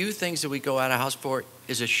few things that we go out of house for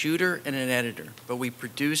is a shooter and an editor, but we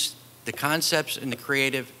produce the concepts, and the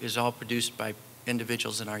creative is all produced by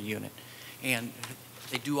individuals in our unit. And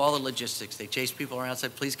they do all the logistics. They chase people around and say,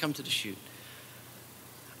 please come to the shoot.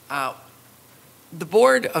 The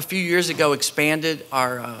board a few years ago expanded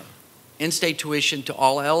our in-state tuition to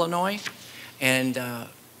all Illinois. And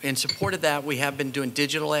in support of that, we have been doing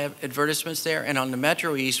digital advertisements there. And on the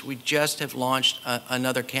Metro East, we just have launched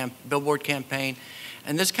another billboard campaign.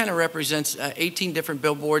 And this kind of represents 18 different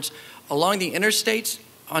billboards along the interstates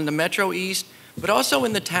on the Metro East, but also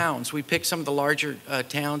in the towns. We picked some of the larger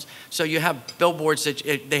towns. So you have billboards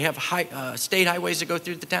that they have state highways that go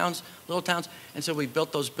through the towns, little towns. And so we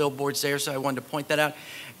built those billboards there. So I wanted to point that out.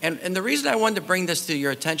 And the reason I wanted to bring this to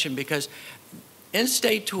your attention, because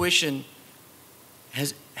in-state tuition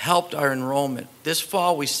has helped our enrollment. This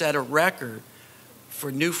fall, we set a record for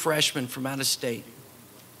new freshmen from out of state.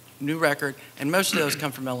 New record, and most of those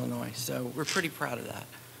come from Illinois, so we're pretty proud of that.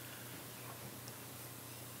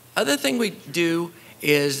 Other thing we do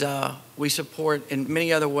is we support in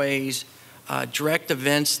many other ways direct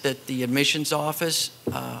events that the admissions office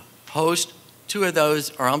hosts. Two of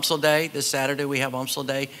those are UMSL Day. This Saturday we have UMSL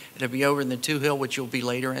Day. It'll be over in the Two Hill, which you'll be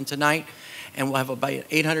later in tonight. And we'll have about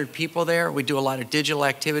 800 people there. We do a lot of digital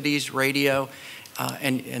activities, radio,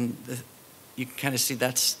 and you can kind of see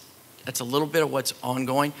that's a little bit of what's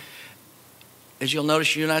ongoing. As you'll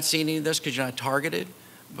notice, you're not seeing any of this because you're not targeted,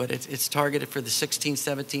 but it's targeted for the 16,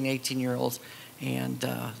 17, 18-year-olds. And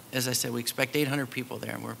as I said, we expect 800 people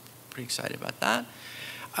there, and we're pretty excited about that.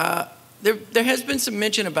 There has been some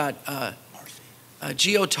mention about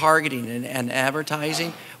geo-targeting and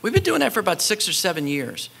advertising. We've been doing that for about 6 or 7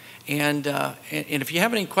 years. And if you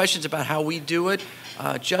have any questions about how we do it,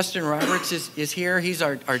 Justin Roberts is here. He's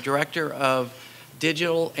our Director of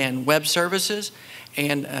Digital and Web Services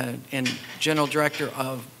and General Director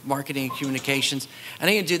of Marketing and Communications. And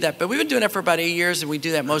he can do that. But we've been doing that for about 8 years, and we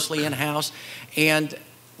do that mostly in-house. And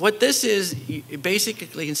what this is,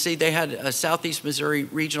 basically, you can see they had a Southeast Missouri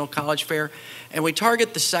Regional College Fair, and we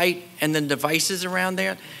target the site and then devices around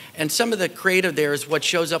there. And some of the creative there is what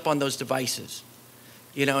shows up on those devices,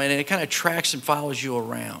 and it kind of tracks and follows you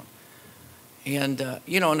around. And,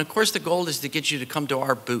 and of course the goal is to get you to come to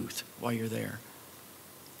our booth while you're there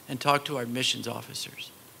and talk to our admissions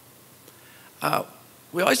officers.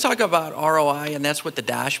 We always talk about ROI, and that's what the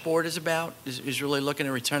dashboard is about, is really looking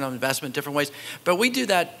at return on investment in different ways. But we do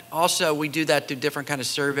that also, we do that through different kind of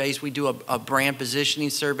surveys. We do a brand positioning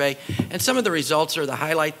survey, and some of the results are the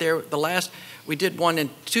highlight there. We did one in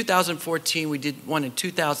 2014, we did one in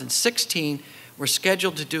 2016. We're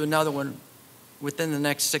scheduled to do another one within the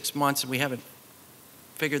next 6 months, and we haven't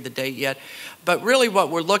figured the date yet. But really what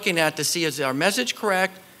we're looking at to see is our message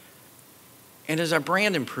correct, and is our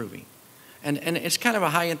brand improving? And it's kind of a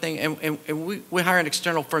high-end thing, and we hire an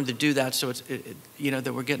external firm to do that, so it's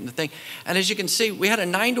that we're getting the thing. And as you can see, we had a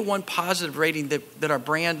 9-to-1 positive rating that our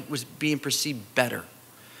brand was being perceived better.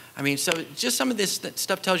 I mean, so just some of this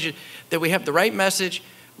stuff tells you that we have the right message,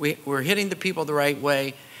 we're hitting the people the right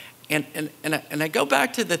way, and I go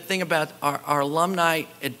back to the thing about our alumni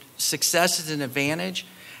success is an advantage,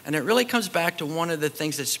 and it really comes back to one of the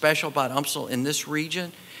things that's special about UMSL in this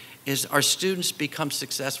region is our students become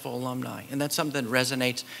successful alumni. And that's something that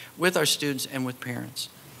resonates with our students and with parents.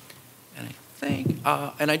 And I think,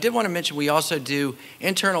 and I did want to mention, we also do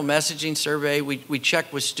internal messaging survey. We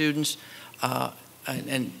check with students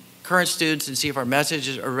and current students and see if our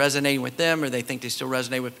messages are resonating with them or they think they still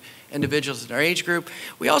resonate with individuals in our age group.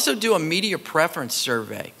 We also do a media preference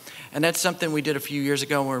survey. And that's something we did a few years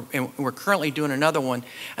ago, and we're currently doing another one.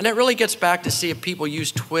 And that really gets back to see if people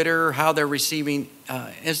use Twitter, how they're receiving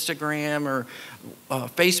Instagram or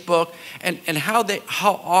Facebook, and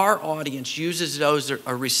how our audience uses those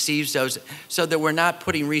or receives those, so that we're not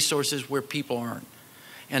putting resources where people aren't.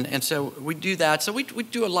 And so we do that. So we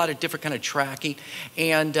do a lot of different kind of tracking.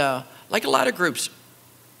 And like a lot of groups,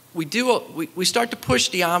 we start to push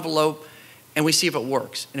the envelope, and we see if it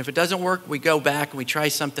works. And if it doesn't work, we go back and we try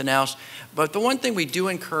something else. But the one thing we do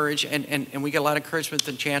encourage, and we get a lot of encouragement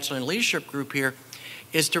from the Chancellor and leadership group here,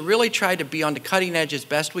 is to really try to be on the cutting edge as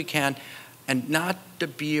best we can and not to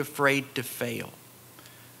be afraid to fail.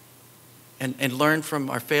 And learn from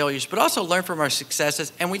our failures, but also learn from our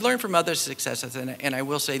successes. And we learn from other successes. And I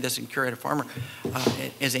will say this in Curator Farmer,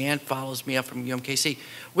 as Ann follows me up from UMKC,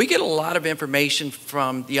 we get a lot of information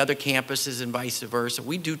from the other campuses and vice versa.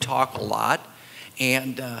 We do talk a lot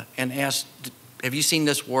and ask, have you seen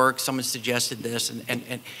this work? Someone suggested this.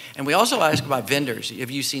 And we also ask about vendors. Have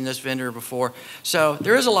you seen this vendor before? So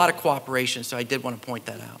there is a lot of cooperation, so I did want to point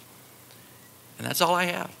that out. And that's all I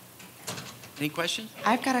have. Any questions?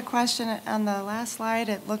 I've got a question. On the last slide,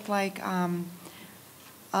 it looked like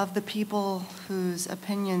of the people whose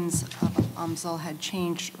opinions of UMSL had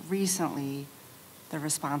changed recently, the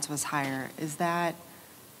response was higher. Is that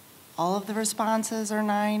all of the responses are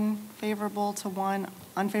 9 favorable to 1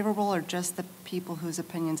 unfavorable, or just the people whose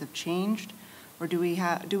opinions have changed? Or do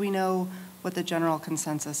we know what the general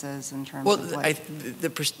consensus is in terms of what?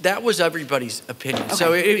 That was everybody's opinion. Okay.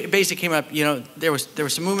 So it basically came up, there was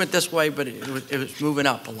some movement this way, but it was moving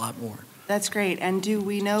up a lot more. That's great. And do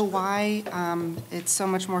we know why it's so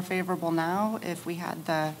much more favorable now? If we had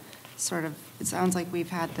it sounds like we've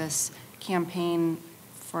had this campaign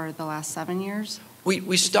for the last 7 years. We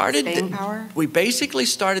basically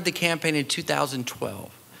started the campaign in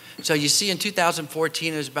 2012. So you see in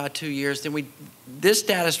 2014, it was about 2 years. Then this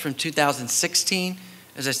data is from 2016.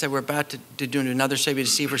 As I said, we're about to do another survey to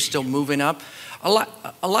see if we're still moving up. A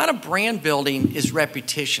lot of brand building is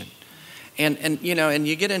repetition. And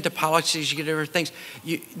you get into policies, you get different things.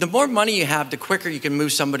 The more money you have, the quicker you can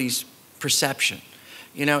move somebody's perception.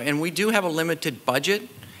 And we do have a limited budget,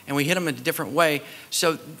 and we hit them in a different way.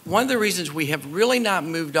 So one of the reasons we have really not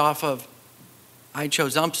moved off of I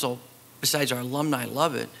chose UMSL, besides our alumni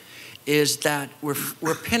love it, is that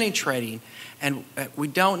we're penetrating, and we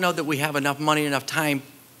don't know that we have enough money, enough time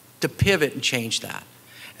to pivot and change that.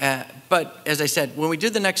 But as I said, when we do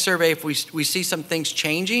the next survey, if we see some things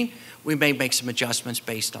changing, we may make some adjustments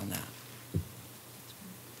based on that.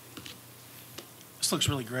 This looks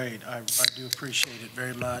really great. I do appreciate it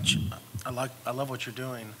very much. I love what you're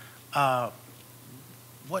doing. And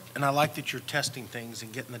I like that you're testing things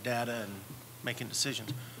and getting the data and making decisions.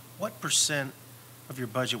 What % of your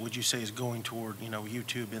budget would you say is going toward,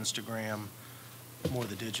 YouTube, Instagram, more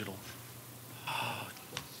the digital?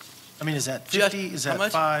 I mean, is that 50? Is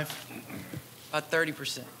that 5? About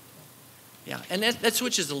 30%. Yeah, and that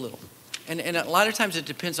switches a little. And a lot of times it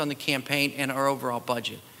depends on the campaign and our overall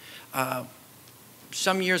budget.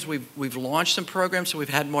 Some years we've launched some programs, so we've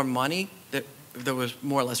had more money. There was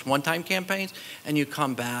more or less one-time campaigns, and you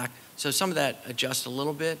come back. So some of that adjusts a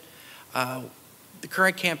little bit. the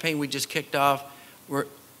current campaign we just kicked off,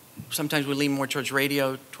 sometimes we lean more towards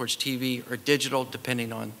radio, towards TV, or digital,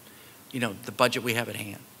 depending on, the budget we have at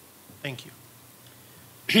hand. Thank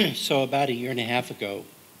you. So about a year and a half ago,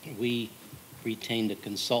 we retained a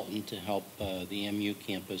consultant to help the MU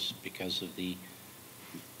campus because of the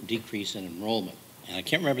decrease in enrollment. And I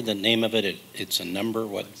can't remember the name of it. It's a number,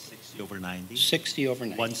 what? 60 over 90. 60 over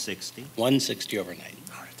 90. 160. 160 over 90.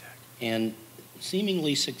 Heart attack. And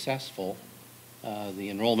seemingly successful. The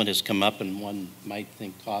enrollment has come up, and one might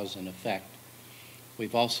think cause and effect.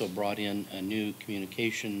 We've also brought in a new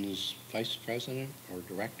communications vice president or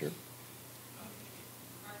director.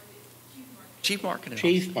 Chief marketing.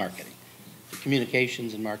 Chief marketing.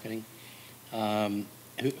 Communications and marketing,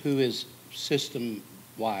 who is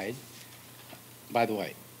system-wide. By the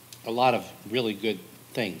way, a lot of really good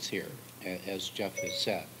things here, as Jeff has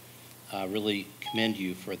said. Really commend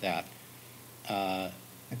you for that. I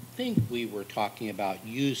think we were talking about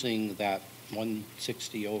using that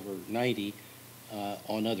 160 over 90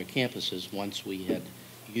 on other campuses once we had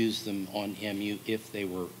used them on MU if they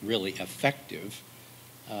were really effective.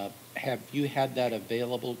 Have you had that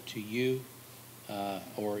available to you?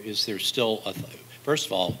 Or is there still, first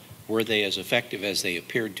of all, were they as effective as they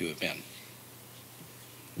appeared to have been?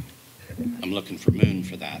 I'm looking for Moon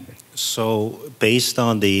for that. So based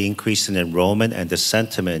on the increase in enrollment and the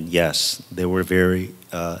sentiment, yes, they were very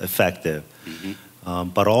effective. Mm-hmm.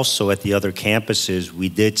 But also at the other campuses, we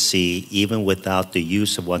did see, even without the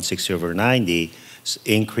use of 160 over 90,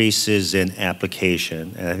 increases in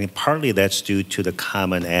application. And I think partly that's due to the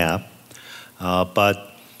Common App. But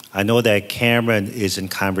I know that Cameron is in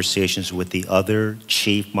conversations with the other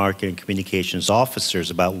chief marketing communications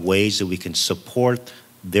officers about ways that we can support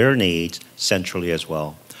their needs centrally as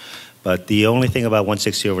well. But the only thing about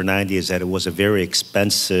 160 over 90 is that it was a very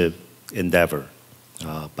expensive endeavor,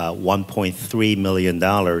 about $1.3 million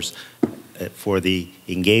for the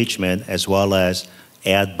engagement as well as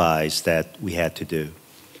ad buys that we had to do.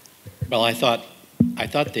 Well, I thought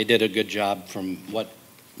they did a good job from what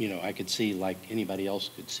I could see, like anybody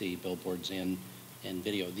else could see, billboards and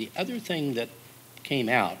video. The other thing that came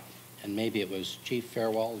out, and maybe it was Chief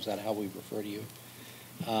Fairwell, is that how we refer to you,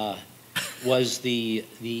 was the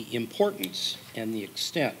importance and the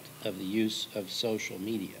extent of the use of social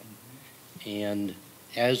media. And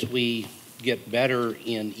as we get better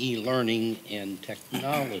in e-learning and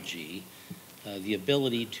technology, the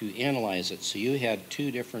ability to analyze it. So you had two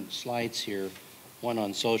different slides here, one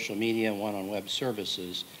on social media and one on web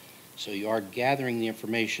services. So you are gathering the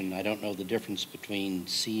information. I don't know the difference between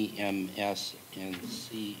CMS and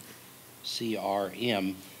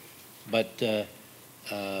CRM, but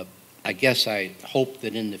I guess I hope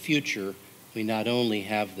that in the future we not only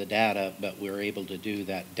have the data, but we're able to do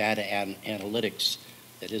that data analytics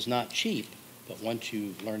that is not cheap, but once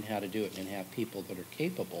you learn how to do it and have people that are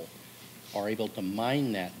capable, are able to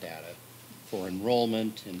mine that data for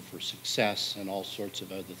enrollment and for success and all sorts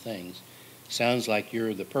of other things. Sounds like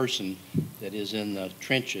you're the person that is in the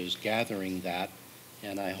trenches gathering that,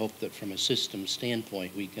 and I hope that from a system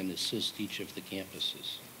standpoint we can assist each of the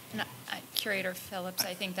campuses. And Curator Phillips,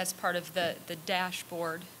 I think that's part of the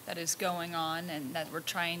dashboard that is going on, and that we're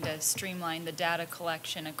trying to streamline the data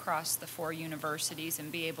collection across the 4 universities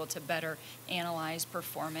and be able to better analyze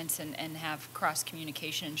performance and have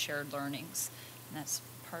cross-communication and shared learnings. And that's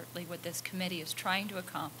partly what this committee is trying to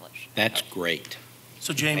accomplish. That's great.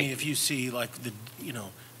 So Jamie, if you see like the,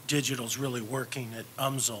 digital's really working at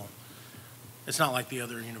UMSL, it's not like the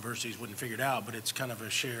other universities wouldn't figure it out, but it's kind of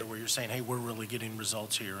a share where you're saying, hey, we're really getting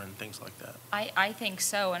results here and things like that. I think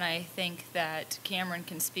so, and I think that Cameron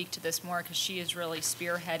can speak to this more because she is really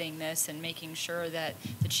spearheading this and making sure that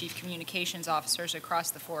the chief communications officers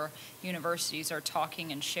across the 4 universities are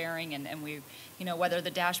talking and sharing, and we, whether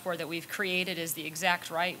the dashboard that we've created is the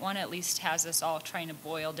exact right one, at least has us all trying to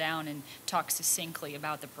boil down and talk succinctly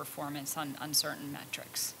about the performance on certain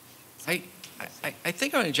metrics. I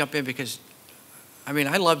think I'm going to jump in because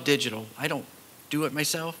I love digital. I don't do it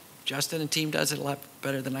myself. Justin and team does it a lot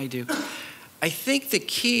better than I do. I think the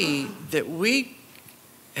key that we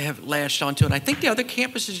have latched onto, and I think the other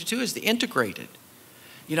campuses do, is the integrated.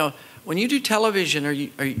 When you do television or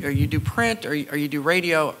you do print or you do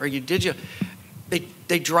radio or you digital,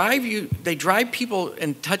 they drive people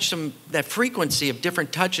and touch them, that frequency of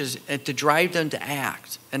different touches, and to drive them to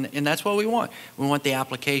act. And that's what we want. We want the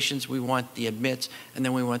applications, we want the admits, and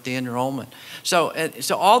then we want the enrollment. So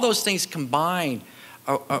all those things combined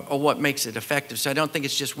are what makes it effective. So I don't think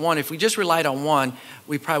it's just one. If we just relied on one,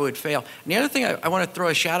 we probably would fail. And the other thing, I want to throw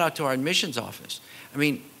a shout out to our admissions office.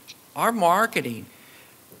 Our marketing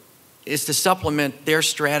is to supplement their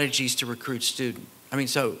strategies to recruit students. I mean,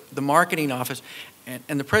 so the marketing office,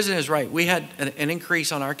 and the president is right, we had an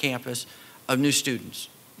increase on our campus of new students.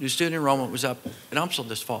 New student enrollment was up at UMSL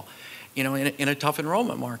this fall, you know, in a tough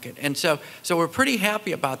enrollment market. And so we're pretty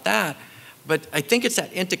happy about that, but I think it's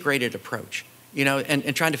that integrated approach, you know,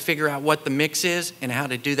 and trying to figure out what the mix is and how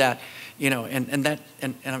to do that, you know, and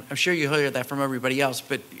I'm sure you hear that from everybody else,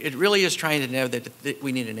 but it really is trying to know that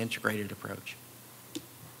we need an integrated approach.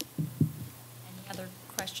 Any other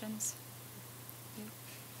questions?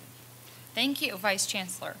 Thank you, Vice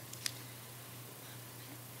Chancellor.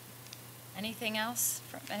 Anything else?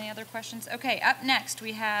 Any other questions? Okay, up next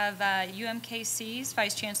we have UMKC's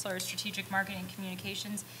Vice Chancellor of Strategic Marketing and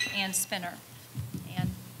Communications, Ann Spinner. Ann.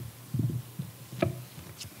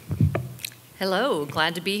 Hello,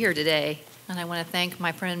 glad to be here today. And I want to thank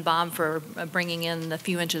my friend Bob for bringing in a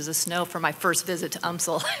few inches of snow for my first visit to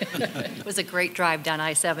UMSL. It was a great drive down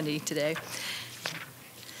I-70 today.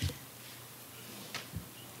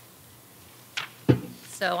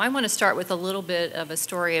 So I want to start with a little bit of a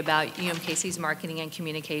story about UMKC's Marketing and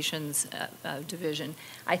Communications division.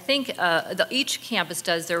 I think each campus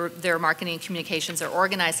does their marketing and communications are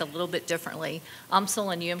organized a little bit differently.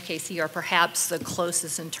 UMSL and UMKC are perhaps the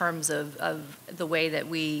closest in terms of the way that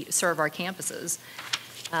we serve our campuses.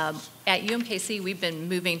 At UMKC, we've been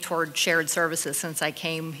moving toward shared services since I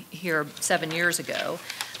came here 7 years ago.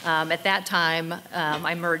 At that time,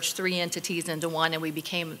 I merged 3 entities into one, and we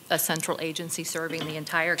became a central agency serving the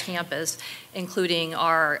entire campus, including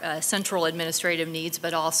our central administrative needs,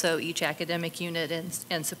 but also each academic unit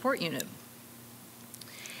and support unit.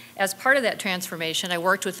 As part of that transformation, I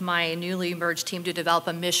worked with my newly merged team to develop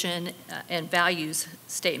a mission and values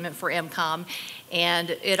statement for MCOM, and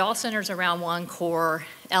it all centers around one core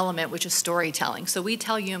element, which is storytelling. So we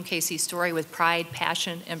tell UMKC's story with pride,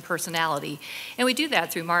 passion, and personality, and we do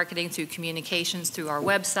that through marketing, through communications, through our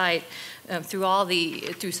website,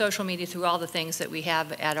 through social media, through all the things that we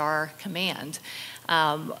have at our command.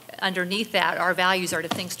 Underneath that, our values are to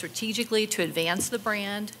think strategically to advance the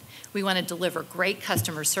brand. We want to deliver great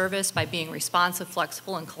customer service by being responsive,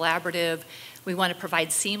 flexible, and collaborative. We want to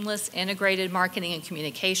provide seamless, integrated marketing and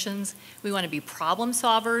communications. We want to be problem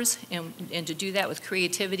solvers and to do that with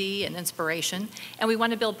creativity and inspiration. And we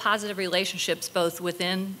want to build positive relationships both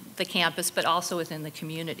within the campus but also within the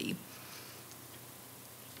community.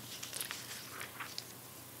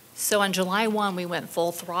 So on July 1, we went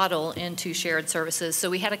full throttle into shared services.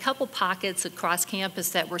 So we had a couple pockets across campus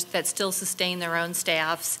that still sustain their own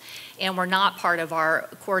staffs and were not part of our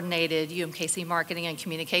coordinated UMKC marketing and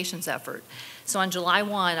communications effort. So on July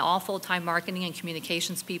 1, all full-time marketing and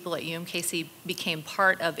communications people at UMKC became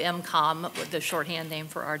part of MCOM, the shorthand name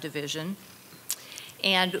for our division.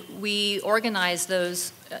 And we organized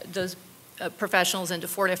those professionals into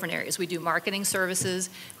 4 different areas. We do marketing services,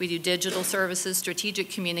 we do digital services, strategic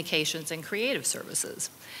communications, and creative services.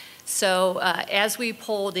 So as we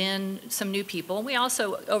pulled in some new people, we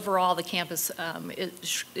also, overall, the campus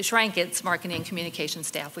shrank its marketing and communication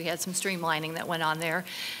staff. We had some streamlining that went on there.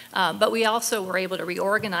 But we also were able to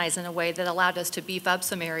reorganize in a way that allowed us to beef up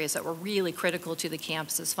some areas that were really critical to the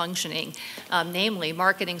campus's functioning, namely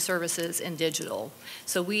marketing services and digital.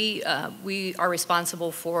 So we are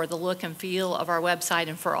responsible for the look and feel of our website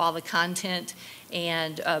and for all the content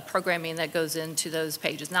and programming that goes into those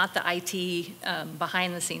pages. Not the IT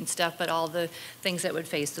behind-the-scenes stuff, but all the things that would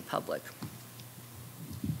face the public.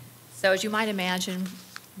 So as you might imagine,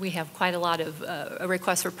 we have quite a lot of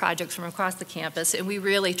requests for projects from across the campus, and we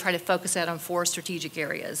really try to focus that on 4 strategic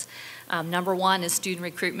areas. Number 1 is student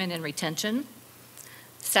recruitment and retention.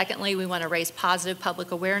 Secondly, we want to raise positive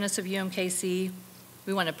public awareness of UMKC.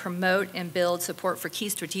 We want to promote and build support for key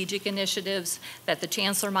strategic initiatives that the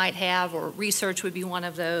chancellor might have, or research would be one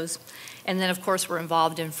of those. And then, of course, we're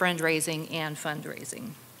involved in friend-raising and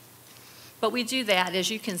fundraising. But we do that, as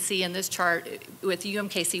you can see in this chart, with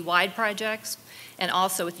UMKC-wide projects and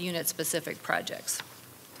also with unit-specific projects.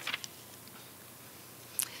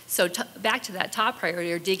 So back to that top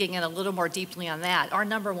priority, or digging in a little more deeply on that, our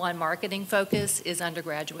number 1 marketing focus is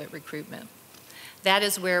undergraduate recruitment. That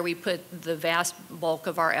is where we put the vast bulk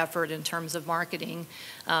of our effort in terms of marketing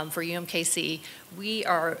for UMKC. We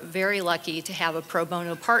are very lucky to have a pro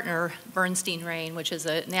bono partner, Bernstein Rain, which is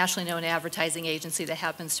a nationally known advertising agency that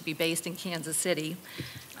happens to be based in Kansas City.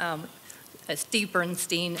 Steve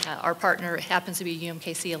Bernstein, our partner, happens to be a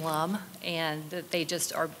UMKC alum, and they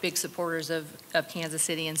just are big supporters of Kansas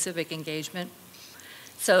City and civic engagement.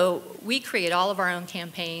 So we create all of our own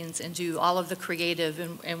campaigns and do all of the creative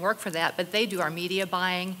and work for that, but they do our media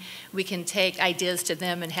buying. We can take ideas to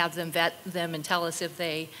them and have them vet them and tell us if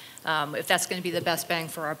that's going to be the best bang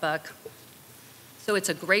for our buck. So it's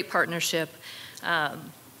a great partnership.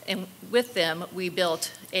 And with them, we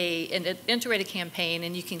built an integrated campaign,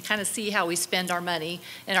 and you can kind of see how we spend our money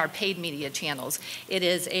in our paid media channels. It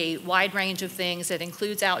is a wide range of things that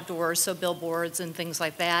includes outdoors, so billboards and things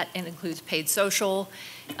like that, and includes paid social,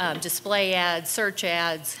 display ads, search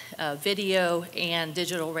ads, video, and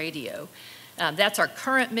digital radio. That's our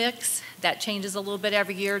current mix. That changes a little bit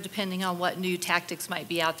every year depending on what new tactics might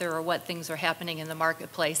be out there or what things are happening in the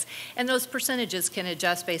marketplace. And those percentages can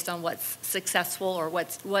adjust based on what's successful or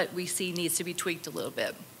what we see needs to be tweaked a little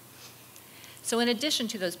bit. So in addition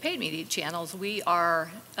to those paid media channels, we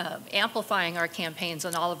are amplifying our campaigns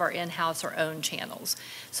on all of our in-house or own channels.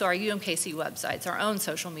 So our UMKC websites, our own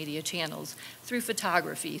social media channels, through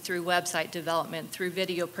photography, through website development, through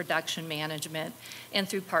video production management, and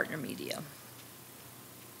through partner media.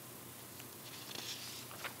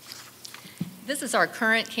 This is our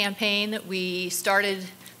current campaign. We started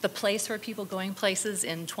the Place for People Going Places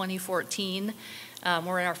in 2014.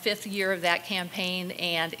 We're in our 5th year of that campaign,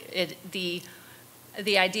 and the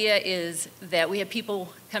idea is that we have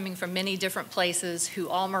people coming from many different places who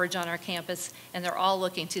all merge on our campus, and they're all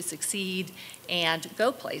looking to succeed and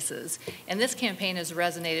go places. And this campaign has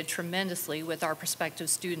resonated tremendously with our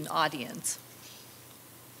prospective student audience.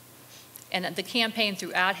 And the campaign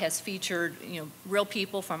throughout has featured, real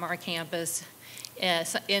people from our campus.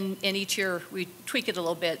 In each year, we tweak it a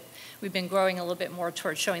little bit. We've been growing a little bit more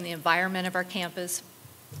towards showing the environment of our campus,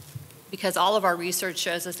 because all of our research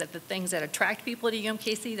shows us that the things that attract people to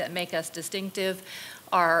UMKC, that make us distinctive,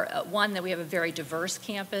 are one, that we have a very diverse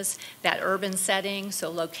campus, that urban setting,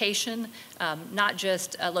 so location, not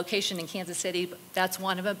just a location in Kansas City, that's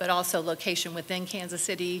one of it, but also location within Kansas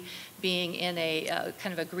City, being in a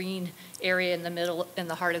kind of a green area in the middle, in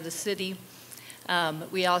the heart of the city.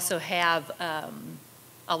 We also have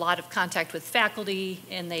a lot of contact with faculty,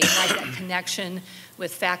 and they like that connection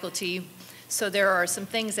with faculty. So there are some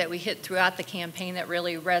things that we hit throughout the campaign that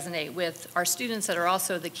really resonate with our students that are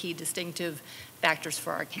also the key distinctive factors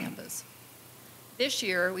for our campus. This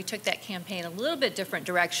year, we took that campaign a little bit different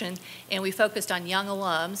direction, and we focused on young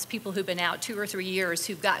alums, people who've been out 2 or 3 years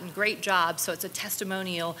who've gotten great jobs, so it's a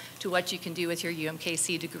testimonial to what you can do with your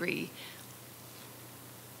UMKC degree.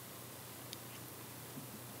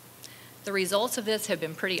 The results of this have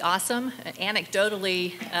been pretty awesome.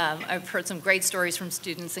 Anecdotally, I've heard some great stories from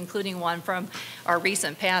students, including one from our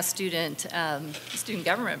recent past student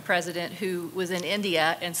government president who was in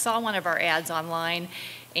India and saw one of our ads online,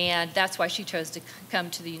 and that's why she chose to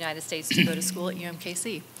come to the United States to go to school at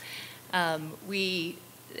UMKC. We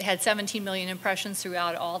had 17 million impressions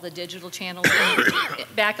throughout all the digital channels.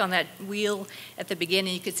 Back on that wheel at the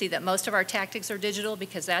beginning, you could see that most of our tactics are digital,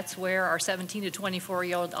 because that's where our 17 to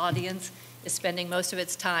 24-year-old audience is spending most of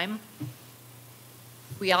its time.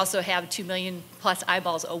 We also have 2 million plus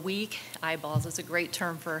eyeballs a week. Eyeballs is a great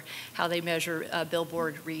term for how they measure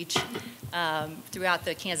billboard reach throughout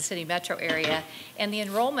the Kansas City metro area. And the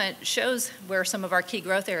enrollment shows where some of our key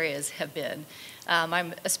growth areas have been.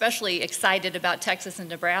 I'm especially excited about Texas and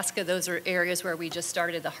Nebraska. Those are areas where we just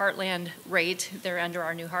started the Heartland rate. They're under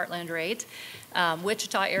our new Heartland rate.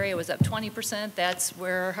 Wichita area was up 20%. That's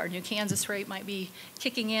where our new Kansas rate might be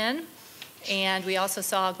kicking in. And we also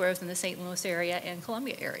saw growth in the St. Louis area and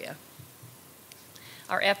Columbia area.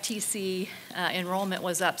 Our FTC enrollment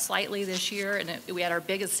was up slightly this year, and we had our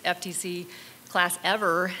biggest FTC class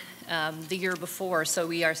ever the year before, so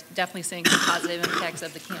we are definitely seeing the positive impacts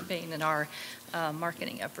of the campaign and our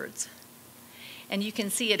marketing efforts. And you can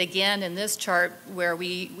see it again in this chart where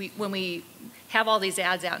when we have all these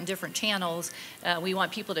ads out in different channels, we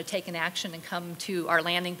want people to take an action and come to our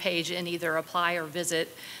landing page and either apply or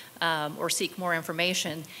visit or seek more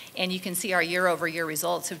information. And you can see our year-over-year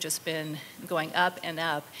results have just been going up and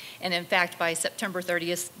up. And in fact, by September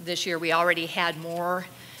 30th this year, we already had more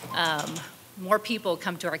people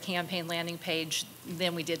come to our campaign landing page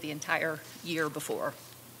than we did the entire year before.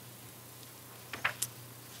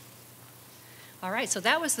 All right, so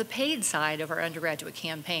that was the paid side of our undergraduate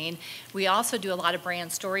campaign. We also do a lot of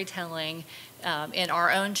brand storytelling in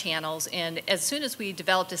our own channels, and as soon as we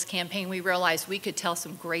developed this campaign, we realized we could tell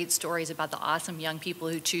some great stories about the awesome young people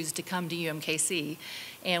who choose to come to UMKC.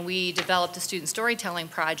 And we developed a student storytelling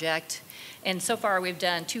project, and so far we've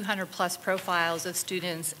done 200 plus profiles of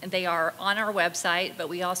students, and they are on our website, but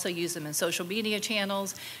we also use them in social media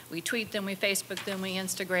channels. We tweet them, we Facebook them, we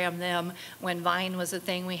Instagram them. When Vine was a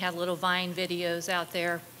thing, we had little Vine videos out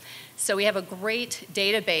there. So we have a great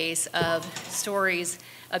database of stories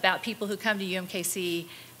about people who come to UMKC,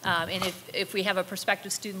 and if we have a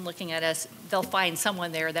prospective student looking at us, they'll find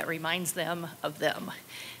someone there that reminds them of them,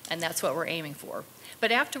 and that's what we're aiming for.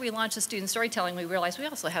 But after we launched the student storytelling, we realized we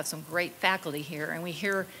also have some great faculty here, and we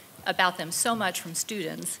hear about them so much from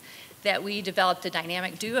students that we developed the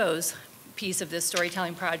dynamic duos piece of this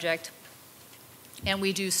storytelling project, and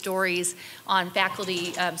we do stories on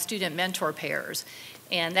faculty-student mentor pairs.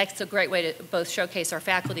 And that's a great way to both showcase our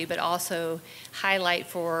faculty, but also highlight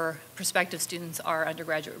for prospective students our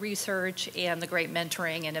undergraduate research and the great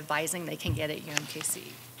mentoring and advising they can get at UMKC.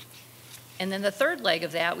 And then the third leg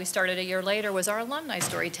of that, we started a year later, was our alumni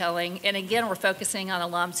storytelling. And again, we're focusing on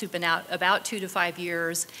alums who've been out about 2 to 5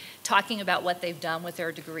 years, talking about what they've done with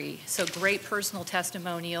their degree. So great personal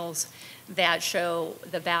testimonials that show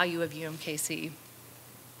the value of UMKC.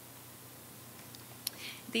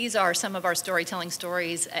 These are some of our storytelling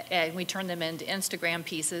stories, and we turn them into Instagram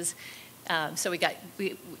pieces. So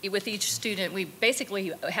with each student, we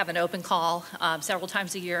basically have an open call several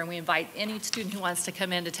times a year, and we invite any student who wants to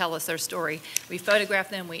come in to tell us their story. We photograph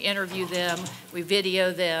them, we interview them, we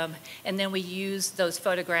video them, and then we use those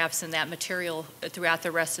photographs and that material throughout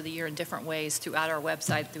the rest of the year in different ways throughout our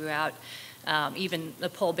website, throughout even the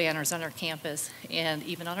pole banners on our campus, and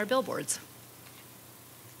even on our billboards.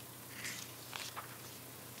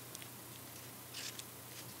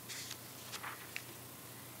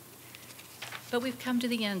 But we've come to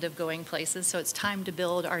the end of Going Places, so it's time to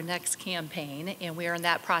build our next campaign, and we are in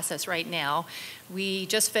that process right now. We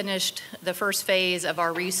just finished the first phase of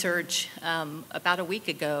our research about a week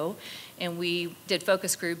ago, and we did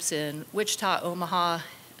focus groups in Wichita, Omaha,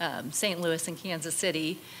 St. Louis, and Kansas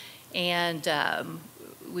City, and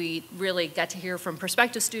we really got to hear from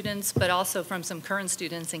prospective students, but also from some current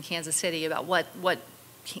students in Kansas City about what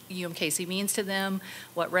UMKC means to them,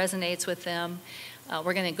 what resonates with them.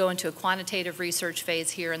 We're going to go into a quantitative research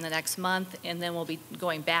phase here in the next month, and then we'll be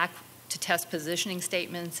going back to test positioning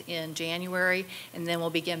statements in January, and then we'll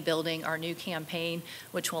begin building our new campaign,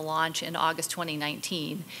 which will launch in August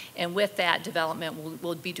 2019. And with that development,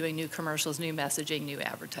 we'll be doing new commercials, new messaging, new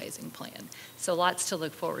advertising plan. So lots to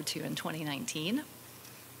look forward to in 2019.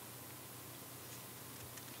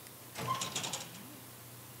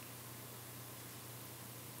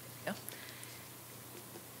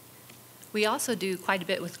 We also do quite a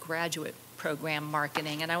bit with graduate program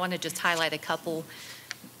marketing, and I want to just highlight a couple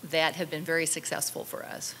that have been very successful for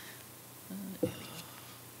us.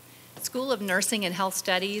 School of Nursing and Health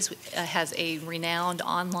Studies has a renowned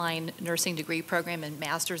online nursing degree program in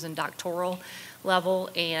master's and doctoral level,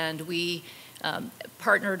 and we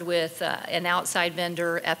partnered with an outside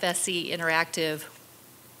vendor, FSC Interactive,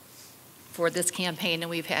 for this campaign, and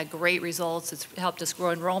we've had great results. It's helped us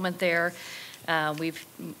grow enrollment there. We've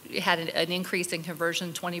had an increase in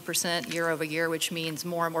conversion, 20% year over year, which means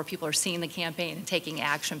more and more people are seeing the campaign and taking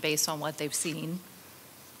action based on what they've seen.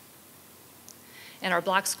 And our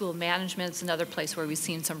block school management is another place where we've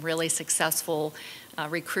seen some really successful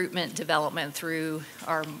recruitment development through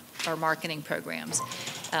our marketing programs.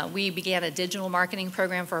 We began a digital marketing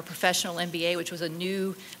program for a professional MBA, which was a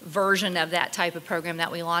new version of that type of program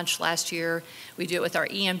that we launched last year. We do it with our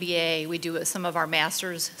EMBA. We do it with some of our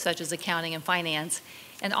masters, such as accounting and finance.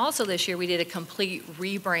 And also this year, we did a complete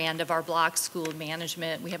rebrand of our block school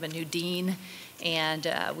management. We have a new dean, and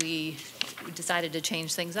we decided to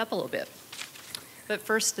change things up a little bit. But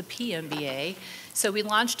first, the PMBA. So we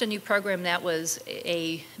launched a new program that was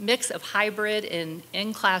a mix of hybrid and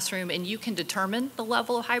in-classroom, and you can determine the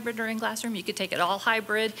level of hybrid or in-classroom. You could take it all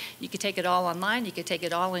hybrid, you could take it all online, you could take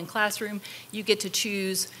it all in classroom. You get to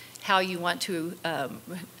choose how you want to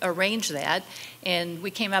arrange that. And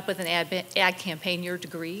we came up with an ad campaign, Your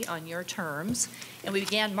Degree on Your Terms, and we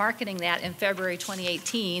began marketing that in February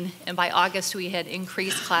 2018, and by August we had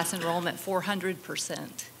increased class enrollment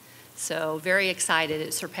 400%. So very excited.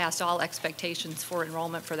 It surpassed all expectations for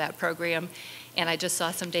enrollment for that program. And I just saw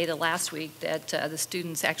some data last week that the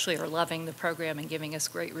students actually are loving the program and giving us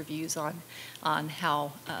great reviews on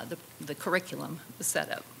how the curriculum was set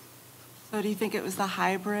up. So do you think it was the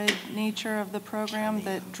hybrid nature of the program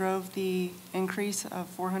that drove the increase of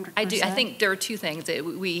 400%? I do. I think there are two things.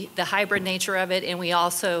 The hybrid nature of it, and we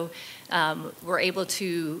also were able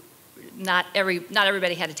to, not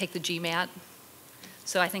everybody had to take the GMAT.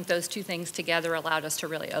 So I think those two things together allowed us to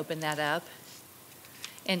really open that up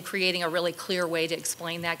and creating a really clear way to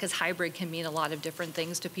explain that, because hybrid can mean a lot of different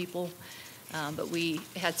things to people. But we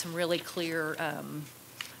had some really clear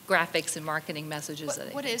graphics and marketing messages.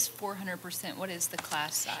 What is 400%? What is the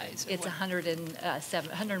class size? It's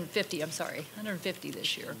 150, I'm sorry, 150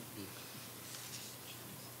 this year.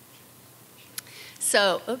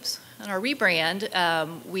 So, on our rebrand,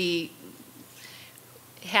 we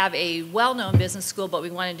have a well-known business school, but we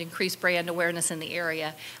wanted to increase brand awareness in the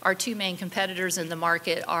area. Our two main competitors in the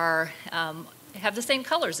market are have the same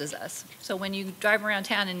colors as us. So when you drive around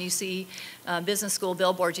town and you see business school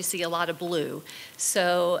billboards, you see a lot of blue.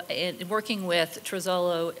 So in working with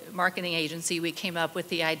Trozzolo Marketing Agency, we came up with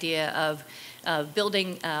the idea of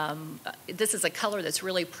building, this is a color that's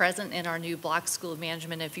really present in our new Block School of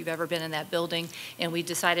Management if you've ever been in that building, and we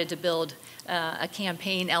decided to build a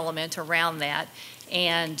campaign element around that.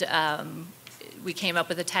 And we came up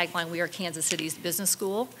with a tagline, "We are Kansas City's business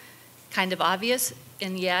school." Kind of obvious,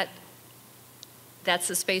 and yet that's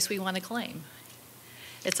the space we want to claim.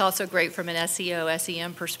 It's also great from an SEO,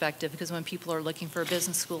 SEM perspective, because when people are looking for a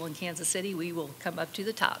business school in Kansas City, we will come up to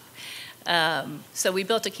the top. So we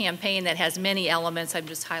built a campaign that has many elements. I'm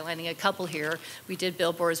just highlighting a couple here. We did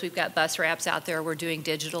billboards. We've got bus wraps out there. We're doing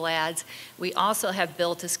digital ads. We also have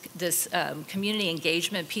built this community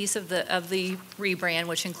engagement piece of the rebrand,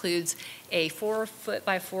 which includes a 4-foot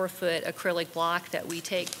by 4-foot acrylic block that we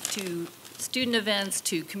take to student events,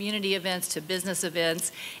 to community events, to business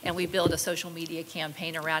events, and we build a social media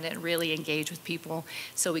campaign around it and really engage with people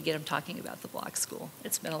so we get them talking about the Block School.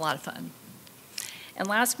 It's been a lot of fun. And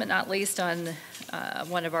last but not least, on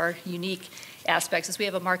one of our unique aspects is we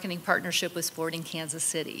have a marketing partnership with Sporting Kansas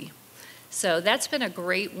City. So that's been a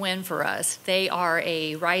great win for us. They are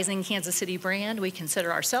a rising Kansas City brand. We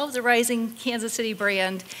consider ourselves a rising Kansas City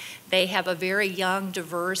brand. They have a very young,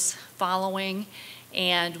 diverse following,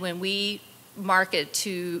 and when we market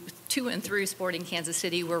to and through Sporting Kansas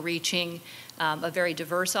City, we're reaching a very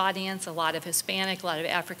diverse audience, a lot of Hispanic, a lot of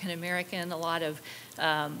African American, a lot of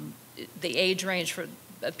the age range for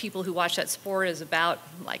people who watch that sport is about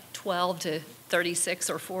like 12 to 36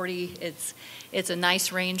 or 40. It's a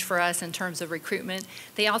nice range for us in terms of recruitment.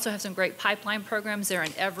 They also have some great pipeline programs. They're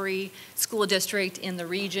in every school district in the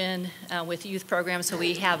region with youth programs, so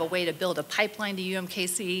we have a way to build a pipeline to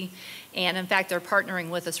UMKC. And in fact, they're partnering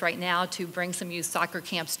with us right now to bring some youth soccer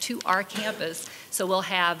camps to our campus. So we'll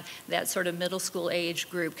have that sort of middle school age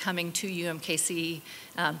group coming to UMKC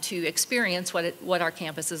to experience what our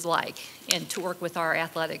campus is like and to work with our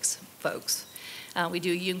athletics folks. We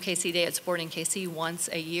do UMKC Day at Sporting KC once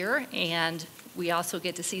a year, and we also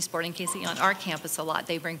get to see Sporting KC on our campus a lot.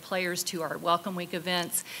 They bring players to our Welcome Week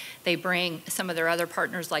events. They bring some of their other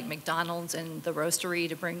partners like McDonald's and the Roastery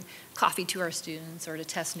to bring coffee to our students or to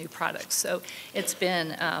test new products. So it's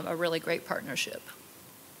been a really great partnership.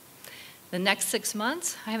 The next 6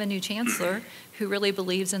 months, I have a new chancellor who really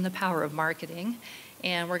believes in the power of marketing.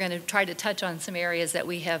 And we're going to try to touch on some areas that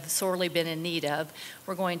we have sorely been in need of.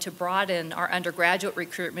 We're going to broaden our undergraduate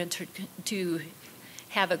recruitment to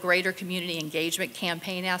have a greater community engagement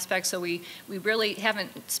campaign aspect. So we really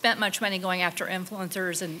haven't spent much money going after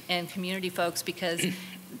influencers and community folks because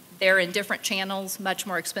they're in different channels, much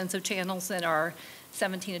more expensive channels than our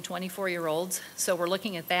 17 to 24-year-olds. So we're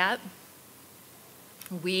looking at that.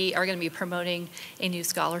 We are going to be promoting a new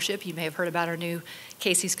scholarship. You may have heard about our new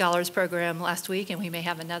Casey Scholars program last week, and we may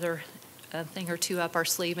have another thing or two up our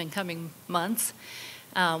sleeve in coming months.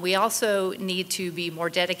 We also need to be more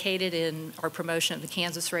dedicated in our promotion of the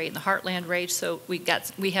Kansas rate and the Heartland rate, so we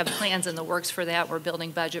have plans in the works for that. We're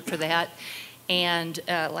building budget for that. And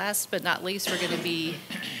last but not least, we're going to be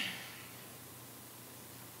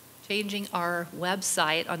changing our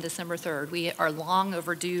website on December 3rd. We are long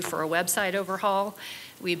overdue for a website overhaul.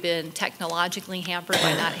 We've been technologically hampered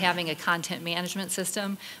by not having a content management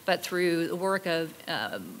system, but through the work of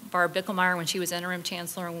Barb Bickelmeyer when she was interim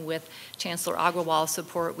chancellor and with Chancellor Agrawal's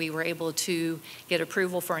support, we were able to get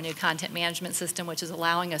approval for a new content management system, which is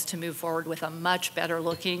allowing us to move forward with a much better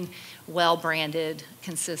looking, well-branded,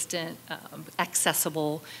 consistent,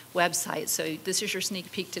 accessible website. So this is your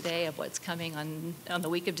sneak peek today of what's coming on the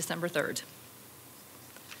week of December 3rd.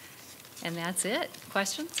 And that's it.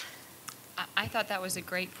 Questions? I thought that was a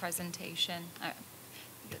great presentation.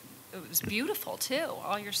 It was beautiful, too.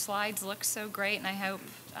 All your slides look so great, and I hope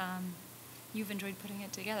you've enjoyed putting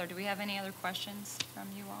it together. Do we have any other questions from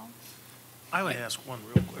you all? I would ask one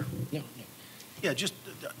real quick. Yeah, just,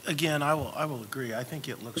 again, I will agree. I think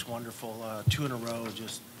it looks wonderful. 2 in a row,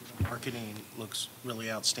 just marketing looks really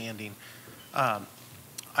outstanding. I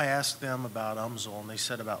asked them about UMSL, and they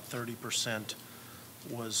said about 30%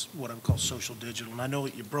 was what I would call social digital. And I know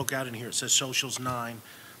you broke out in here, it says socials 9,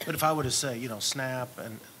 but if I were to say, Snap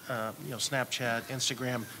and, Snapchat,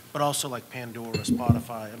 Instagram, but also like Pandora,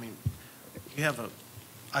 Spotify, I mean, you have an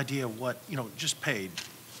idea of what, just paid,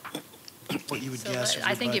 what you would guess.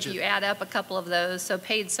 I think if you add up a couple of those, so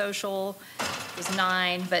paid social was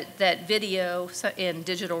 9, but that video and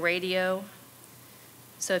digital radio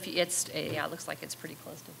So if yeah, it looks like it's pretty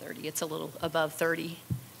close to 30. It's a little above 30.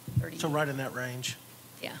 So right in that range.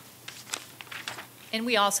 Yeah. And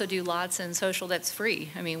we also do lots in social that's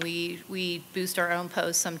free. I mean, we boost our own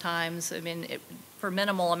posts sometimes. I mean, for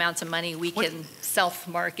minimal amounts of money, we can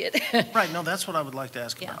self-market. Right, no, that's what I would like to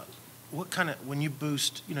ask about. What kind of, when you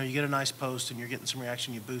boost, you get a nice post and you're getting some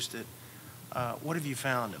reaction, you boost it, what have you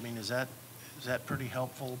found? I mean, is that pretty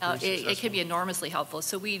helpful? It could be enormously helpful.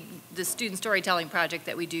 So the student storytelling project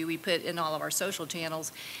that we do, we put in all of our social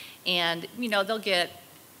channels, and they'll get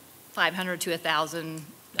 500 to 1,000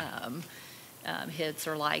 hits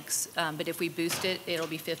or likes. But if we boost it, it'll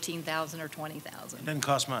be 15,000 or 20,000. It doesn't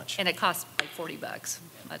cost much. And it costs like $40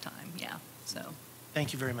 a time. Yeah. So.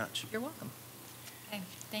 Thank you very much. You're welcome. Okay.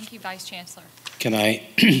 Thank you, Vice Chancellor. Can I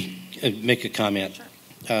make a comment?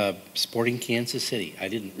 Sure. Sporting Kansas City. I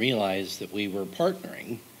didn't realize that we were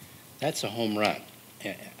partnering. That's a home run.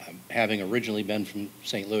 Having originally been from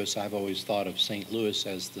St. Louis, I've always thought of St. Louis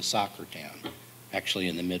as the soccer town, actually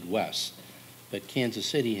in the Midwest. But Kansas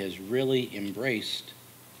City has really embraced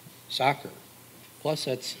soccer. Plus,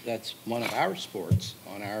 that's one of our sports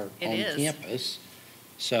on our home campus.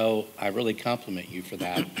 So I really compliment you for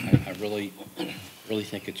that. I really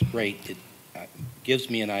think it's great. It gives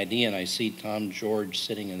me an idea, and I see Tom George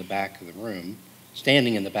sitting in the back of the room,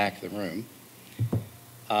 standing in the back of the room,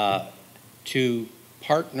 to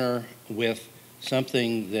partner with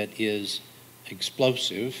something that is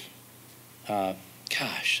explosive.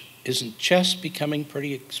 Gosh, isn't chess becoming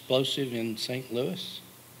pretty explosive in St. Louis?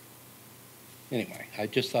 Anyway, I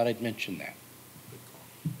just thought I'd mention that.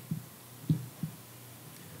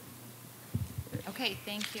 Okay,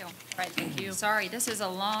 thank you. All right, thank you. Sorry, this is a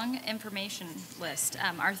long information list.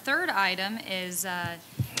 Our third item is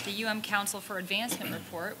the UM Council for Advancement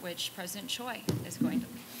report, which President Choi is going to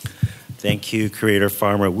lead. Thank you, Curator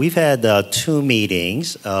Farmer. We've had 2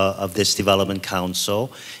 meetings of this Development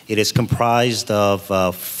Council. It is comprised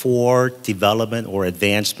of 4 development or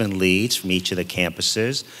advancement leads from each of the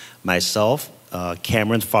campuses, myself,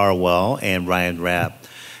 Cameron Farwell, and Ryan Rapp.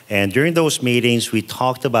 And during those meetings, we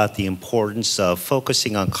talked about the importance of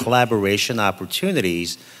focusing on collaboration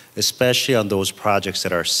opportunities, especially on those projects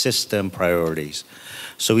that are system priorities.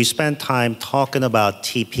 So we spent time talking about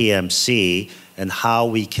TPMC and how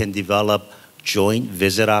we can develop joint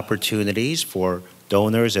visit opportunities for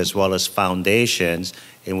donors as well as foundations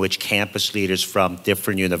in which campus leaders from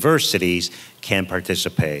different universities can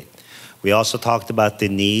participate. We also talked about the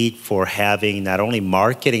need for having not only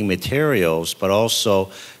marketing materials, but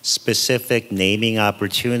also specific naming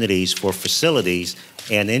opportunities for facilities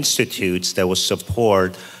and institutes that will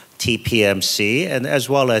support TPMC and as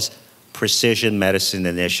well as Precision Medicine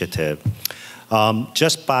Initiative.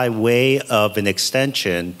 Just by way of an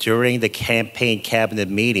extension, during the campaign cabinet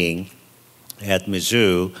meeting at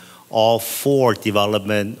Mizzou, all 4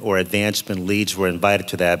 development or advancement leads were invited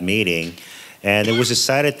to that meeting. And it was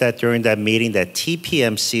decided that during that meeting that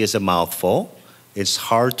TPMC is a mouthful. It's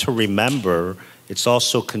hard to remember. It's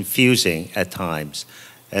also confusing at times.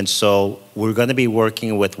 And so we're going to be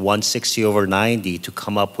working with 160/90 to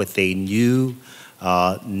come up with a new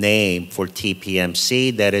name for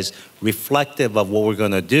TPMC that is reflective of what we're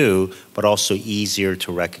going to do, but also easier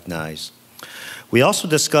to recognize. We also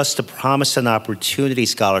discussed the Promise and Opportunity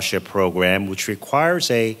Scholarship Program, which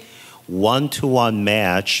requires a 1-to-1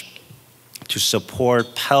 match to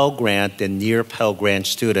support Pell Grant and near Pell Grant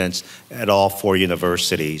students at all 4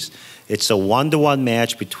 universities. It's a 1-to-1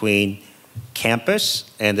 match between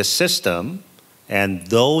campus and the system, and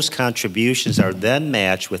those contributions are then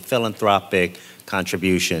matched with philanthropic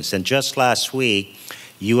contributions. And just last week,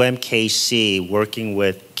 UMKC, working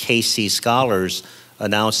with KC Scholars,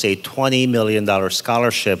 announced a $20 million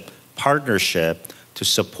scholarship partnership to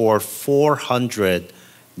support 400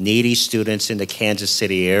 needy students in the Kansas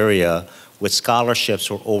City area with scholarships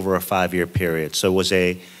for over a 5-year period. So it was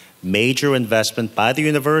a major investment by the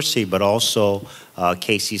university, but also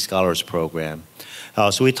KC Scholars Program.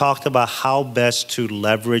 So we talked about how best to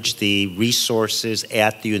leverage the resources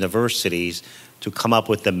at the universities to come up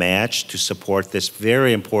with the match to support this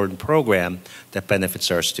very important program that benefits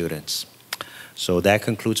our students. So that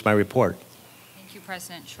concludes my report. Thank you,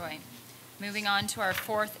 President Choi. Moving on to our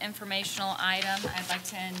 4th informational item, I'd like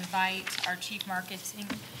to invite our Chief Marketing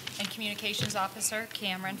and Communications Officer,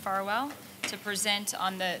 Cameron Farwell, to present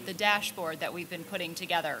on the dashboard that we've been putting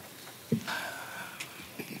together.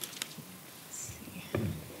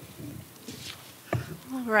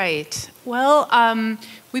 All right. Well,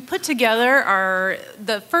 we put together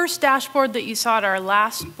the first dashboard that you saw at our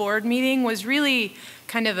last board meeting was really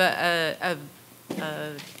kind of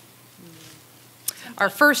our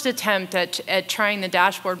first attempt at trying the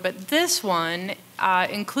dashboard, but this one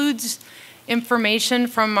includes information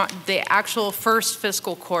from the actual first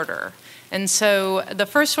fiscal quarter. And so the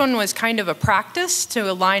first one was kind of a practice to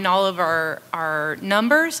align all of our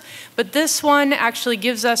numbers, but this one actually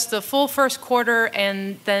gives us the full first quarter,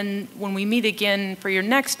 and then when we meet again for your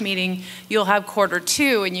next meeting, you'll have quarter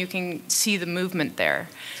 2 and you can see the movement there.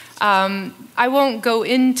 I won't go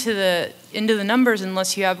into the numbers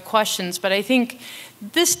unless you have questions, but I think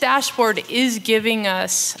this dashboard is giving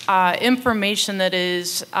us information that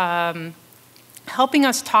is helping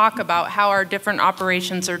us talk about how our different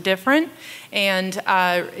operations are different, and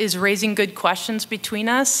is raising good questions between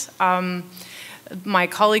us. My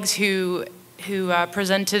colleagues who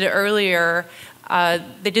presented earlier,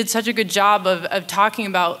 they did such a good job of talking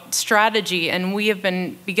about strategy, and we have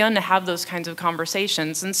begun to have those kinds of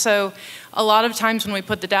conversations. And so a lot of times when we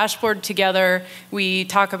put the dashboard together, we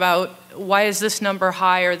talk about why is this number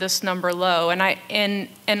high or this number low, and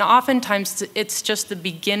oftentimes it's just the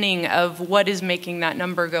beginning of what is making that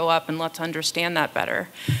number go up, and let's understand that better.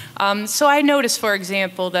 So I noticed, for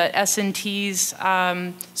example, that S&T's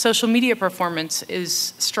social media performance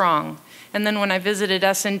is strong. And then when I visited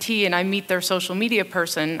S&T and I meet their social media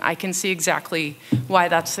person, I can see exactly why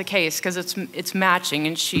that's the case, because it's matching,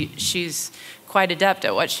 and she's quite adept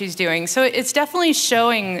at what she's doing. So it's definitely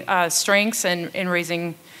showing strengths and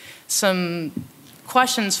raising some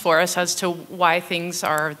questions for us as to why things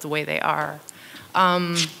are the way they are.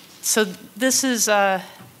 So this is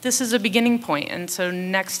a beginning point, and so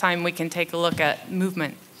next time we can take a look at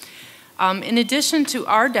movement. In addition to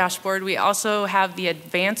our dashboard, we also have the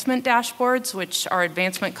advancement dashboards, which our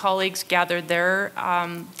advancement colleagues gathered their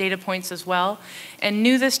data points as well. And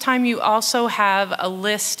new this time, you also have a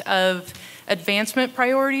list of advancement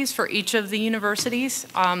priorities for each of the universities.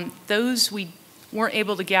 Those we weren't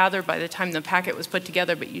able to gather by the time the packet was put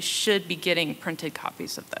together, but you should be getting printed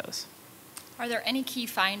copies of those. Are there any key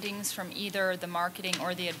findings from either the marketing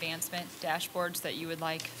or the advancement dashboards that you would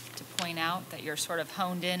like to point out that you're sort of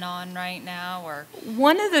honed in on right now? Or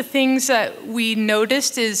one of the things that we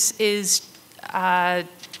noticed is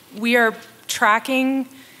we are tracking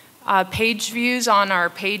page views on our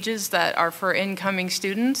pages that are for incoming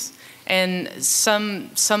students, and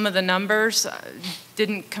some of the numbers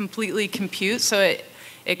didn't completely compute, so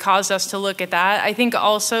it caused us to look at that. I think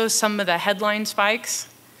also some of the headline spikes.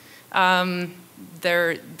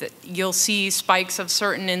 You'll see spikes of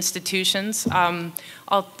certain institutions.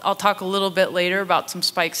 I'll talk a little bit later about some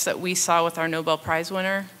spikes that we saw with our Nobel Prize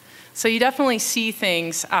winner. So you definitely see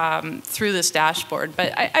things through this dashboard.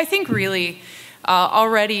 But I think really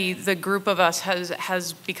already the group of us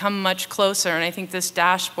has become much closer, and I think this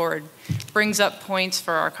dashboard brings up points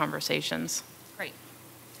for our conversations. Great.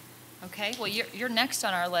 Okay, well, you're next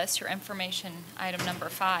on our list, your information item number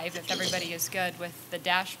 5, if everybody is good with the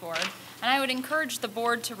dashboard. And I would encourage the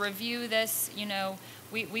board to review this. You know,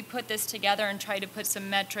 we put this together and tried to put some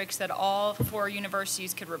metrics that all 4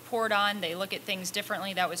 universities could report on. They look at things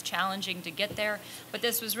differently. That was challenging to get there. But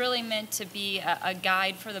this was really meant to be a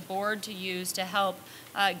guide for the board to use to help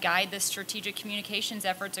guide the strategic communications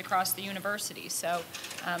efforts across the university. So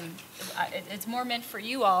it's more meant for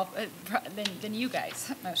you all than you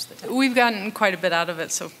guys most of the time. We've gotten quite a bit out of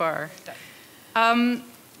it so far.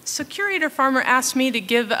 So Curator Farmer asked me to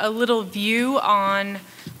give a little view on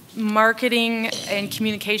marketing and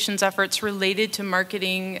communications efforts related to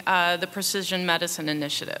marketing the Precision Medicine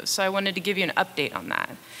Initiative. So I wanted to give you an update on that.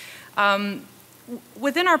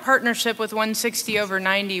 Within our partnership with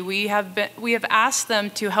 160/90, we have asked them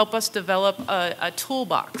to help us develop a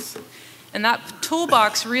toolbox. And that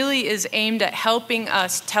toolbox really is aimed at helping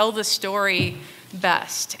us tell the story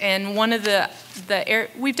best. And one of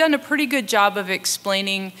we've done a pretty good job of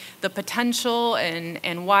explaining the potential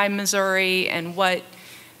and why Missouri and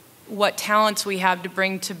what talents we have to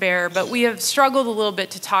bring to bear, but we have struggled a little bit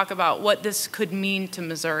to talk about what this could mean to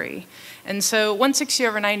Missouri. And so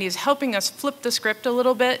 160/90 is helping us flip the script a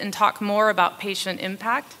little bit and talk more about patient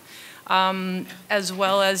impact, as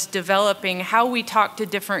well as developing how we talk to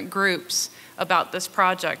different groups about this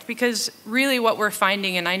project. Because really what we're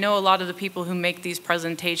finding, and I know a lot of the people who make these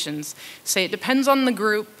presentations say it depends on the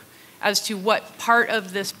group as to what part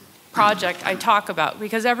of this project I talk about,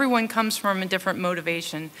 because everyone comes from a different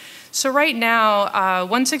motivation. So right now,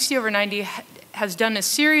 160/90 has done a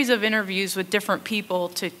series of interviews with different people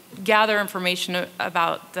to gather information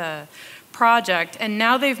about the project, and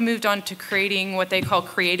now they've moved on to creating what they call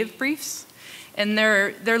creative briefs. And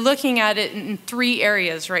they're looking at it in 3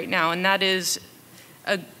 areas right now, and that is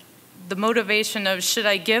the motivation of should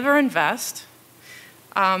I give or invest?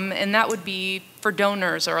 And that would be for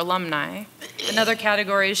donors or alumni. Another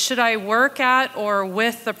category is, should I work at or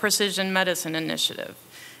with the Precision Medicine Initiative?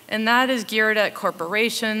 And that is geared at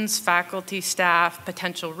corporations, faculty, staff,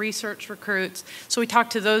 potential research recruits. So we talk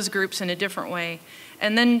to those groups in a different way.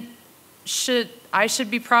 And then I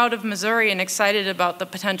should be proud of Missouri and excited about the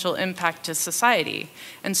potential impact to society.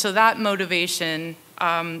 And so that motivation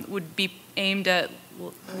would be aimed at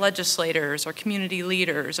legislators or community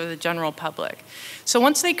leaders or the general public. So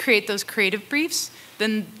once they create those creative briefs,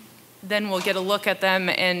 then we'll get a look at them,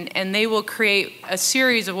 and they will create a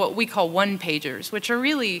series of what we call one-pagers, which are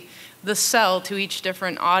really the sell to each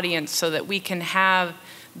different audience so that we can have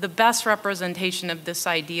the best representation of this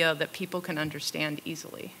idea that people can understand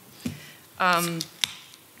easily.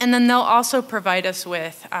 And then they'll also provide us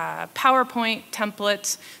with PowerPoint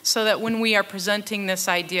templates so that when we are presenting this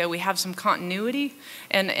idea, we have some continuity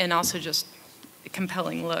and also just a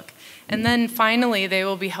compelling look. And then finally, they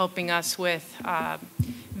will be helping us with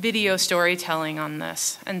video storytelling on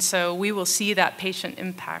this. And so we will see that patient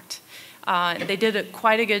impact. They did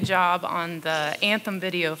quite a good job on the anthem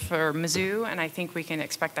video for Mizzou, and I think we can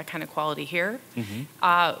expect that kind of quality here.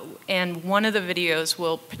 And one of the videos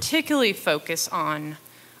will particularly focus on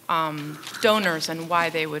donors and why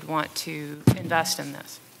they would want to invest in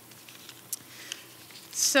this.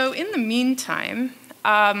 So in the meantime,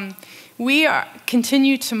 we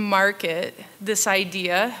continue to market this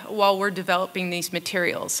idea while we're developing these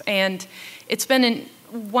materials. And it's been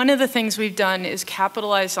one of the things we've done is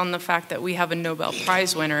capitalize on the fact that we have a Nobel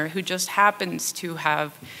Prize winner who just happens to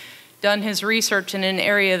have done his research in an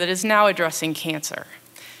area that is now addressing cancer.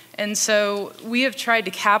 And so we have tried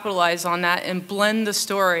to capitalize on that and blend the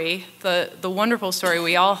story, the wonderful story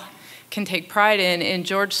we all can take pride in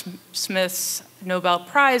George Smith's Nobel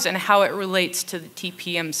Prize and how it relates to the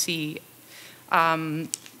TPMC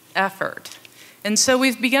effort. And so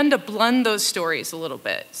we've begun to blend those stories a little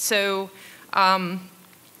bit. So,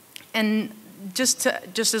 and just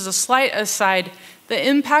as a slight aside, the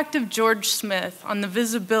impact of George Smith on the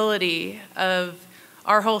visibility of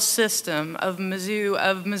our whole system, of Mizzou,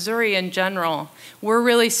 of Missouri in general, we're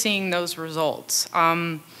really seeing those results.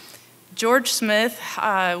 George Smith,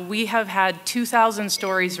 we have had 2,000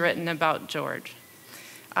 stories written about George.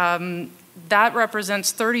 That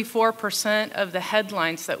represents 34% of the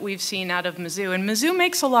headlines that we've seen out of Mizzou, and Mizzou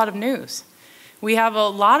makes a lot of news. We have a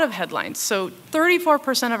lot of headlines, so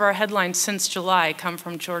 34% of our headlines since July come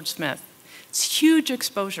from George Smith. It's huge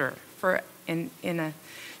exposure for in a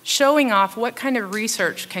showing off what kind of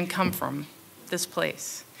research can come from this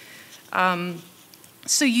place.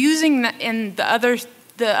 So using that, and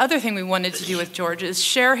the other thing we wanted to do with George is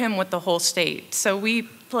share him with the whole state. So we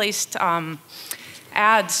placed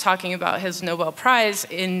ads talking about his Nobel Prize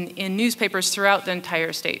in newspapers throughout the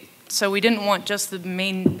entire state. So we didn't want just the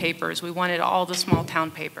main papers, we wanted all the small town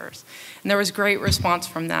papers. And there was great response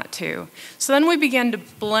from that too. So then we began to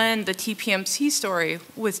blend the TPMC story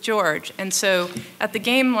with George. And so at the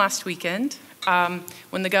game last weekend,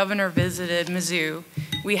 when the governor visited Mizzou,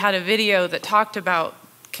 we had a video that talked about,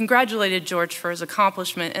 congratulated George for his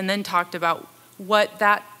accomplishment, and then talked about what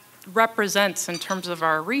that represents in terms of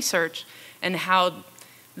our research and how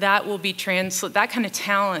that will be that kind of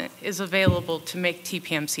talent is available to make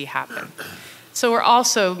TPMC happen. So we're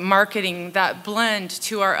also marketing that blend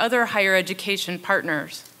to our other higher education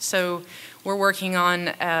partners. So we're working on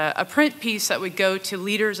a print piece that would go to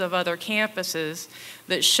leaders of other campuses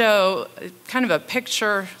that show kind of a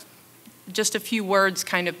picture, just a few words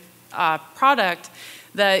kind of product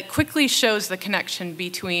that quickly shows the connection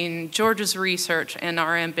between George's research and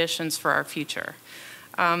our ambitions for our future.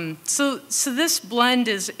 So this blend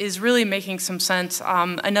is really making some sense.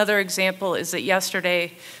 Another example is that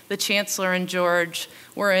yesterday, the Chancellor and George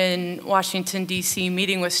were in Washington, D.C.,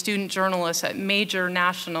 meeting with student journalists at major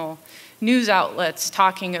national news outlets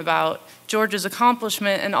talking about George's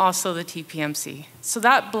accomplishment and also the TPMC. So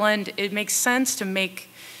that blend, it makes sense to make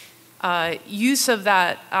use of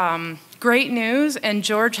that great news, and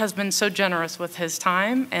George has been so generous with his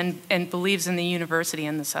time and believes in the university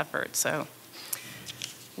and this effort. So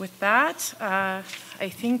with that, I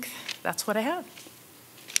think that's what I have.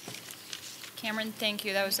 Cameron, thank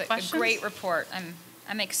you. That was a great report.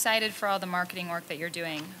 I'm excited for all the marketing work that you're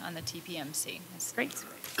doing on the TPMC. That's great.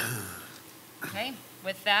 Okay,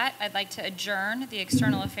 with that, I'd like to adjourn the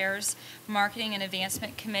External Affairs Marketing and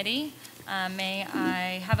Advancement Committee. May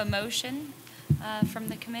I have a motion from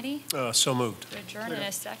the committee? So moved. To adjourn in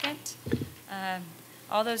a second.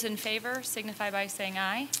 All those in favor signify by saying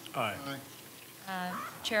aye. Aye.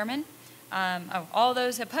 Chairman? All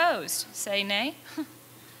those opposed say nay.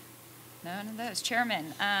 None of those.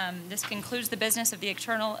 Chairman, this concludes the business of the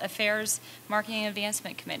External Affairs Marketing and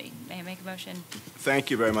Advancement Committee. May I make a motion?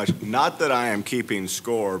 Thank you very much. Not that I am keeping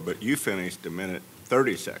score, but you finished 1 minute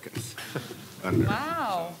 30 seconds under.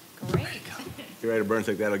 Wow, great. Curator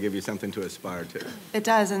Burnsick, that'll give you something to aspire to. It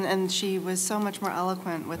does, and she was so much more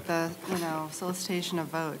eloquent with the, solicitation of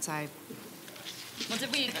votes. Well,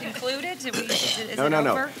 did we conclude it? Is it No.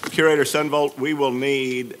 over? Curator Sunvolt, we will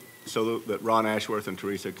need, so that Ron Ashworth and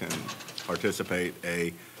Teresa can participate,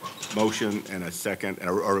 a motion and a second,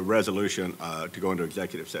 or a resolution to go into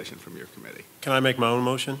executive session from your committee. Can I make my own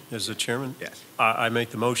motion as the chairman? Yes. I make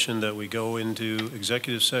the motion that we go into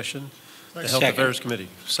executive session, the Health Second. Affairs Committee.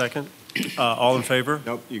 Second. All in favor?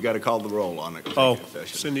 Nope, you got to call the roll on executive Oh,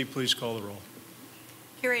 session. Cindy, please call the roll.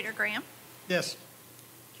 Curator Graham? Yes.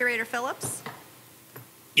 Curator Phillips?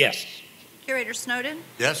 Yes. Curator Snowden?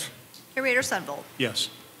 Yes? Curator Sunvolt? Yes.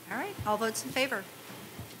 All right, all votes in favor.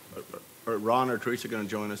 Are Ron or Teresa going to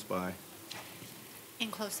join us by? In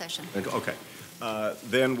closed session. Okay.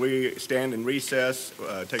 Then we stand in recess,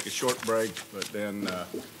 take a short break, but then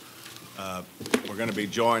we're going to be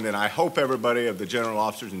joined, and I hope everybody of the general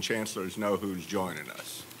officers and chancellors know who's joining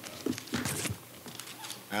us.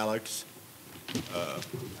 Alex,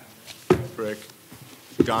 Rick,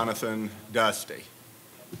 Jonathan, Dusty.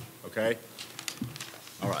 Okay?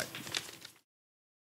 All right.